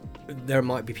there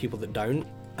might be people that don't,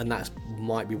 and that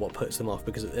might be what puts them off,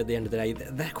 because at the end of the day,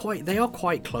 they are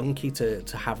quite clunky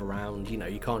to have around. You know,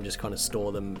 you can't just kind of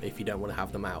store them if you don't want to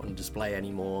have them out and display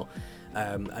anymore.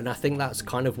 And I think that's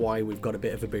kind of why we've got a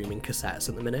bit of a boom in cassettes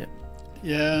at the minute.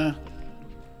 Yeah.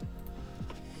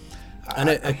 And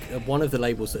one of the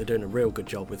labels that are doing a real good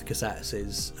job with cassettes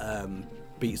is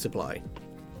Beat Supply.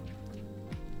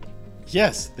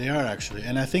 Yes, they are actually,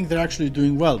 and I think they're actually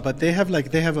doing well. But they have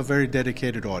a very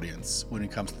dedicated audience when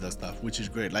it comes to that stuff, which is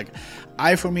great. Like,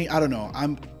 I don't know. I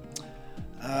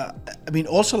mean,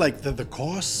 also like the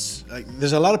costs. Like,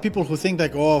 there's a lot of people who think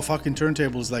like, oh, fucking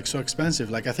turntables like so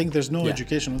expensive. Like, I think there's no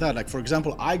education with that. Like, for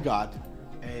example, I got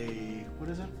what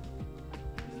is it? Is it a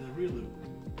Reloop?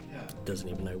 Yeah. Doesn't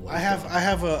even know what. I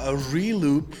have a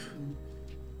Reloop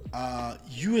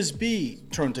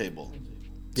USB turntable.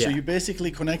 So you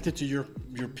basically connect it to your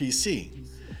PC,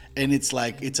 and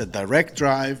it's a direct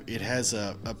drive. It has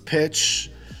a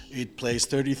pitch. It plays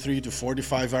 33 to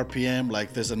 45 RPM.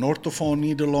 Like, there's an orthophone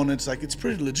needle on it. It's like, it's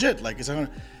pretty legit. Like, it's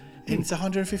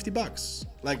 $150,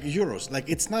 like euros. Like,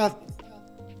 it's not,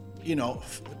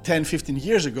 10, 15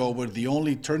 years ago where the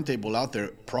only turntable out there,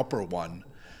 proper one,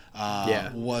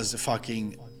 was a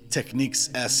fucking Technics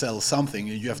SL something,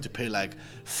 and you have to pay like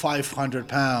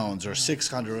 £500 or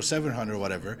 600 or 700 or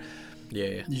whatever.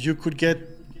 Yeah. You could get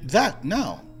that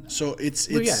now. So it's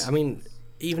well, yeah. I mean,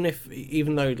 even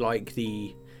though like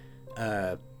the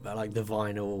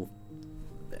vinyl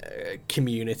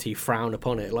community frown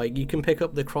upon it, like, you can pick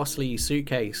up the Crossley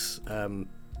Suitcase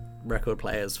record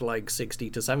players for like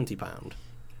 £60 to £70.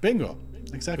 Bingo.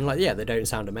 Exactly. And like, yeah, they don't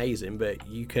sound amazing, but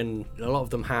a lot of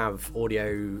them have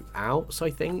audio outs, I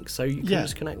think, so you can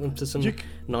just connect them to some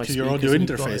nice to your audio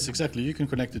speakers interface. Exactly. You can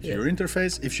connect it to your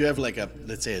interface. If you have like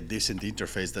let's say a decent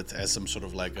interface that has some sort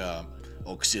of like a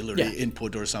auxiliary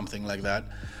input or something like that.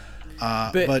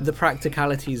 But the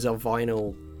practicalities of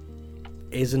vinyl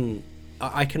isn't...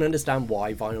 I can understand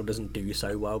why vinyl doesn't do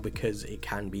so well, because it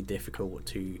can be difficult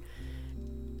to...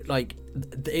 Like,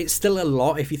 it's still a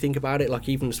lot if you think about it. Like,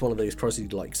 even just one of those Crossley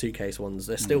like Suitcase ones,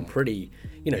 they're still pretty,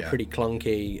 pretty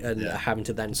clunky, and having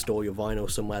to then store your vinyl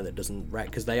somewhere that doesn't wreck,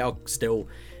 because they are still,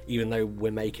 even though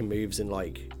we're making moves in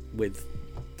like with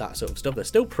that sort of stuff, they're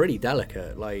still pretty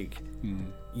delicate. Like,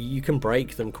 you can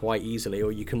break them quite easily,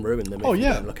 or you can ruin them if you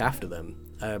don't look after them.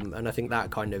 And I think that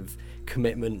kind of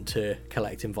commitment to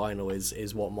collecting vinyl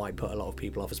is what might put a lot of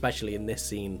people off, especially in this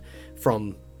scene,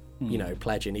 from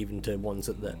pledging even to ones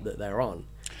that they're on.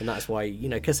 And that's why,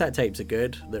 cassette tapes are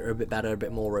good. They're a bit better, a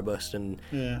bit more robust, and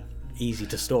easy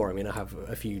to store. I mean, I have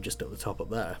a few just at the top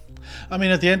up there. I mean,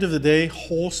 at the end of the day,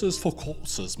 horses for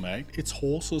courses, mate. It's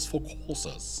horses for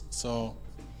courses. So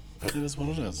it is what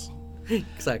it is.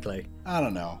 Exactly. I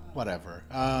don't know. Whatever.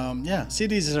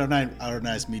 CDs are a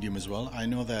nice medium as well. I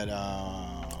know that.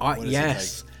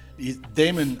 Yes.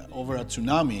 Damon over at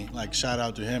Tsunami, like, shout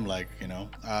out to him, like,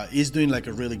 he's doing like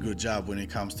a really good job when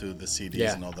it comes to the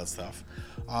CDs and all that stuff.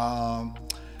 I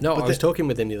was talking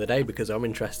with him the other day because I'm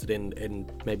interested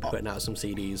in maybe putting out some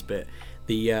CDs, but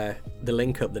the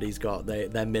link up that he's got,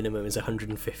 their minimum is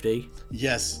 150.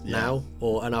 Yes. Now,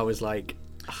 and I was like,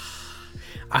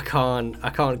 I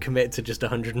can't commit to just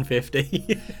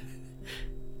 150.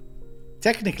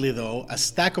 Technically, though, a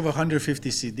stack of 150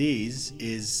 CDs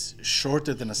is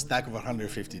shorter than a stack of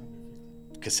 150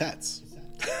 cassettes.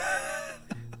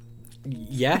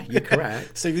 Yeah, you're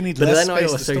correct. So you need less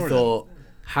space to store. But then I also thought,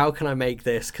 how can I make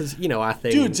this? Because, I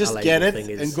think... Dude, just get it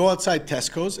and go outside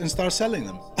Tesco's and start selling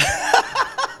them.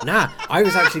 Nah, I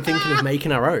was actually thinking of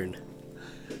making our own.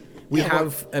 We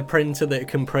have a printer that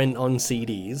can print on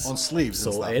CDs. On sleeves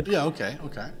sorted. And stuff. Yeah,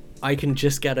 okay. I can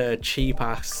just get a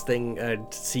cheap-ass thing, a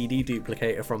CD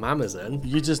duplicator from Amazon.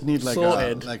 You just need like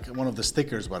one of the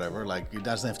stickers, whatever. Like, it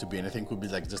doesn't have to be anything. It could be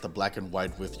like just a black and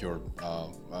white with your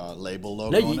label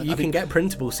logo on it. No, you can get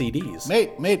printable CDs.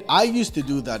 Mate, I used to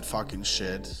do that fucking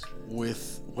shit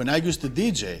when I used to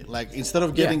DJ. Like, instead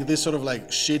of getting this sort of like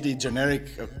shitty generic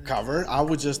cover, I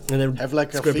would just have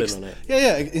like a fixed on it.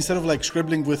 Yeah. Instead of like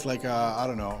scribbling with like I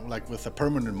don't know, like with a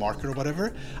permanent marker or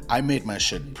whatever, I made my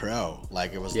shit pro.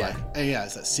 Like, it was like, hey,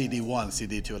 it's a CD1,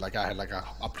 CD2. Like, I had like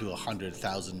up to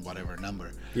 100,000 whatever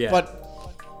number. Yeah. But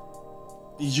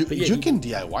you can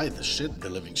DIY the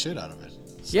living shit out of it.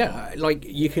 So. Yeah, like,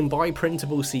 you can buy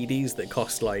printable CDs that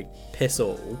cost like piss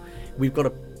all. We've got a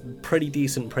pretty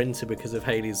decent printer because of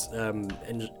Haley's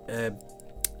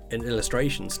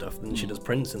illustration stuff than she does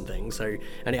prints and things. So,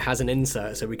 and it has an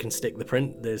insert so we can stick the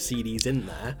CDs in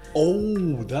there.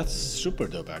 Oh, that's super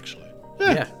dope, actually.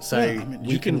 Yeah, so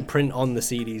we can print on the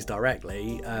CDs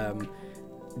directly.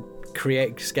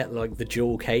 Get like the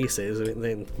jewel cases.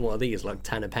 Then what are these, like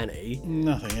 10 a penny?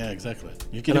 Nothing. Yeah, exactly.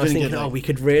 You can. And I was thinking, we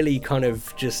could really kind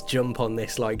of just jump on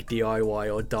this like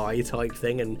DIY or die type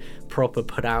thing and proper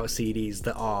put out CDs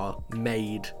that are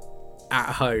made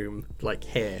at home, like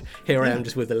here I am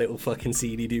just with a little fucking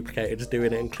CD duplicator just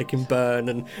doing it and clicking burn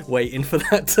and waiting for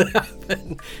that to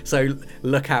happen. So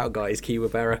look out, guys,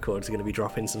 Keyword Bear Records are going to be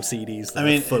dropping some CDs that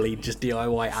are fully just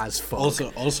DIY as fuck.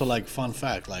 Also like fun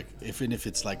fact, like even if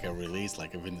it's like a release,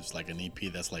 like even if it's like an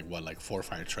EP that's like what, like 4 or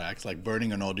 5 tracks, like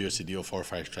burning an audio CD of 4 or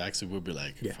 5 tracks, it would be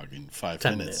like fucking 5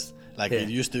 minutes. Like it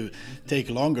used to take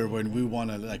longer when we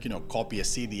want to, like, you know, copy a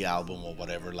CD album or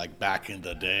whatever, like back in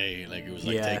the day. Like it was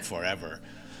like take forever.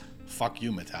 Fuck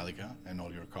you, Metallica, and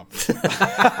all your copies.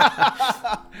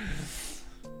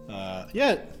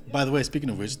 By the way, speaking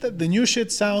of which, the new shit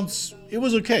sounds, it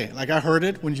was okay. Like I heard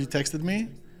it when you texted me.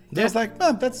 I was like,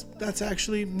 man, that's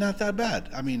actually not that bad.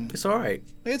 I mean, it's all right.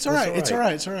 It's all right. It's all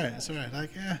right. It's all right. It's all right.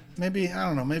 Like, maybe, I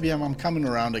don't know. Maybe I'm coming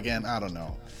around again. I don't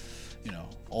know. You know,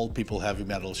 old people heavy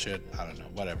metal shit. I don't know.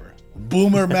 Whatever.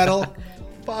 Boomer metal.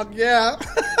 Fuck yeah.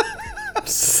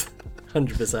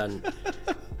 100%.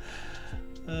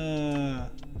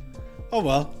 Oh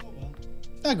well.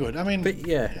 Not good. I mean, but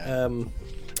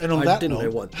and on I that didn't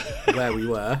note, know where we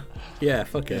were. Yeah,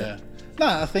 fuck it. Yeah. No,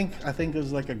 I think it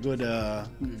was like a good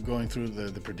going through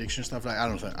the prediction stuff. Like I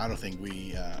don't think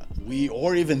we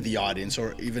or even the audience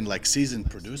or even like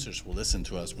seasoned producers who listen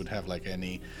to us would have like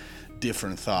any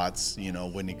different thoughts, you know,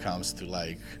 when it comes to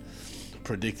like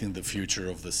predicting the future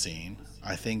of the scene.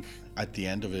 I think at the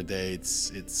end of the day,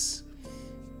 it's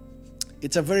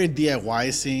a very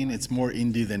DIY scene. It's more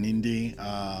indie than indie.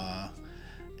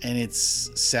 And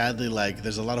it's sadly like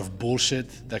there's a lot of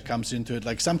bullshit that comes into it.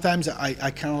 Like sometimes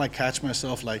I kind of like catch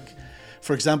myself, like,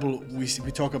 for example, we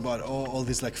talk about all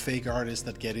these like fake artists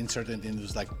that get inserted in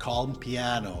those like calm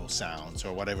piano sounds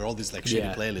or whatever, all these like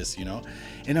shitty playlists, you know.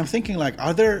 And I'm thinking like,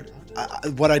 are there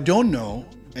what I don't know,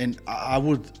 and I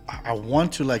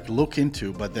want to like look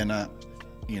into, but then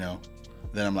you know,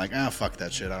 then I'm like, fuck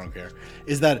that shit, I don't care.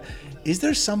 Is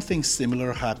there something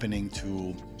similar happening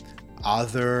to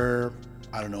other,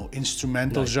 I don't know,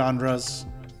 instrumental genres?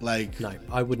 Like, no,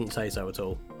 I wouldn't say so at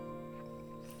all.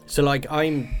 So like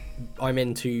I'm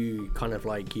into kind of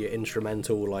like your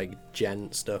instrumental like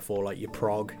gent stuff or like your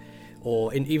prog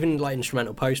or even like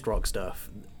instrumental post-rock stuff.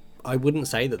 I wouldn't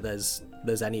say that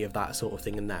there's any of that sort of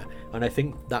thing in there. And I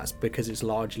think that's because it's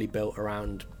largely built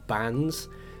around bands.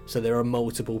 So there are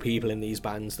multiple people in these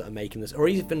bands that are making this, or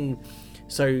even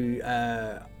so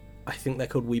I think they're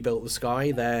called We Built the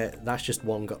Sky. That's just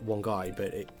one guy,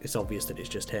 but it's obvious that it's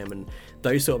just him. And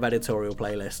those sort of editorial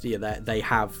playlists, they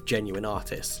have genuine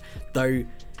artists. Though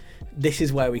this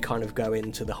is where we kind of go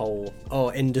into the whole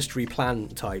industry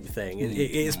plant type thing.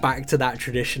 It's back to that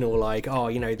traditional like,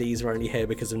 these are only here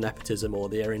because of nepotism or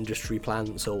they're industry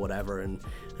plants or whatever and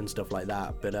stuff like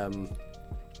that. But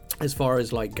as far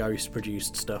as like ghost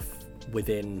produced stuff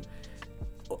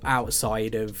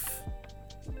outside of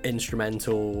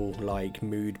instrumental like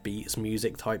mood beats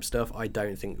music type stuff, I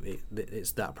don't think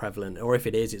it's that prevalent, or if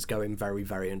it is, it's going very,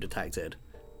 very undetected.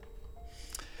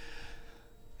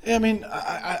 Yeah, I mean,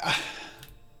 I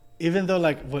even though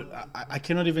like I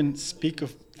cannot even speak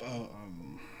of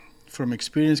from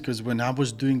experience, because when I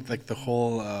was doing like the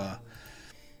whole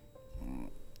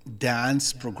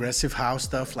dance progressive house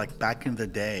stuff like back in the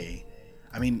day,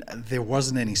 I mean, there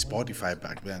wasn't any Spotify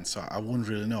back then, so I wouldn't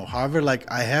really know. However,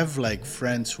 like I have like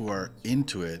friends who are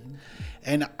into it,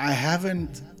 and I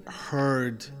haven't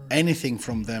heard anything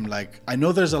from them. Like I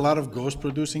know there's a lot of ghost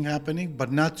producing happening,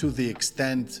 but not to the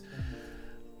extent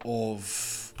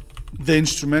of the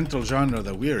instrumental genre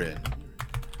that we're in.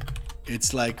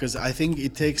 It's like, because I think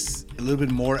it takes a little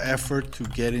bit more effort to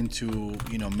get into,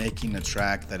 making a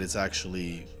track that is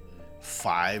actually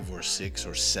 5 or 6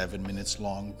 or 7 minutes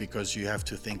long, because you have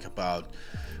to think about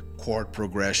chord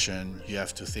progression, you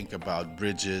have to think about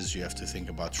bridges, you have to think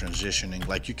about transitioning.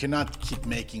 Like you cannot keep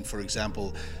making, for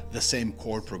example, the same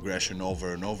chord progression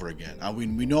over and over again. I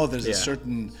mean, we know there's a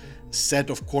certain set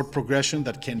of chord progression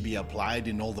that can be applied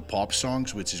in all the pop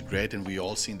songs, which is great, and we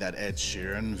all seen that Ed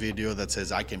Sheeran video that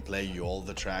says I can play you all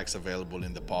the tracks available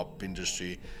in the pop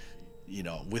industry,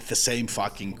 with the same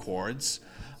fucking chords.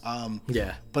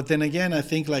 But then again, I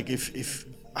think like if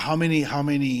how many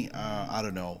I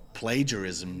don't know,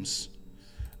 plagiarisms,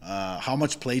 how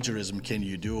much plagiarism can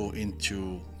you do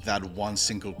into that one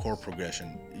single chord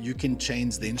progression? You can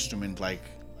change the instrument like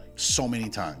so many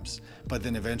times, but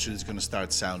then eventually it's going to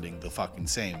start sounding the fucking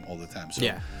same all the time. So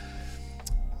Yeah.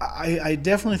 I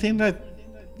definitely think that,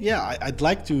 yeah, I'd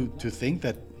like to think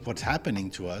that what's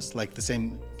happening to us, like the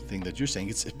same thing that you're saying,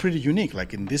 it's pretty unique.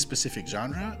 Like in this specific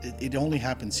genre, it only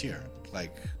happens here.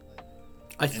 Like,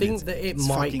 I think that it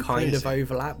might kind of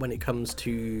overlap when it comes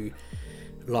to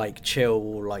like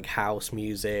chill, like house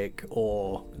music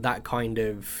or that kind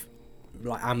of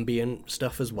like ambient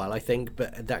stuff as well, I think,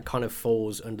 but that kind of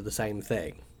falls under the same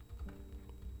thing.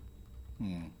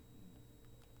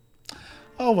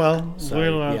 Oh well, so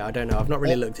yeah, I don't know. I've not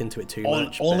really looked into it too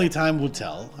much. Only time will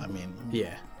tell. I mean,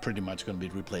 yeah, pretty much going to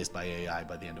be replaced by AI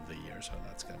by the end of the year, so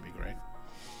that's going to be great.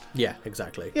 Yeah,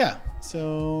 exactly. Yeah,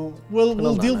 so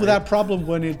we'll deal with that problem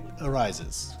when it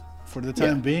arises. For the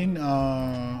time being,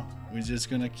 we're just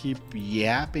going to keep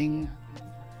yapping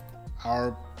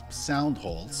our sound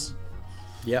holes.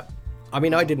 Yep. I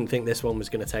mean, I didn't think this one was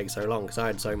going to take so long because I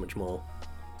had so much more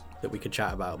that we could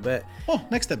chat about. But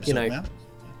next episode, man.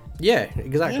 Yeah,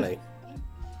 exactly. Yeah.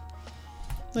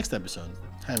 Next episode.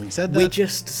 Having said that, we're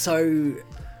just so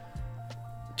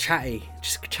chatty,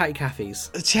 just chatty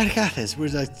Cathys. Chatty Cathys. We're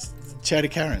like chatty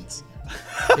Karens.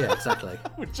 Yeah, exactly.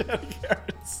 We're chatty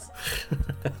Karens.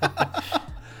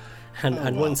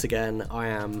 And once again, I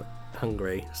am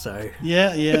hungry. So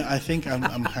yeah, I think I'm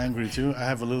hungry too. I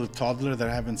have a little toddler that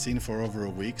I haven't seen for over a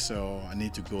week, so I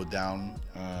need to go down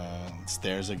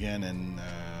stairs again and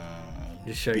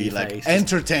just show be your like face.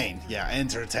 entertain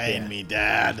me,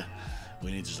 Dad. We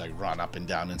need to just like run up and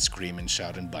down and scream and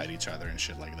shout and bite each other and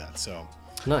shit like that. So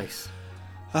nice.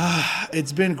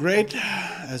 It's been great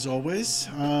as always,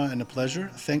 and a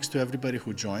pleasure. Thanks to everybody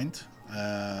who joined.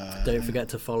 Don't forget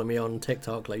to follow me on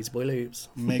TikTok, Lazyboy Loops.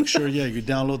 Make sure, you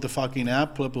download the fucking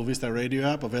app, Purple Vista Radio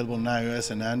app, available on iOS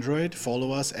and Android.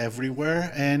 Follow us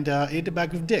everywhere and eat a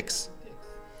bag of dicks.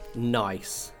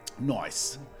 Nice.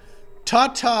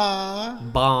 Ta-ta!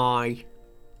 Bye.